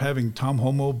you ended up having Tom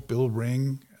Homo, Bill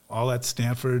Ring, all at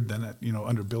Stanford, then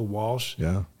under Bill Walsh.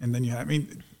 Yeah. And then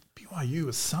BYU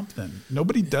is something.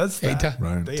 Nobody does that.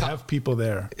 Right. They have people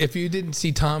there. If you didn't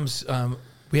see Tom's,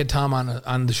 we had Tom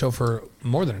on the show for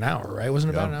more than an hour, right?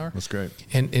 Wasn't it about an hour? That's great.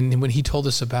 And when he told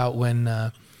us about when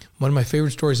one of my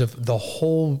favorite stories of the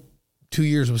whole 2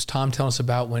 years was Tom telling us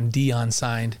about when Deion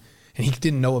signed, and he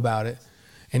didn't know about it,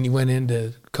 and he went in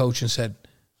to coach and said,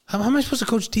 How am I supposed to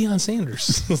coach Deion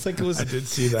Sanders? I did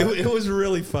see that. It was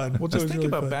really fun. Well, just think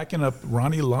about backing up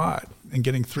Ronnie Lott and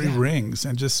getting 3 rings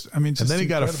and and then he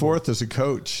got a 4th as a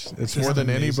coach. It's more than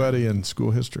anybody in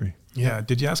school history. Yeah.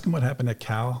 Did you ask him what happened at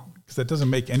Cal? Because that doesn't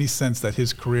make any sense that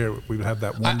his career, we would have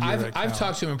that 1 year at Cal. I've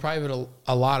talked to him in private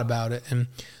a lot about it, and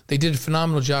they did a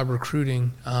phenomenal job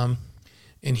recruiting. And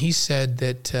he said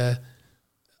that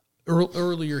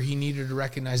earlier he needed to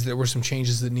recognize that there were some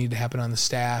changes that needed to happen on the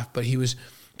staff, but he was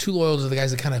too loyal to the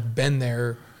guys that kind of been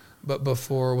there, but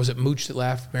before, was it Mooch that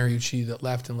left, Mariucci that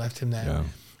left and left him that,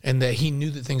 and that he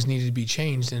knew that things needed to be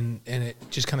changed, and it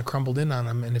just kind of crumbled in on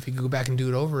him, and if he could go back and do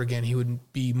it over again, he would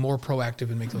be more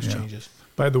proactive and make those changes.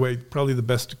 By the way, probably the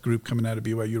best group coming out of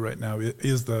BYU right now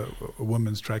is the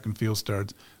women's track and field stars.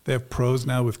 They have pros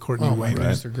now with Courtney Wayne.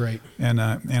 Oh, they're great. And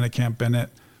Anna Camp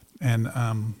Bennett, and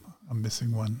I'm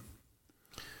missing one.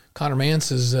 Connor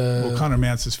Mance is. Connor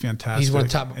Mance is fantastic. He's one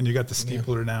top. And you got the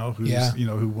Steepler now, who's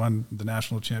who won the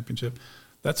national championship.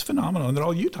 That's phenomenal, and they're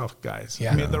all Utah guys.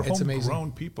 Yeah, they're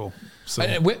homegrown people. So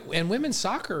and women's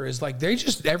soccer is like they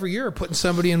just every year are putting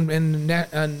somebody in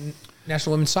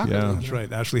National Women's Soccer. Yeah, that's right.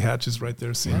 Ashley Hatch is right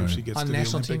there, seeing if she gets on to the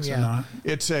national Olympics team, or not.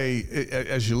 It's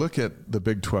as you look at the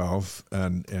Big 12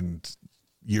 and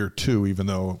year 2, even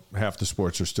though half the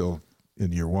sports are still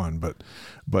in year 1,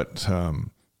 but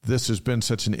this has been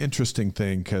such an interesting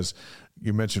thing because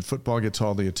you mentioned football gets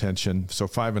all the attention. So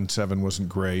 5 and 7 wasn't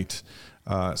great.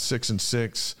 6 and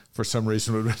 6 for some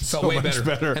reason would have been so much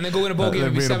better. And then go in a bowl game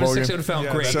and be 7-6 would have felt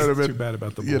great. That's too bad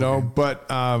about the bowl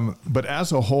game. But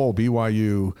as a whole,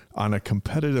 BYU on a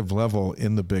competitive level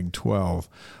in the Big 12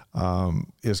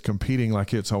 is competing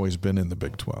like it's always been in the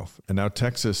Big 12. And now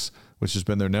Texas, which has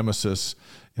been their nemesis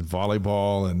in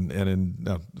volleyball and in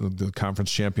the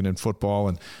conference champion in football,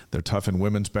 and they're tough in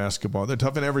women's basketball. They're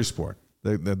tough in every sport.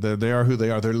 They are who they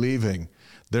are. They're leaving.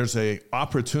 There's a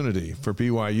opportunity for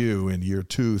BYU in year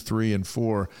 2, 3, and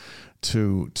 4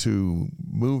 to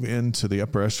move into the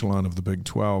upper echelon of the Big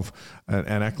 12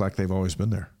 and act like they've always been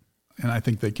there. And I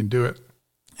think they can do it.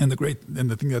 And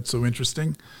the thing that's so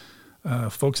interesting,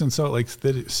 folks in Salt Lake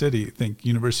City think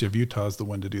University of Utah is the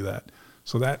one to do that.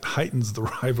 So that heightens the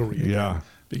rivalry again. Yeah.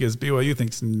 Because BYU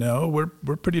thinks, no, we're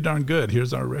pretty darn good.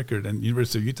 Here's our record. And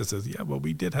University of Utah says, yeah, well,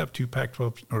 we did have 2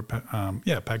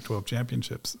 Pac-12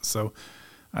 championships. So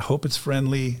I hope it's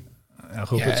friendly. I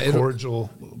hope it's cordial.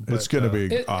 It's going to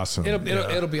be awesome.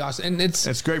 It'll be awesome. And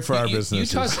it's great for our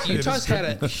business. Utah's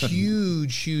had a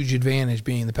huge advantage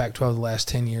being in the Pac-12 the last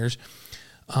 10 years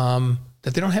that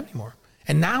they don't have anymore.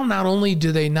 And now not only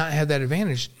do they not have that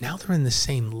advantage, now they're in the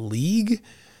same league.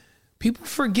 People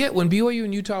forget when BYU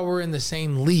and Utah were in the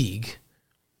same league,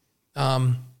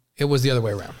 it was the other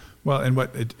way around. Well, and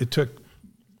it took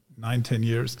 9-10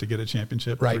 years to get a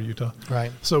championship for Utah.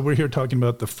 Right. So we're here talking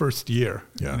about the first year.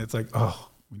 Yeah. And it's like,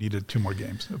 we needed 2 more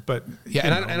games. But I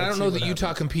don't know that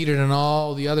Utah competed in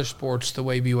all the other sports the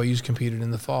way BYU's competed in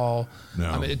the fall.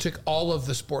 No. I mean, it took all of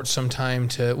the sports some time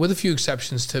to, with a few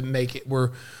exceptions, to make it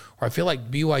where or I feel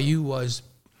like BYU was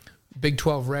Big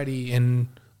 12 ready in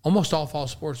almost all fall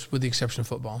sports with the exception of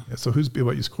football. Yeah, so who's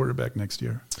BYU's quarterback next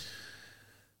year?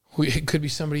 It could be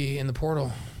somebody in the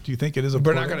portal. Do you think it is a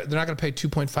portal? They're not going to pay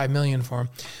 $2.5 million for him.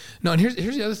 No, and here's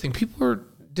the other thing. People are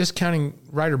discounting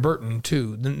Ryder Burton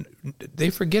too. They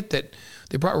forget that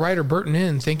they brought Ryder Burton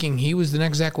in thinking he was the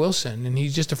next Zach Wilson, and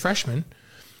he's just a freshman.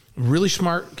 Really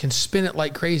smart, can spin it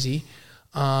like crazy.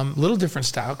 Little different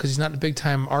style because he's not a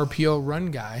big-time RPO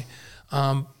run guy,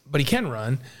 but he can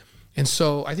run. And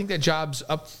so I think that job's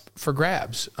up for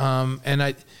grabs. And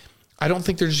I don't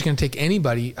think they're just going to take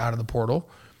anybody out of the portal.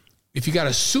 If you got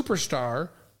a superstar,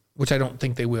 which I don't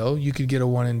think they will, you could get a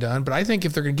one and done. But I think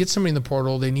if they're going to get somebody in the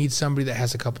portal, they need somebody that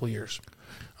has a couple of years.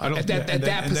 At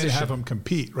that position. And have them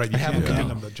compete, right? You can't give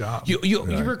them the job.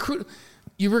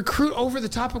 You recruit over the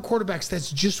top of quarterbacks.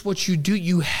 That's just what you do.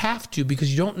 You have to,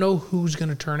 because you don't know who's going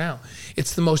to turn out.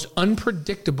 It's the most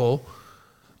unpredictable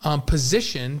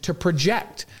position to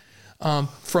project.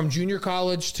 From junior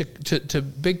college to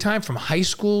big time, from high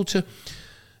school to,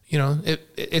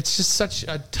 it's just such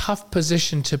a tough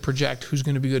position to project who's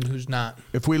going to be good and who's not.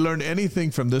 If we learned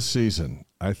anything from this season,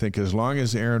 I think as long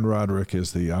as Aaron Roderick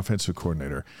is the offensive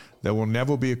coordinator, there will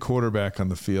never be a quarterback on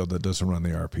the field that doesn't run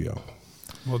the RPO.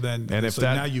 Well, then, and if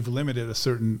now you've limited a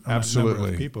certain number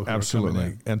of people who are coming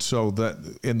in. And so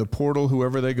that in the portal,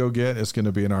 whoever they go get is going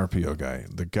to be an RPO guy.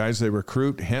 The guys they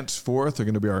recruit henceforth are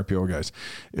going to be RPO guys.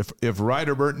 If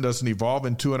Ryder Burton doesn't evolve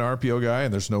into an RPO guy,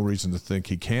 and there's no reason to think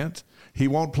he can't, he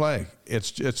won't play.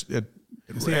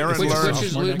 Aaron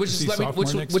learns.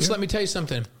 Which let me tell you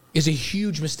something. Is a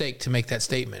huge mistake to make that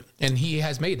statement, and he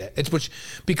has made it.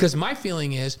 Because my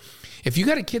feeling is, if you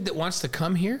got a kid that wants to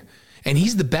come here, and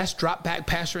he's the best drop back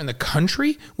passer in the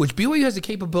country, which BYU has the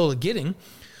capability of getting.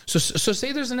 So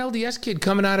say there's an LDS kid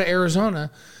coming out of Arizona,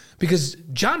 because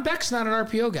John Beck's not an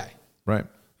RPO guy. Right.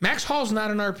 Max Hall's not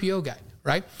an RPO guy,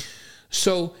 right?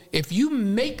 So if you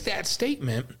make that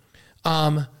statement,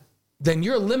 then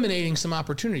you're eliminating some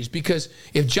opportunities, because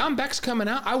if John Beck's coming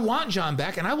out, I want John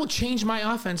Beck, and I will change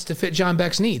my offense to fit John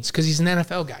Beck's needs because he's an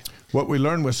NFL guy. What we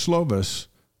learned with Slovis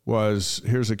was,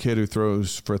 here's a kid who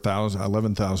throws for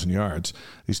 11,000 yards.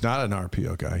 He's not an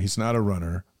RPO guy. He's not a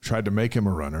runner. Tried to make him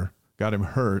a runner, got him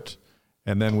hurt,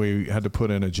 and then we had to put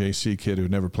in a JC kid who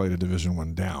never played a Division I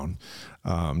down.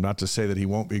 Not to say that he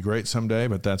won't be great someday,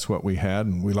 but that's what we had,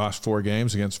 and we lost 4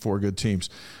 games against 4 good teams.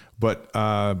 But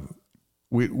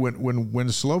when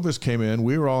Slovis came in,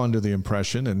 we were all under the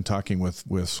impression, and talking with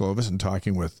Slovis and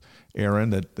talking with Aaron,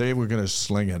 that they were going to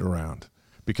sling it around,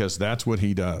 because that's what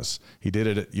he does. He did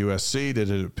it at USC, did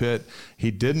it at Pitt.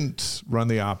 He didn't run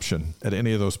the option at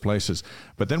any of those places.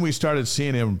 But then we started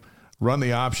seeing him run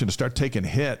the option to start taking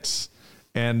hits,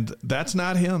 and that's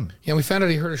not him. Yeah, we found out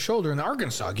he hurt his shoulder in the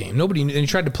Arkansas game. And he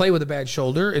tried to play with a bad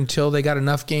shoulder until they got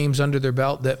enough games under their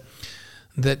belt that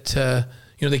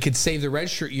they could save the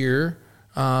redshirt year,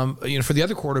 for the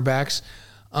other quarterbacks.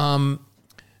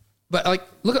 But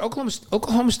look at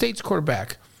Oklahoma State's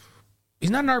quarterback. He's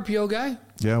not an RPO guy.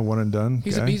 Yeah, one and done.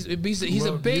 He's a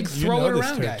big throw it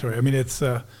around guy. I mean, it's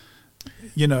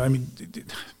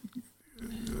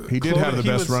he did have the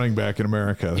best running back in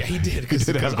America. Yeah, he did,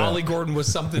 because Ollie Gordon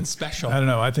was something special. I don't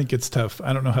know. I think it's tough.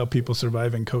 I don't know how people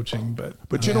survive in coaching,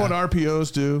 but you know what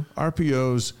RPOs do?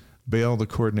 RPOs bail the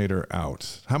coordinator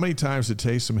out. How many times did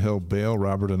Taysom Hill bail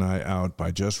Robert and I out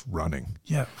by just running?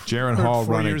 Yeah. Jaron Hall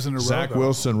running. Zach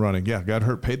Wilson running. Yeah, got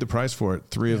hurt, paid the price for it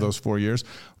 3 of those 4 years.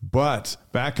 But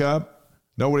back up,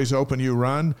 nobody's open, you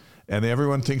run, and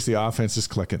everyone thinks the offense is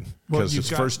clicking because it's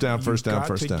first down. You've got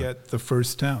to get the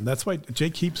first down. That's why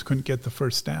Jake Heaps couldn't get the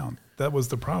first down. That was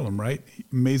the problem, right?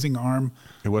 Amazing arm.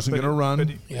 He wasn't going to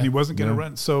run. He wasn't going to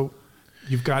run. So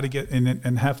you've got to get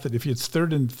and have to. If it's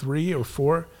 3rd and 3 or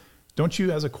 4. Don't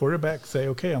you, as a quarterback, say,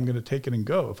 "Okay, I'm going to take it and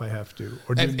go if I have to,"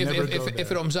 or do you never go there?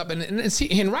 If it opens up,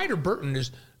 and Ryder Burton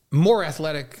is more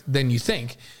athletic than you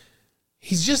think.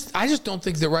 I just don't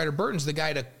think that Ryder Burton's the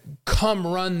guy to come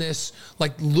run this,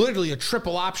 like literally a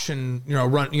triple option,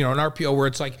 run, an RPO where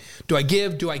it's like, do I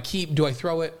give, do I keep, do I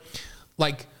throw it,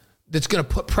 like that's going to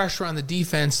put pressure on the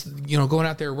defense, going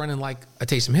out there running like a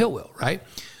Taysom Hill will, right?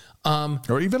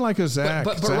 Or even like a Zach.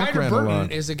 But Ryder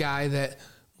Burton is a guy that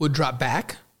would drop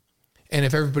back. And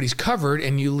if everybody's covered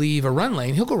and you leave a run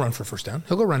lane, he'll go run for a first down.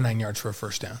 He'll go run 9 yards for a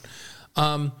first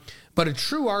down. But a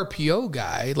true RPO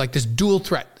guy, like this dual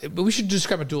threat, we should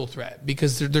describe a dual threat,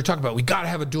 because they're talking about we got to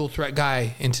have a dual threat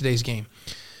guy in today's game.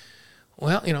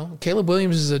 Well, Caleb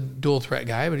Williams is a dual threat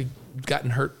guy, but gotten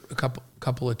hurt a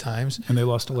couple of times. And they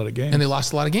lost a lot of games. And they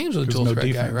lost a lot of games with a dual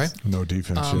threat guy, right? No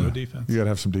defense. No defense. You got to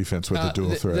have some defense with the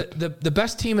dual threat. The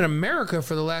best team in America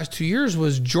for the last 2 years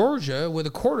was Georgia, with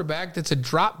a quarterback that's a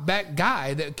drop back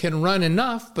guy that can run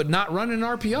enough, but not run an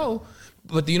RPO.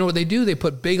 But you know what they do? They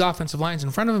put big offensive lines in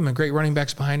front of him and great running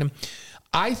backs behind him.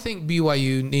 I think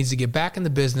BYU needs to get back in the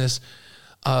business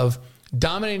of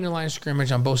dominating the line of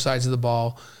scrimmage on both sides of the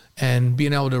ball and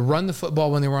being able to run the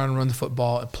football when they want to run the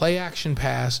football, play action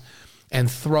pass, and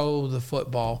throw the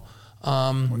football.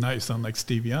 Well, now you sound like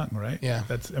Steve Young, right? Yeah.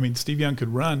 Steve Young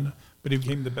could run, but he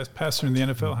became the best passer in the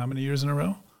NFL how many years in a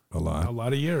row? A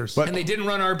lot of years. And they didn't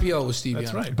run RPO with Steve Young.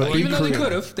 That's right. But even though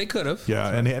they could have. Yeah,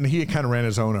 and he kind of ran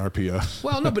his own RPO.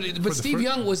 Well, no, but Steve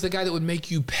Young was the guy that would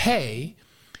make you pay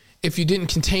if you didn't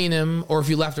contain him or if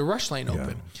you left a rush lane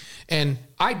open. And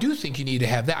I do think you need to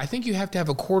have that. I think you have to have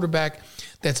a quarterback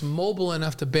that's mobile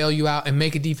enough to bail you out and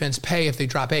make a defense pay if they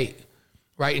drop 8,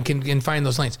 right? And can find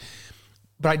those lanes.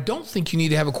 But I don't think you need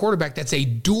to have a quarterback that's a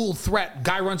dual threat.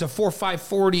 Guy runs a 4.5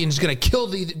 40 and is going to kill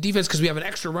the defense because we have an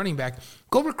extra running back.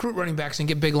 Go recruit running backs and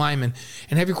get big linemen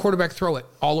and have your quarterback throw it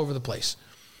all over the place.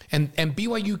 And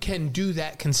BYU can do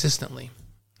that consistently.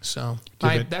 So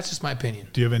that's just my opinion.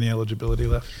 Do you have any eligibility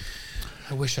left?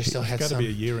 I wish I still had some. Got to be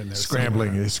a year in there.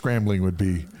 Scrambling would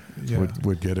be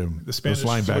would get him. The Spanish Those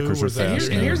linebackers are fast.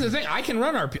 And here's the thing: I can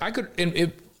run RP. I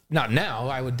could. Not now.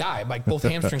 I would die. Like both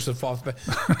hamstrings would fall.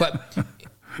 But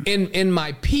in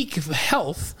my peak of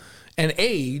health and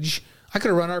age, I could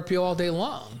have run RPO all day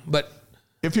long. But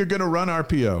if you're going to run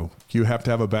RPO, you have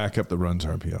to have a backup that runs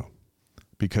RPO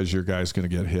because your guy's going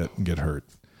to get hit and get hurt.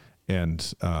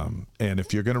 And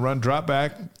if you're going to run drop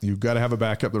back, you've got to have a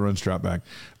backup that runs drop back.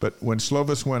 But when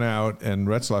Slovis went out and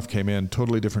Retzlaff came in,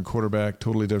 totally different quarterback,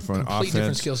 totally different offense.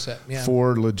 Different skill set. Yeah.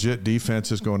 4 legit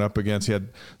defenses going up against. He had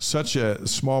such a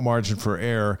small margin for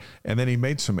error, and then he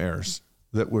made some errors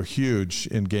that were huge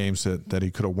in games that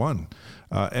he could have won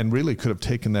and really could have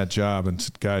taken that job and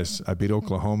said, guys, I beat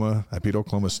Oklahoma. I beat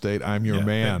Oklahoma State. I'm your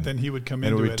man. Then he would come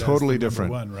into it would be totally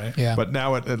different. One, right? Yeah. But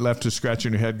now it left you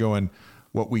scratching your head going,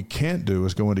 what we can't do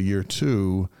is go into year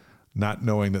 2 not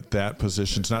knowing that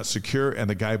position's not secure and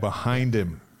the guy behind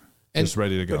him is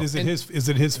ready to go. But is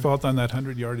it his fault on that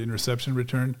 100-yard interception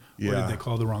return? Or did they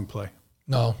call the wrong play?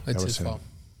 No, it's his fault.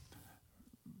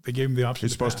 They gave him the option.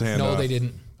 He's supposed to hand off. No, they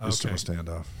didn't. He's supposed to hand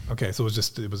off. Okay, so it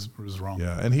was wrong.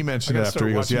 Yeah, and he mentioned it after.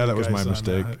 He goes, "Yeah, that was my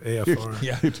mistake." AFR.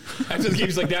 Yeah, after the game,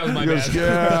 he's like, "That was my bad."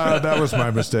 Yeah, that was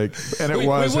my mistake, and we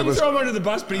wouldn't throw him under the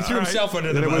bus, but he threw himself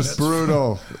under the bus. It was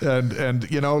brutal,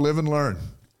 and live and learn.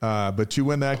 But you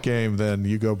win that game, then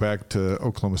you go back to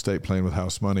Oklahoma State playing with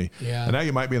house money. Yeah. And now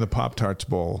you might be in the Pop-Tarts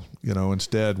Bowl.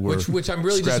 Instead which I'm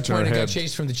really disappointed I got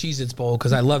chased from the Cheez-Its Bowl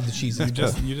because I love the Cheez-Its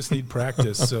Bowl. You just need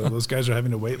practice. So those guys are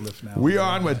having to weight lift now. We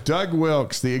are on with Doug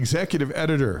Wilks, the executive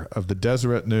editor of the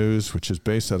Deseret News, which is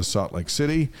based out of Salt Lake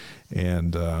City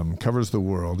and covers the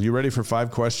world. You ready for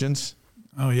 5 questions?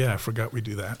 Oh, yeah. I forgot we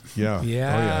do that. Yeah. Oh,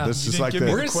 yeah. This is like we're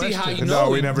going to see how you know. No,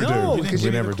 we never do.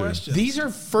 We never do. These are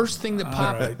first thing that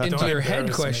pop into your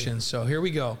head questions. So here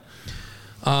we go.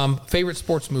 Favorite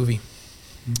sports movie?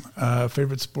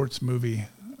 Favorite sports movie?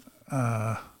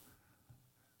 Well,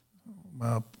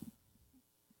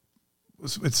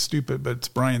 it's stupid, but it's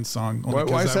Brian's song.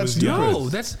 Why is that stupid? No,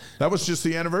 that was just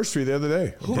the anniversary the other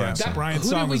day. Brian's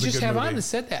song did we was just a good have movie. on that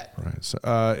said that? Right. So,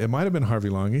 it might have been Harvey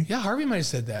Longy. Yeah, Harvey might have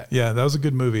said that. Yeah, that was a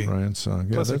good movie. Brian's song.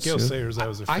 Yeah, Plus, Gil Sayers, I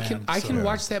was a fan. I can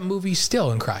watch that movie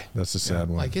still and cry. That's a sad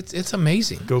one. Like it's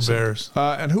amazing. Go Bears.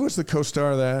 And who was the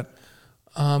co-star of that?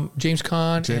 James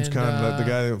Caan. James Caan, the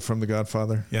guy from The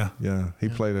Godfather. Yeah. He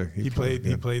played He played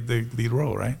the lead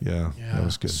role, right? Yeah, that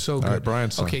was good. So good. All right,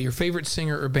 Brian's song. Okay, your favorite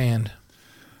singer or band?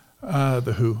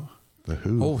 The Who. The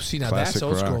Who. Oh, see, now Classic that's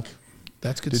old rock. school.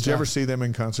 That's good stuff. Did you ever see them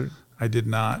in concert? I did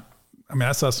not. I mean,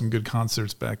 I saw some good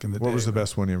concerts back in the day. What was the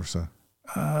best one you ever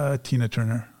saw? Tina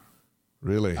Turner.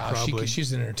 Really? Probably.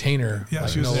 She's an entertainer. Yeah,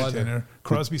 she was an entertainer.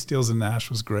 Crosby, Stills, and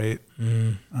Nash was great. I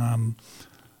mean,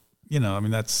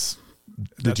 that's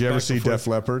Did you ever see Def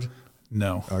Leppard?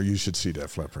 No. Oh, you should see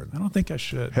Def Leppard. I don't think I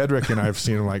should. Hedrick and I have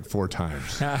seen him like 4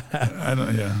 times. I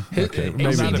don't. Yeah. Okay.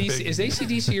 Is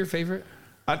AC/DC your favorite?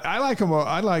 I like them.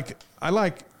 I like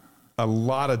a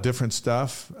lot of different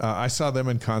stuff. I saw them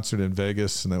in concert in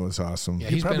Vegas, and that was awesome. Yeah,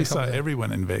 you probably saw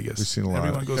everyone in Vegas. We've seen a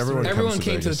lot. Everyone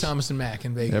came to the Thomas and Mack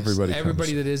in Vegas.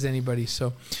 Everybody that is anybody.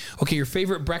 So, okay, your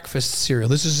favorite breakfast cereal.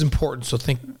 This is important. So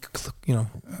think,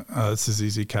 this is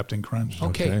easy. Captain Crunch.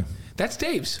 Okay. That's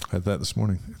Dave's. I had that this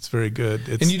morning. It's very good.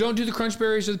 And you don't do the Crunch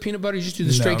Berries or the peanut butter. You just do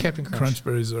the straight Captain Crunch. Crunch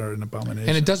Berries are an abomination.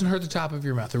 And it doesn't hurt the top of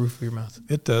your mouth, the roof of your mouth.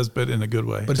 It does, but in a good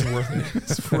way. But it's worth it.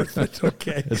 It's worth it.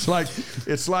 Okay.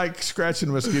 It's like scratching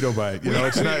a mosquito bite.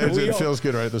 It's not. It feels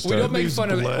good right at the start. We don't make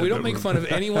fun of. We don't make fun of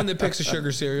anyone that picks a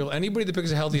sugar cereal. Anybody that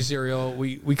picks a healthy cereal,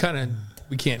 we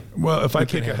can't. Well, if I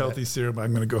pick a healthy cereal,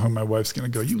 I'm going to go home. My wife's going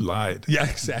to go, "You lied." Yeah,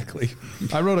 exactly.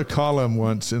 I wrote a column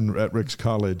once at Rick's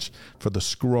College for the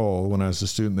Scroll when I was a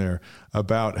student there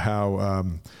about how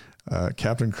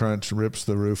Captain Crunch rips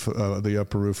the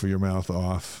upper roof of your mouth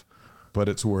off, but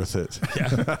it's worth it. Yeah.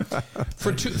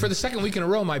 For the second week in a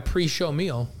row, my pre-show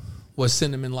meal was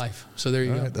Cinnamon Life. So there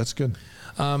you go. Right, that's good.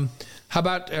 How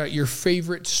about your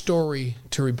favorite story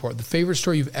to report? The favorite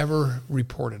story you've ever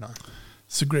reported on?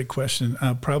 It's a great question.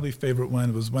 Probably favorite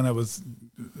one was when I was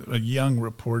a young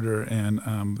reporter, and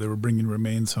they were bringing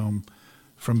remains home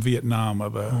from Vietnam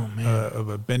of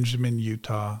a Benjamin,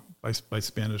 Utah by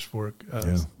Spanish Fork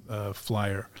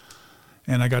flyer.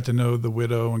 And I got to know the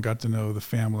widow and got to know the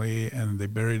family, and they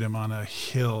buried him on a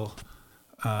hill.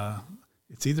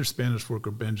 It's either Spanish Fork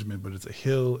or Benjamin, but it's a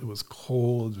hill. It was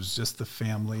cold. It was just the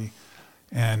family,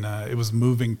 and it was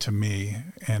moving to me.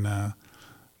 And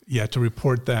to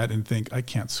report that and think, I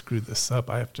can't screw this up.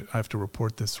 I have to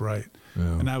report this right.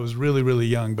 Yeah. And I was really, really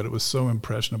young, but it was so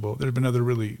impressionable. There have been other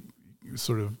really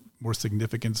sort of more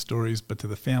significant stories, but to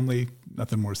the family,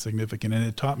 nothing more significant. And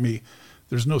it taught me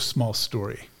there's no small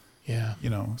story. Yeah.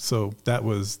 So that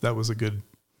was a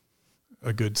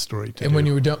good story to And when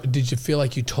you were done, did you feel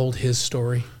like you told his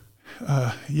story?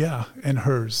 Yeah, and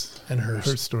hers. Her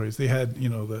stories. They had,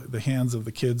 the hands of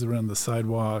the kids around the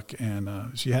sidewalk,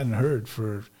 and she hadn't heard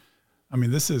for,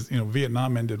 this is,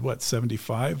 Vietnam ended,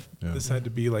 75? Yeah. This had to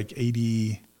be like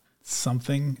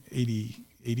 80-something,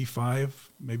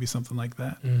 85, maybe something like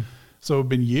that. Mm. So it had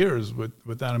been years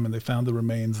without him, and they found the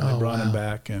remains, and they brought him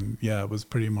back, and it was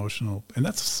pretty emotional. And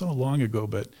that's so long ago,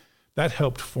 but that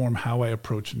helped form how I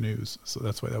approach news. So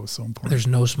that's why that was so important. There's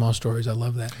no small stories. I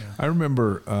love that. Yeah. I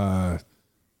remember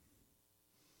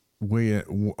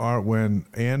when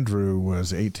Andrew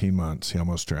was 18 months, he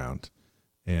almost drowned,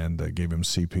 and gave him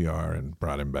CPR and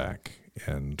brought him back.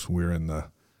 And we're in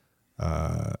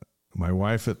my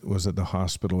wife was at the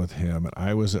hospital with him, and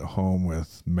I was at home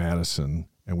with Madison,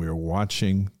 and we were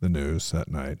watching the news that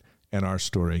night, and our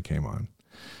story came on.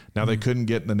 Now, they couldn't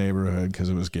get in the neighborhood because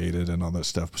it was gated and all that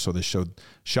stuff. So they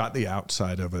shot the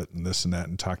outside of it and this and that,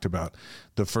 and talked about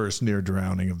the first near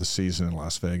drowning of the season in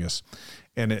Las Vegas.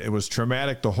 And it was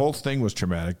traumatic. The whole thing was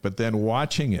traumatic. But then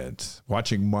watching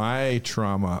my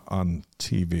trauma on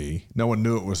TV, no one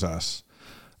knew it was us.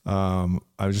 I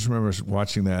just remember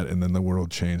watching that, and then the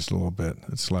world changed a little bit.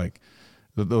 It's like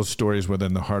those stories were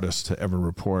then the hardest to ever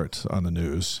report on the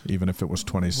news, even if it was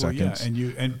 20 seconds.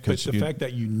 Yeah, but the fact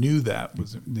that you knew that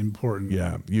was important.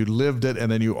 Yeah, you lived it,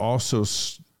 and then you also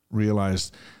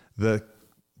realized the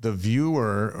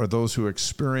viewer or those who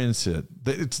experience it,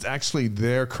 it's actually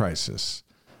their crisis,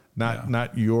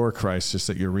 not your crisis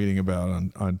that you're reading about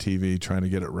on TV, trying to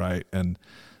get it right. And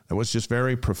that was just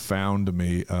very profound to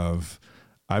me.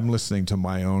 I'm listening to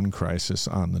my own crisis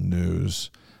on the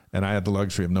news. And I had the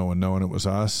luxury of no one knowing it was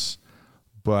us,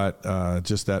 but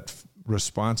just that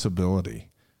responsibility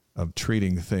of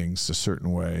treating things a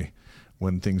certain way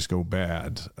when things go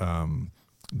bad.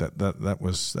 That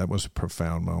was a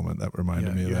profound moment. That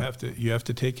reminded me of that. You have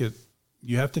to take it.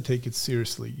 You have to take it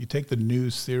seriously. You take the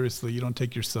news seriously. You don't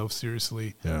take yourself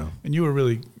seriously. Yeah. And you were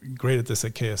really great at this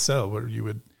at KSL, where you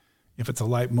would, if it's a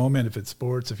light moment, if it's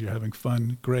sports, if you're having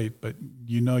fun, great. But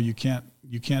you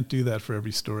can't do that for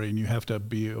every story, and you have to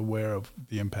be aware of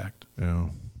the impact. Yeah,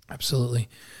 absolutely.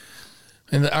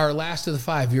 And our last of the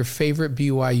five, your favorite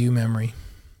BYU memory.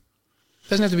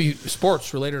 Doesn't have to be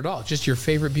sports related at all. Just your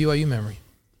favorite BYU memory.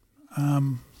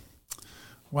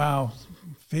 Wow,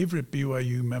 favorite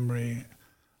BYU memory.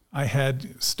 I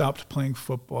had stopped playing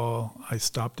football. I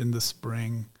stopped in the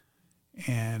spring.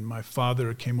 And my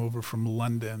father came over from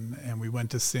London, and we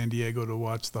went to San Diego to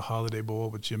watch the Holiday Bowl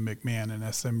with Jim McMahon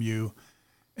and SMU.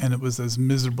 And it was as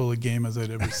miserable a game as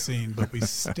I'd ever seen, but we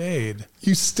stayed.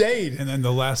 You stayed. And then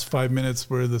the last 5 minutes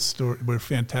were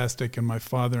fantastic, and my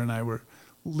father and I were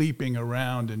leaping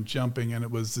around and jumping, and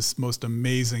it was this most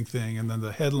amazing thing. And then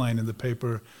the headline in the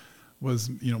paper was,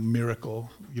 miracle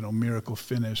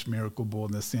finish, Miracle Bowl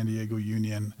in the San Diego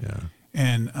Union. Yeah.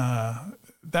 And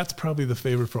that's probably the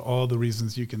favorite for all the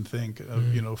reasons you can think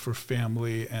of, you know, for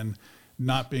family and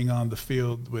not being on the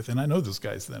field with, and I know those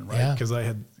guys then, right? Because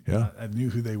I knew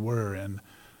who they were. And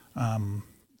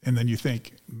then you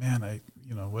think, man,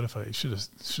 what if I should have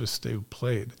stayed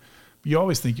played? You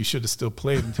always think you should have still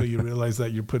played until you realize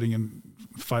that you're putting in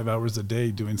 5 hours a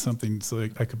day doing something. So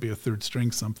I could be a third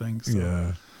string something. So.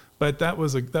 Yeah. But that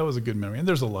was a good memory. And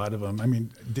there's a lot of them. I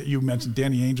mean, you mentioned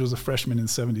Danny Ainge was a freshman in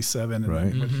 77.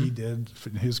 And what he did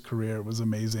in his career was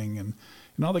amazing. And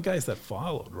all the guys that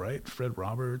followed, right? Fred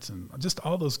Roberts and just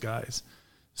all those guys.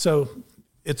 So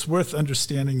it's worth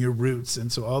understanding your roots.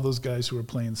 And so all those guys who are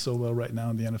playing so well right now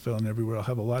in the NFL and everywhere, I'll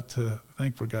have a lot to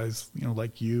thank for guys,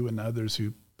 like you and others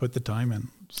who put the time in.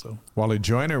 So Wally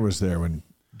Joyner was there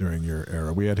during your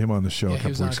era. We had him on the show a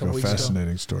couple weeks ago.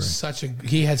 Fascinating story.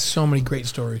 He had so many great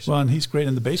stories. Well, and he's great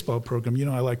in the baseball program.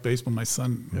 I like baseball. My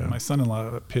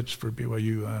son-in-law pitched for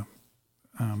BYU,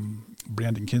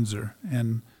 Brandon Kinzer,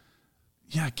 and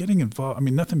getting involved. I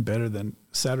mean, nothing better than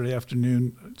Saturday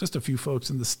afternoon, just a few folks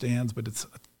in the stands, but it's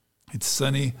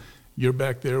sunny. You're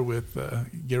back there with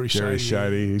Gary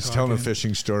Scheide. He's telling a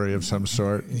fishing story of some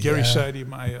sort. Gary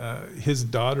Scheide, his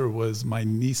daughter was my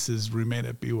niece's roommate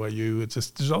at BYU. It's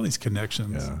just, there's all these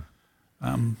connections.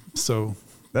 Yeah. So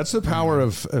that's the power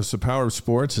of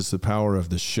sports. It's the power of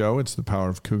the show. It's the power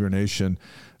of Cougar Nation.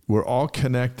 We're all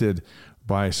connected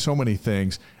by so many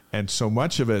things, and so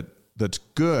much of it that's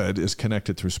good is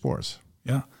connected through sports.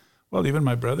 Yeah. Well, even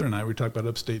my brother and I, we talk about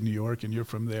upstate New York, and you're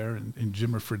from there, and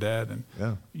Jimmer Fredette, and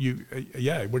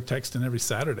we're texting every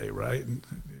Saturday, right? And,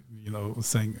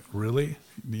 saying, really?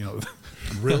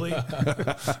 Really?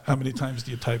 How many times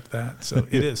do you type that? So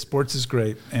it is. Sports is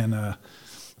great, and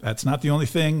that's not the only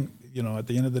thing. At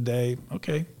the end of the day,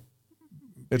 okay,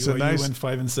 it's a nice win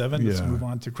 5 and 7. Let's move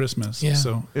on to Christmas. Yeah.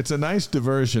 So it's a nice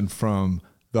diversion from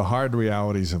the hard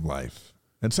realities of life.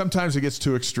 And sometimes it gets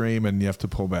too extreme and you have to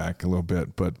pull back a little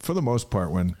bit. But for the most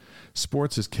part, when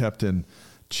sports is kept in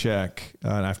check,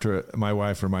 my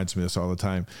wife reminds me of this all the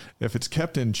time, if it's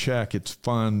kept in check, it's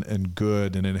fun and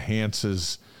good and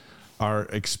enhances our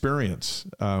experience.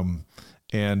 And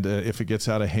if it gets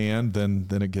out of hand,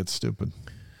 then it gets stupid.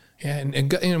 Yeah,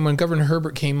 and when Governor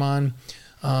Herbert came on,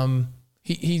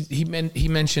 he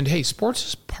mentioned, hey, sports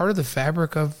is part of the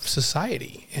fabric of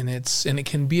society, and it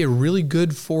can be a really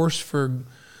good force for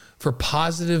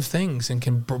positive things, and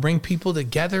can bring people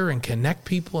together and connect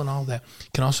people and all that.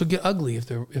 It can also get ugly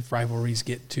if rivalries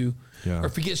get too, or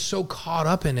if you get so caught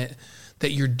up in it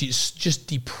that you're just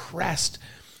depressed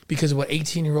because of what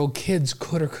 18-year-old kids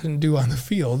could or couldn't do on the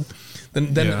field.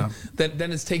 Then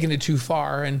it's taken it too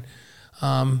far, and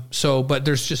but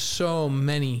there's just so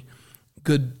many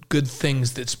good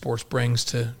things that sports brings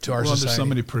to our society. There's so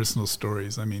many personal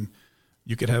stories. I mean,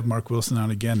 you could have Mark Wilson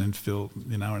on again and fill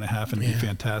an hour and a half and be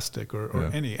fantastic, or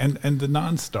any and the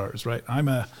non-stars, right? I'm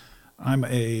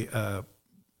a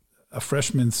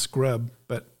freshman scrub,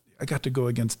 but I got to go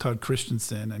against Todd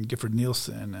Christensen and Gifford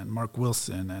Nielsen and Mark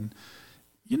Wilson, and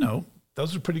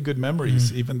those are pretty good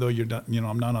memories, even though you're not,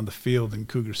 I'm not on the field in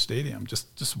Cougar Stadium,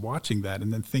 just watching that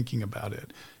and then thinking about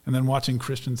it. And then watching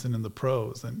Christensen in the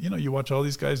pros. And, you watch all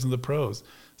these guys in the pros.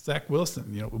 Zach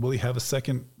Wilson, will he have a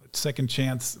second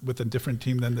chance with a different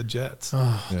team than the Jets?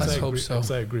 Let's hope so.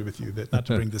 I agree with you that not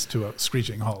to bring this to a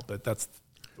screeching halt, but that's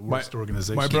the worst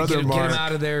organization. My brother Mark. Get him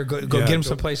out of there. Go get him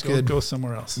someplace good. Go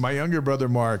somewhere else. My younger brother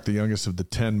Mark, the youngest of the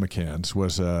 10 McCanns,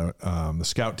 was the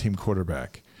scout team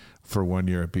quarterback for 1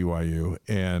 year at BYU,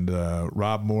 and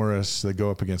Rob Morris, they go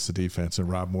up against the defense, and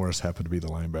Rob Morris happened to be the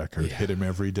linebacker. Hit him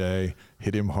every day,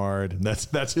 hit him hard, and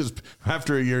that's his.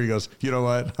 After a year, he goes, you know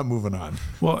what? I'm moving on.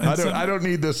 Well, I don't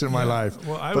need this in my life.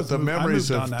 Well, but the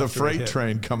memories of the freight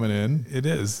train coming in, it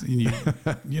is,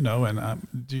 and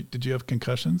did you have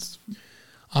concussions?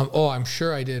 I'm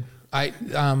sure I did.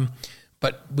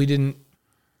 But we didn't.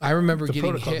 I remember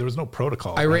getting hit. There was no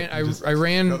protocol. I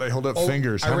ran. No, they hold up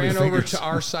fingers. I ran over to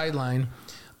our sideline,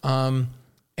 and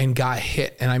got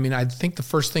hit. And I think the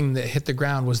first thing that hit the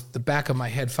ground was the back of my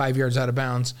head, 5 yards out of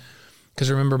bounds.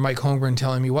 Because I remember Mike Holmgren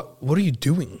telling me, "What are you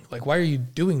doing? Like, why are you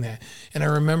doing that?" And I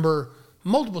remember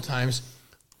multiple times,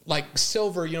 like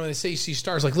silver. They say you see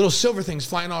stars, like little silver things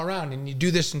flying all around, and you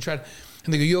do this and and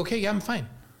they go, "You okay? Yeah, I'm fine."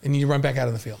 And you run back out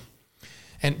of the field.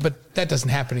 But that doesn't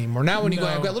happen anymore. Now when you go,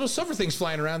 I've got little silver things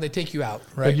flying around, they take you out,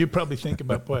 right? But you probably think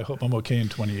about, boy, I hope I'm okay in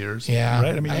 20 years. Yeah.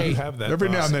 Right? I mean, you have that. Every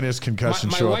now and then his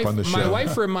concussions show up on the show. My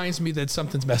wife reminds me that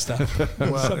something's messed up.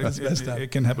 It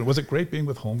can happen. Was it great being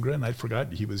with Holmgren? I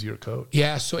forgot he was your coach.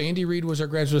 Yeah, so Andy Reid was our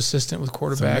graduate assistant with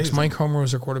quarterbacks. Mike Homer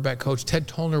was our quarterback coach. Ted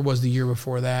Tollner was the year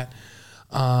before that.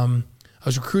 I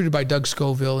was recruited by Doug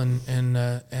Scoville and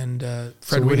Fred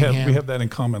so Whittingham. We have that in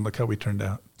common. Look how we turned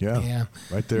out. Yeah.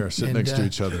 Right there, sitting next to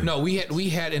each other. No, we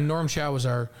had, and Norm Chow was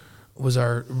our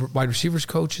wide receivers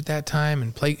coach at that time,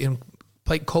 and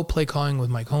co-play calling with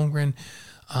Mike Holmgren.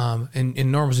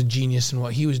 And Norm was a genius in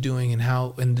what he was doing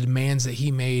and the demands that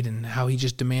he made and how he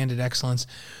just demanded excellence.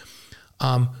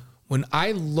 When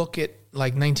I look at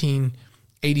like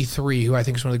 1983, who I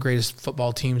think is one of the greatest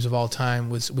football teams of all time,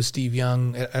 with Steve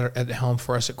Young at the helm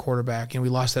for us at quarterback, and we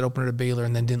lost that opener to Baylor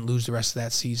and then didn't lose the rest of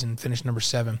that season, finished number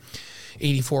 7.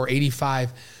 84,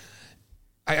 85.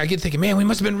 I get thinking, man, we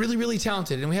must have been really, really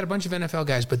talented, and we had a bunch of NFL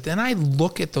guys. But then I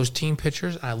look at those team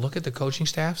pictures and I look at the coaching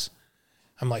staffs.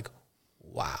 I'm like,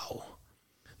 wow,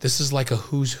 this is like a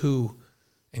who's who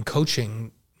in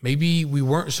coaching. Maybe we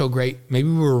weren't so great. Maybe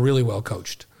we were really well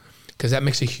coached, because that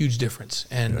makes a huge difference.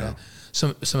 And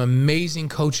some amazing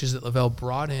coaches that LaVelle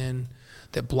brought in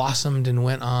that blossomed and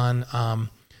went on,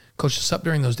 coached us up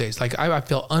during those days. Like I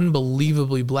feel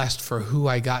unbelievably blessed for who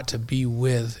I got to be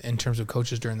with in terms of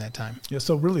coaches during that time. Yeah,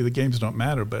 so really the games don't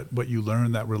matter, but what you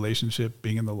learn, that relationship,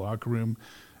 being in the locker room,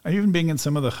 and even being in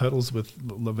some of the huddles with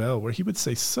LaVelle, where he would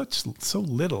say so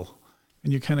little,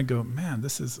 and you kind of go, man,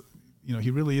 this is,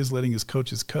 he really is letting his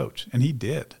coaches coach, and he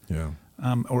did. Yeah.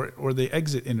 Or the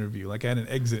exit interview. Like I had an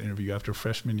exit interview after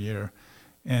freshman year,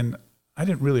 and I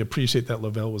didn't really appreciate that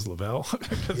LaVelle was LaVelle,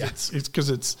 because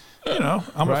it's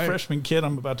I'm a freshman kid.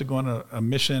 I'm about to go on a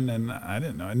mission, and I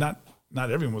didn't know. And not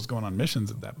everyone was going on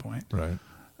missions at that point. Right.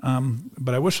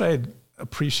 But I wish I had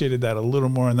appreciated that a little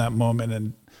more in that moment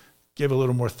and gave a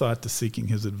little more thought to seeking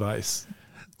his advice.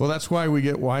 Well, that's why we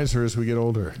get wiser as we get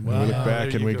older. Wow. We look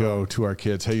back and we go to our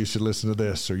kids, hey, you should listen to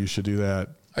this, or you should do that.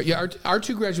 Our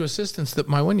two graduate assistants that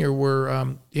my 1 year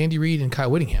were Andy Reid and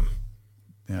Kyle Whittingham.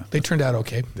 Yeah, they turned out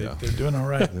okay. They're doing all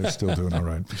right. They're still doing all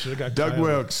right. Doug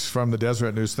Wilkes from the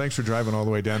Deseret News. Thanks for driving all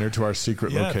the way down here to our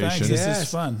secret location. Thanks. This is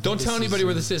fun. Don't tell anybody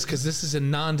where this is, because this is a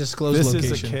non-disclosed location.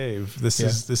 This is a cave. This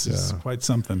is quite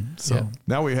something. So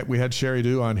now we had Sherry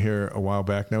Dew on here a while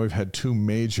back. Now we've had two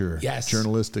major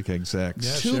journalistic execs.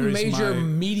 Yeah, two major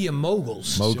media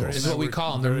moguls is what we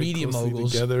call them. They're media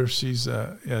moguls. Together,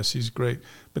 she's great.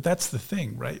 But that's the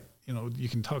thing, right? You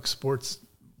can talk sports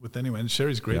with anyone.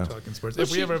 Sherry's great talking sports.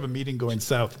 If we ever have a meeting going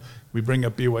south, we bring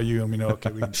up BYU and we know,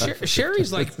 okay, we can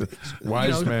Sherry's like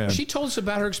wise man. She told us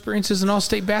about her experience as an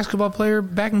all-state basketball player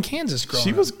back in Kansas growing up.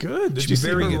 She was good. Did you see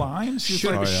her line?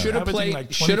 Should have played at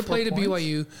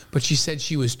BYU, but she said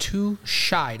she was too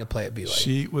shy to play at BYU.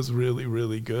 She was really,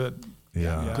 really good.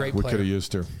 Yeah. Great player. We could have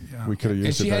used her. Yeah. We could have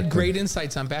used her. And she had great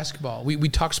insights on basketball. We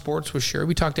talked sports with Sherry.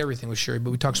 We talked everything with Sherry,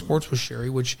 but we talked sports with Sherry,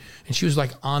 and she was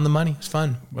like on the money. It was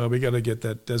fun. Well, we got to get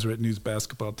that Deseret News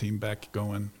basketball team back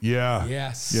going. Yeah.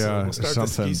 Yes. Yeah. So we'll start the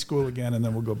ski school again, and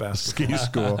then we'll go basketball. Ski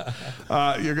school.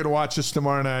 You're going to watch us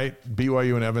tomorrow night,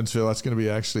 BYU and Evansville. That's going to be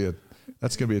actually a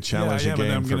challenging game for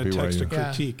BYU. I'm going to text a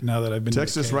critique now that I've been.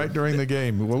 Text us right during the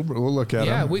game. We'll look at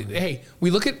them. We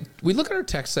look at our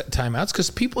text timeouts, because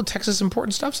people text us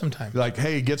important stuff sometimes. Like,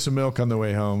 hey, get some milk on the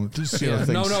way home. Just, things,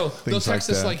 they'll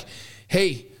text us like,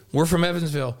 hey, we're from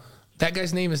Evansville. That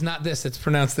guy's name is not this; it's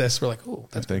pronounced this. We're like, oh,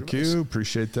 that's thank you,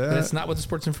 appreciate that. And it's not what the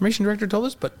sports information director told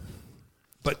us, but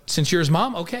since you're his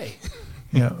mom, okay.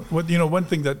 Yeah. One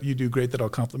thing that you do great that I'll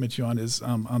compliment you on is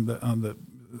on the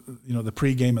the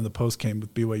pregame and the postgame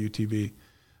with BYU TV.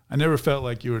 I never felt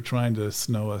like you were trying to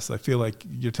snow us. I feel like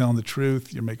you're telling the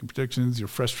truth. You're making predictions. You're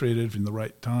frustrated in the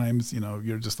right times.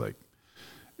 You're just like,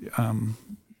 and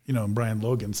Brian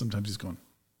Logan, sometimes he's going.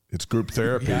 It's group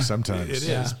therapy sometimes. It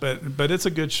is, but it's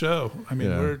a good show. I mean,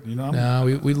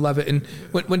 we love it. And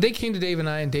when Dave came to Dave and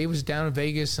I, and Dave was down in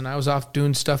Vegas, and I was off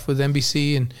doing stuff with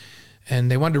NBC,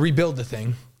 and they wanted to rebuild the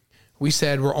thing, we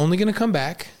said, we're only going to come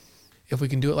back if we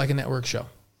can do it like a network show.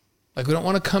 Like, we don't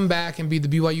want to come back and be the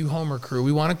BYU Homer crew.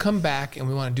 We want to come back and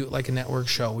we want to do it like a network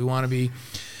show. We want to be,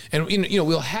 and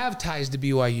we'll have ties to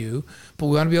BYU, but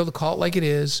we want to be able to call it like it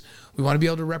is. We want to be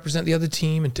able to represent the other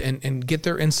team and get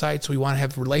their insights. We want to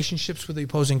have relationships with the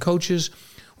opposing coaches.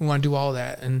 We want to do all of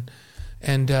that. And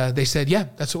they said, yeah,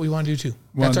 that's what we want to do too.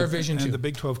 That's our vision too. And the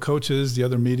Big 12 coaches, the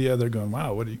other media, they're going,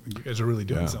 wow, you guys are really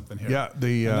doing something here.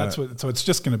 Yeah, so it's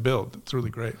just going to build. It's really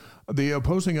great. The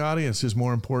opposing audience is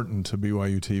more important to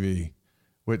BYU TV,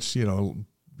 which,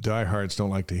 diehards don't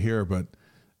like to hear, but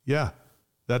yeah,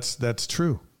 that's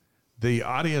true. The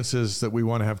audiences that we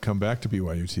want to have come back to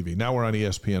BYU TV. Now we're on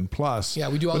ESPN Plus. Yeah,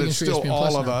 we do all but the it's still ESPN all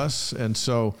Plus of now. us, and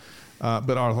so.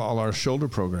 But all our shoulder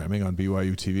programming on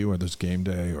BYU TV, whether it's game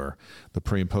day or the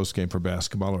pre and post game for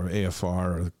basketball or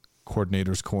AFR or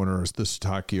Coordinator's Corner or This is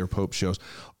Hockey or Pope shows.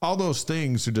 All those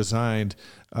things are designed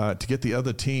to get the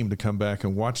other team to come back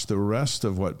and watch the rest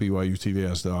of what BYU TV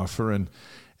has to offer, and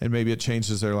maybe it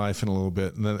changes their life in a little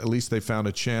bit. And then at least they found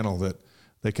a channel that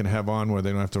they can have on where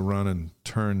they don't have to run and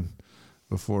turn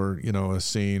before, a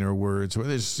scene or words.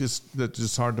 It's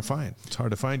just hard to find. It's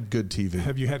hard to find good TV.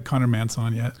 Have you had Connor Mantz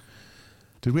on yet?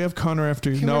 Did we have Connor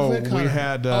after? No, we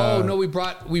had.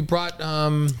 We brought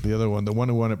the other one, the one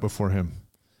who won it before him,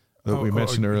 that we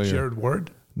mentioned earlier. Jared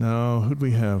Ward. No, who'd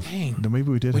we have? Dang. No, maybe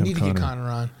we did. We need to get Connor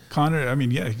on. Connor,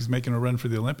 he's making a run for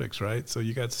the Olympics, right? So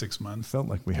you got 6 months. Felt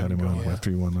like we had him on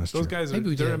after he won last year. Those guys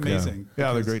they're amazing.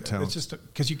 Yeah, they're great talent. It's just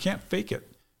because you can't fake it.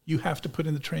 You have to put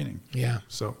in the training. Yeah.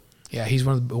 So. Yeah, he's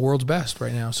one of the world's best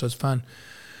right now, so it's fun.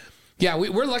 Yeah,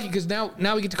 we're lucky because now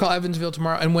we get to call Evansville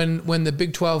tomorrow. And when the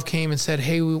Big 12 came and said,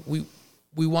 hey, we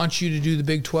want you to do the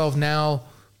Big 12 now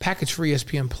package for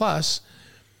ESPN Plus,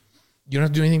 you don't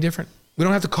have to do anything different. We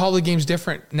don't have to call the games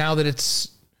different now that it's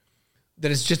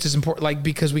just as important,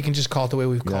 because we can just call it the way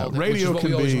we've called it. Radio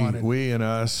can be we and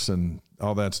us and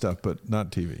all that stuff, but not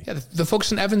TV. Yeah, the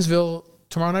folks in Evansville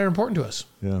tomorrow night are important to us.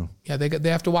 Yeah. Yeah, they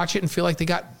have to watch it and feel like they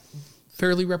got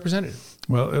fairly represented.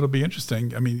 Well, it'll be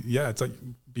interesting. It's like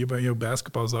BYU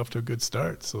basketball is off to a good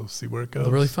start, so see where it goes.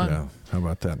 Really fun. Yeah, how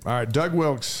about that? All right, Doug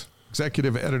Wilkes,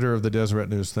 executive editor of the Deseret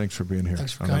News. Thanks for being here.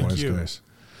 Thanks for coming. Thank you. Guys.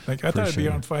 I thought it'd be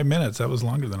on 5 minutes. That was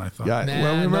longer than I thought.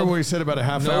 Yeah. Remember we said about a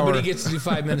half hour. Nobody gets to do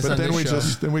 5 minutes. But on then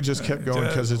this show. we just kept going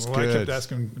because it's good. I kept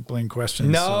asking Blaine questions.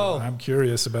 No, so I'm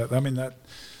curious about.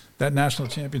 That national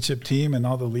championship team and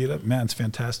all the lead up. Man, it's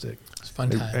fantastic. It's a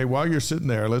fun time. Hey, while you're sitting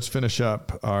there, let's finish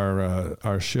up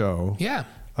our show. Yeah.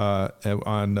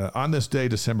 On this day,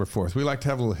 December 4th, we like to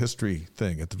have a little history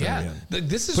thing at the very end.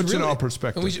 This is puts it in all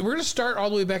perspective. We're going to start all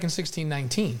the way back in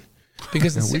 1619.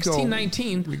 Because in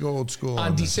 1619, we go old school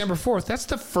on December 4th, that's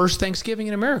the first Thanksgiving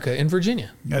in America, in Virginia.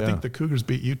 I think the Cougars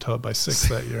beat Utah by 6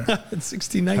 that year. In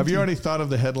 1619. Have you already thought of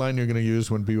the headline you're going to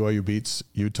use when BYU beats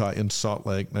Utah in Salt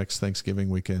Lake next Thanksgiving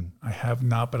weekend? I have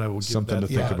not, but I will give something to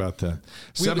think about that.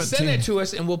 Send that to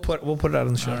us, and we'll put it out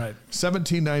on the show. All right.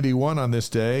 1791 on this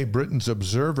day, Britain's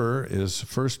Observer is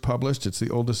first published. It's the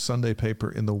oldest Sunday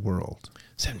paper in the world.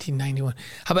 1791.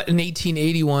 How about in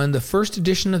 1881, the first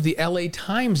edition of the LA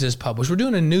Times is published? We're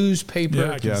doing a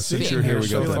newspaper. Since you're here, we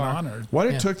go. Honored. Why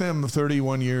did it took them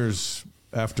 31 years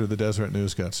after the Deseret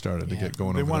News got started to get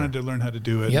going? They wanted to learn how to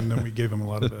do it, and then we gave them a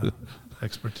lot of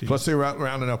expertise. Plus, they were out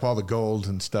rounding up all the gold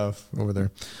and stuff over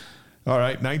there. All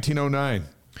right, 1909.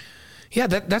 Yeah,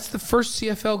 that's the first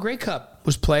CFL Grey Cup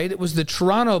was played. It was the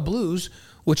Toronto Blues,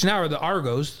 which now are the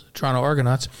Argos, Toronto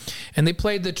Argonauts, and they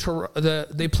played the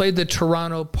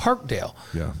Toronto Parkdale.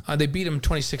 Yeah, they beat them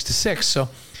 26-6. So,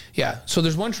 so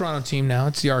there's one Toronto team now.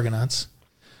 It's the Argonauts.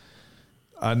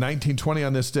 1920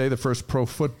 on this day, the first pro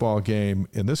football game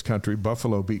in this country.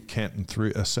 Buffalo beat Canton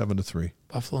 7-3.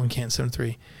 Buffalo and Canton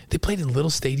 7-3. They played in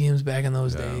little stadiums back in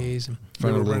those days.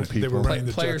 They were running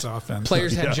the Jets offense.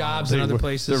 Players had jobs in other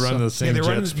places. They're running the same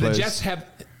Jets plays. The Jets have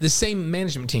the same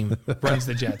management team runs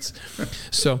the Jets.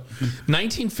 So,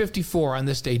 1954 on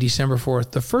this day, December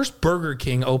 4th, the first Burger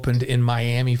King opened in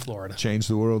Miami, Florida. Changed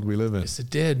the world we live in. Yes, it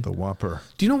did. The Whopper.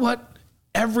 Do you know what?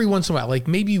 Every once in a while, like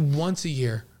maybe once a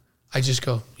year, I just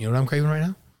go, you know what I'm craving right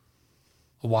now?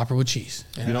 A Whopper with cheese.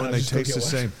 And they taste the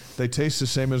same. They taste the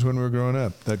same as when we were growing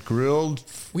up. That grilled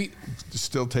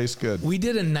still tastes good. We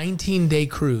did a 19-day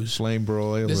cruise. Flame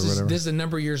broil or whatever. This is a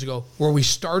number of years ago where we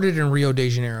started in Rio de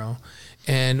Janeiro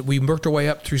and we worked our way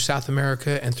up through South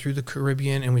America and through the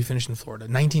Caribbean and we finished in Florida.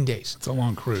 19 days. It's a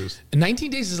long cruise. And 19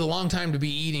 days is a long time to be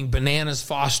eating bananas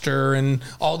Foster and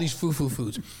all these foo-foo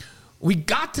foods. We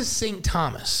got to St.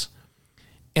 Thomas.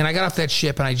 And I got off that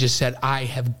ship and I just said, I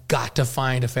have got to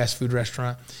find a fast food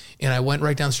restaurant. And I went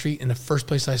right down the street and the first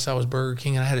place I saw was Burger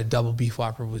King and I had a double beef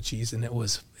Whopper with cheese and it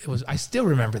was I still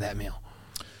remember that meal.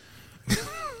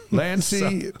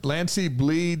 Lancey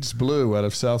bleeds blue out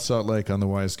of South Salt Lake on the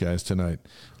Wise Guys tonight.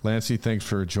 Lancey, thanks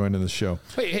for joining the show.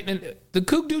 Wait, and the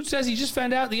Coug Dude says he just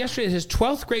found out that yesterday his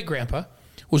 12th great-grandpa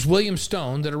was William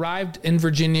Stone that arrived in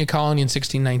Virginia colony in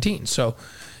 1619. So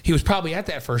he was probably at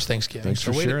that first Thanksgiving. Thanks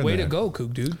for sharing way that. to go,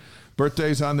 Coug Dude.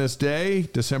 Birthdays on this day,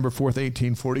 December 4th,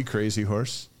 1840, Crazy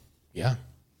Horse. Yeah.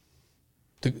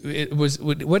 It was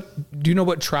what? Do you know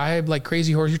what tribe like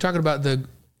Crazy Horse? You're talking about the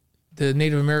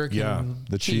Native American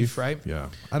the chief, right? Yeah.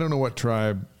 I don't know what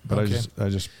tribe, but okay. I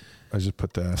just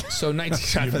put that. So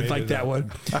 19 like that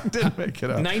one. I didn't make it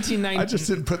up. 1990. I just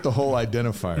didn't put the whole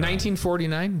identifier.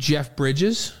 1949, Jeff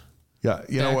Bridges. Yeah,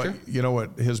 you know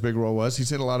what his big role was?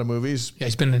 He's in a lot of movies. Yeah,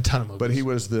 he's been in a ton of movies. But he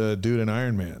was the dude in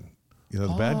Iron Man. The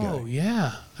bad guy. Oh,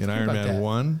 yeah. In Iron Man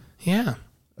 1. Yeah.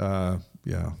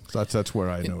 Yeah. That's where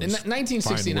I know. In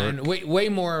 1969, way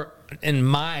more in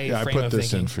my frame of thinking. I put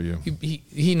this in for you.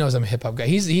 He knows I'm a hip hop guy.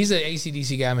 He's an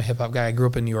AC/DC guy. I'm a hip hop guy. I grew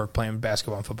up in New York playing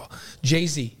basketball and football.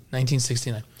 Jay-Z,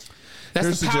 1969.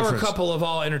 That's the power couple of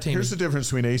all entertainment. Here's the difference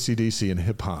between AC/DC and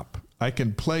hip hop. I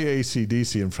can play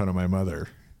AC/DC in front of my mother.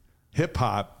 Hip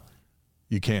hop,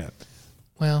 you can't.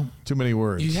 Well, too many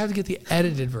words. You have to get the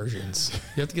edited versions.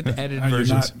 You have to get the edited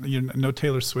versions. You're no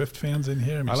Taylor Swift fans in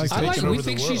here. I mean, we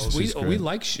think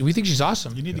she's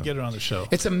awesome. You need to get her on the show.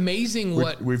 It's amazing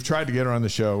we've tried to get her on the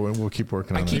show, and we'll keep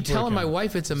working on it. I keep telling my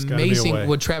wife it's amazing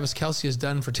what Travis Kelce has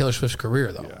done for Taylor Swift's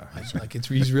career, though. Yeah.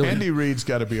 He's really. Andy Reid's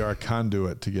got to be our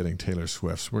conduit to getting Taylor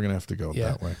Swift. So we're gonna have to go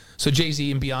that way. So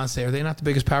Jay-Z and Beyonce, are they not the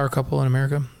biggest power couple in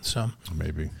America? So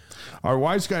maybe. Our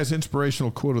Wise Guys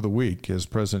inspirational quote of the week is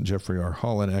President Jeffrey R.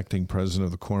 Holland, acting president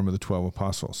of the Quorum of the 12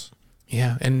 Apostles.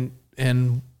 Yeah, and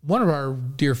one of our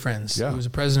dear friends who was a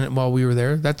president while we were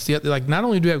there. That's not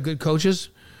only do we have good coaches,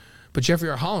 but Jeffrey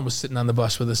R. Holland was sitting on the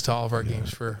bus with us to all of our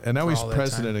games and now he's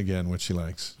president again, which he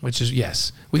likes. Which is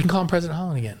we can call him President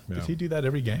Holland again. Yeah. Does he do that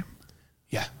every game?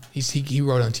 Yeah, he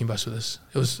rode on the team bus with us.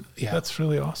 It was That's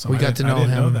really awesome. We got to know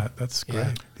him. I didn't know that. That's great.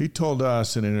 Yeah. He told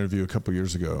us in an interview a couple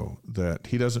years ago that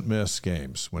he doesn't miss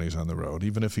games when he's on the road,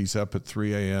 even if he's up at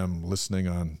 3 a.m. listening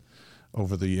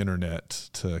over the internet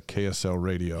to KSL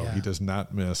radio. Yeah. He does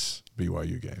not miss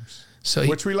BYU games,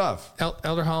 which we love.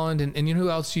 Elder Holland and you know who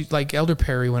else? Like Elder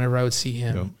Perry. Whenever I would see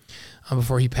him.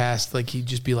 Before he passed, he'd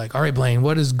just be like, all right, Blaine,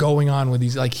 what is going on with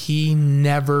these? He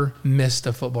never missed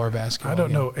a football or basketball I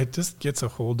don't know. It just gets a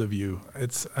hold of you.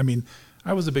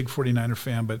 I was a big 49er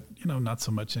fan, but, not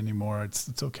so much anymore.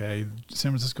 It's okay.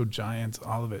 San Francisco Giants,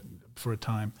 all of it for a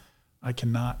time. I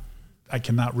cannot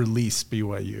release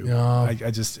BYU. No.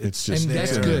 It's just. And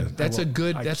that's good. That's a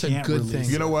good thing.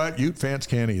 You know what? Ute fans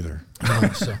can't either.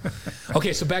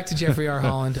 So back to Jeffrey R.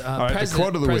 Holland.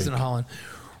 President Holland.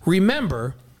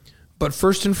 Remember, but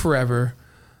first and forever,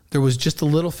 there was just a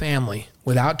little family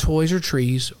without toys or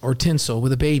trees or tinsel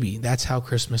with a baby. That's how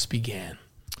Christmas began.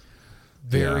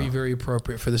 Very, very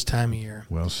appropriate for this time of year.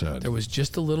 Well said. There was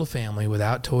just a little family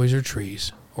without toys or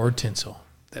trees or tinsel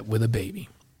with a baby.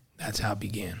 That's how it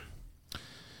began.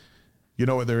 You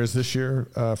know what there is this year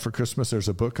for Christmas? There's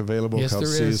a book available called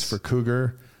C is for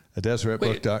Cougar at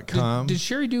DeseretBook.com. Did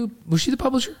Sherry was she the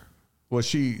publisher? Well,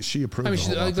 she approved the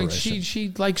whole operation.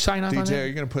 She sign off on it? DJ,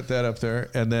 you're going to put that up there.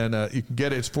 And then you can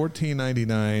get it. It's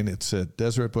 $14.99. It's at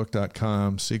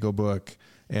DeseretBook.com, Seagull Book,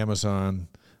 Amazon,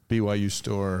 BYU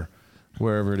Store,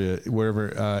 wherever it is.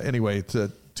 Anyway,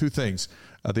 two things.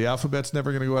 The alphabet's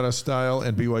never going to go out of style,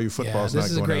 and BYU football's not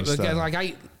going out of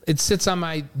style. It sits on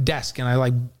my desk, and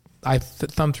I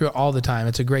thumb through it all the time.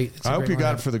 It's a great. I hope you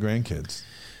got it for the grandkids.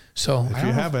 So if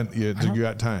you haven't, you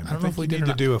got time. I don't know if we need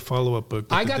to do a follow-up book.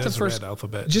 I got the first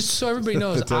alphabet. Just so everybody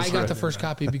knows, I got the first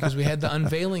copy because we had the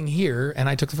unveiling here, and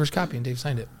I took the first copy, and Dave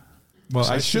signed it. Well,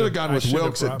 I should have gone with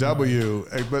Wilkes at W,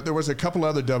 but there was a couple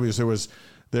other W's.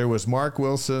 There was Mark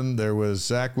Wilson, there was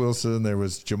Zach Wilson, there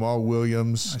was Jamal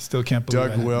Williams. I still can't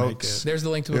believe Doug Wilkes. There's the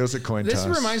link to it. It was a coin toss.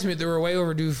 This reminds me that we're way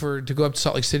overdue to go up to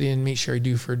Salt Lake City and meet Sherry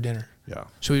Dew for dinner. Yeah.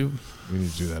 So we need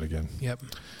to do that again. Yep.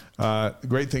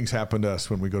 Great things happen to us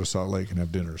when we go to Salt Lake and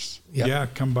have dinners. Yep. Yeah,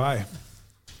 come by.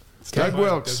 Doug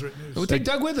Wilkes. We'll take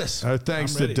Doug with us.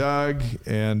 Thanks to Doug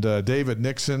and David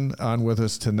Nixon on with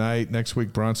us tonight. Next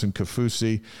week, Bronson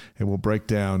Kafusi, and we'll break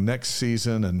down next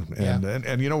season.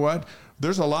 And you know what?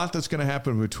 There's a lot that's going to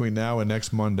happen between now and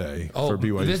next Monday for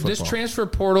BYU football. This transfer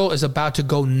portal is about to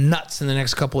go nuts in the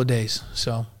next couple of days.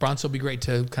 So Bronson will be great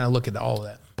to kind of look at all of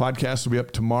that. Podcast will be up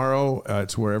tomorrow.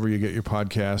 It's wherever you get your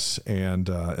podcasts, and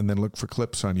then look for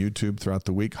clips on YouTube throughout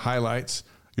the week.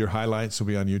 Your highlights will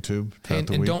be on YouTube throughout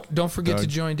the week. And don't forget to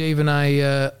join Dave and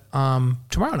I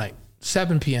tomorrow night,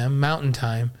 7 p.m. Mountain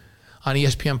Time on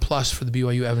ESPN Plus for the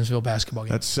BYU Evansville basketball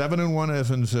game. That's 7-1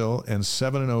 Evansville and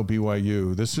 7-0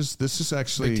 BYU. This is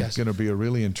actually going to be a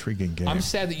really intriguing game. I'm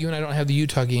sad that you and I don't have the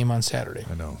Utah game on Saturday.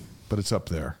 I know, but it's up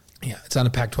there. Yeah, it's on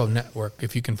the Pac-12 network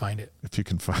if you can find it. If you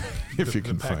can find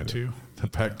it. The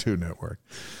Pac-2 network.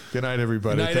 Good night,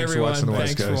 everybody. Good night, Thanks everyone. for watching the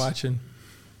Wise Guys. Thanks for watching.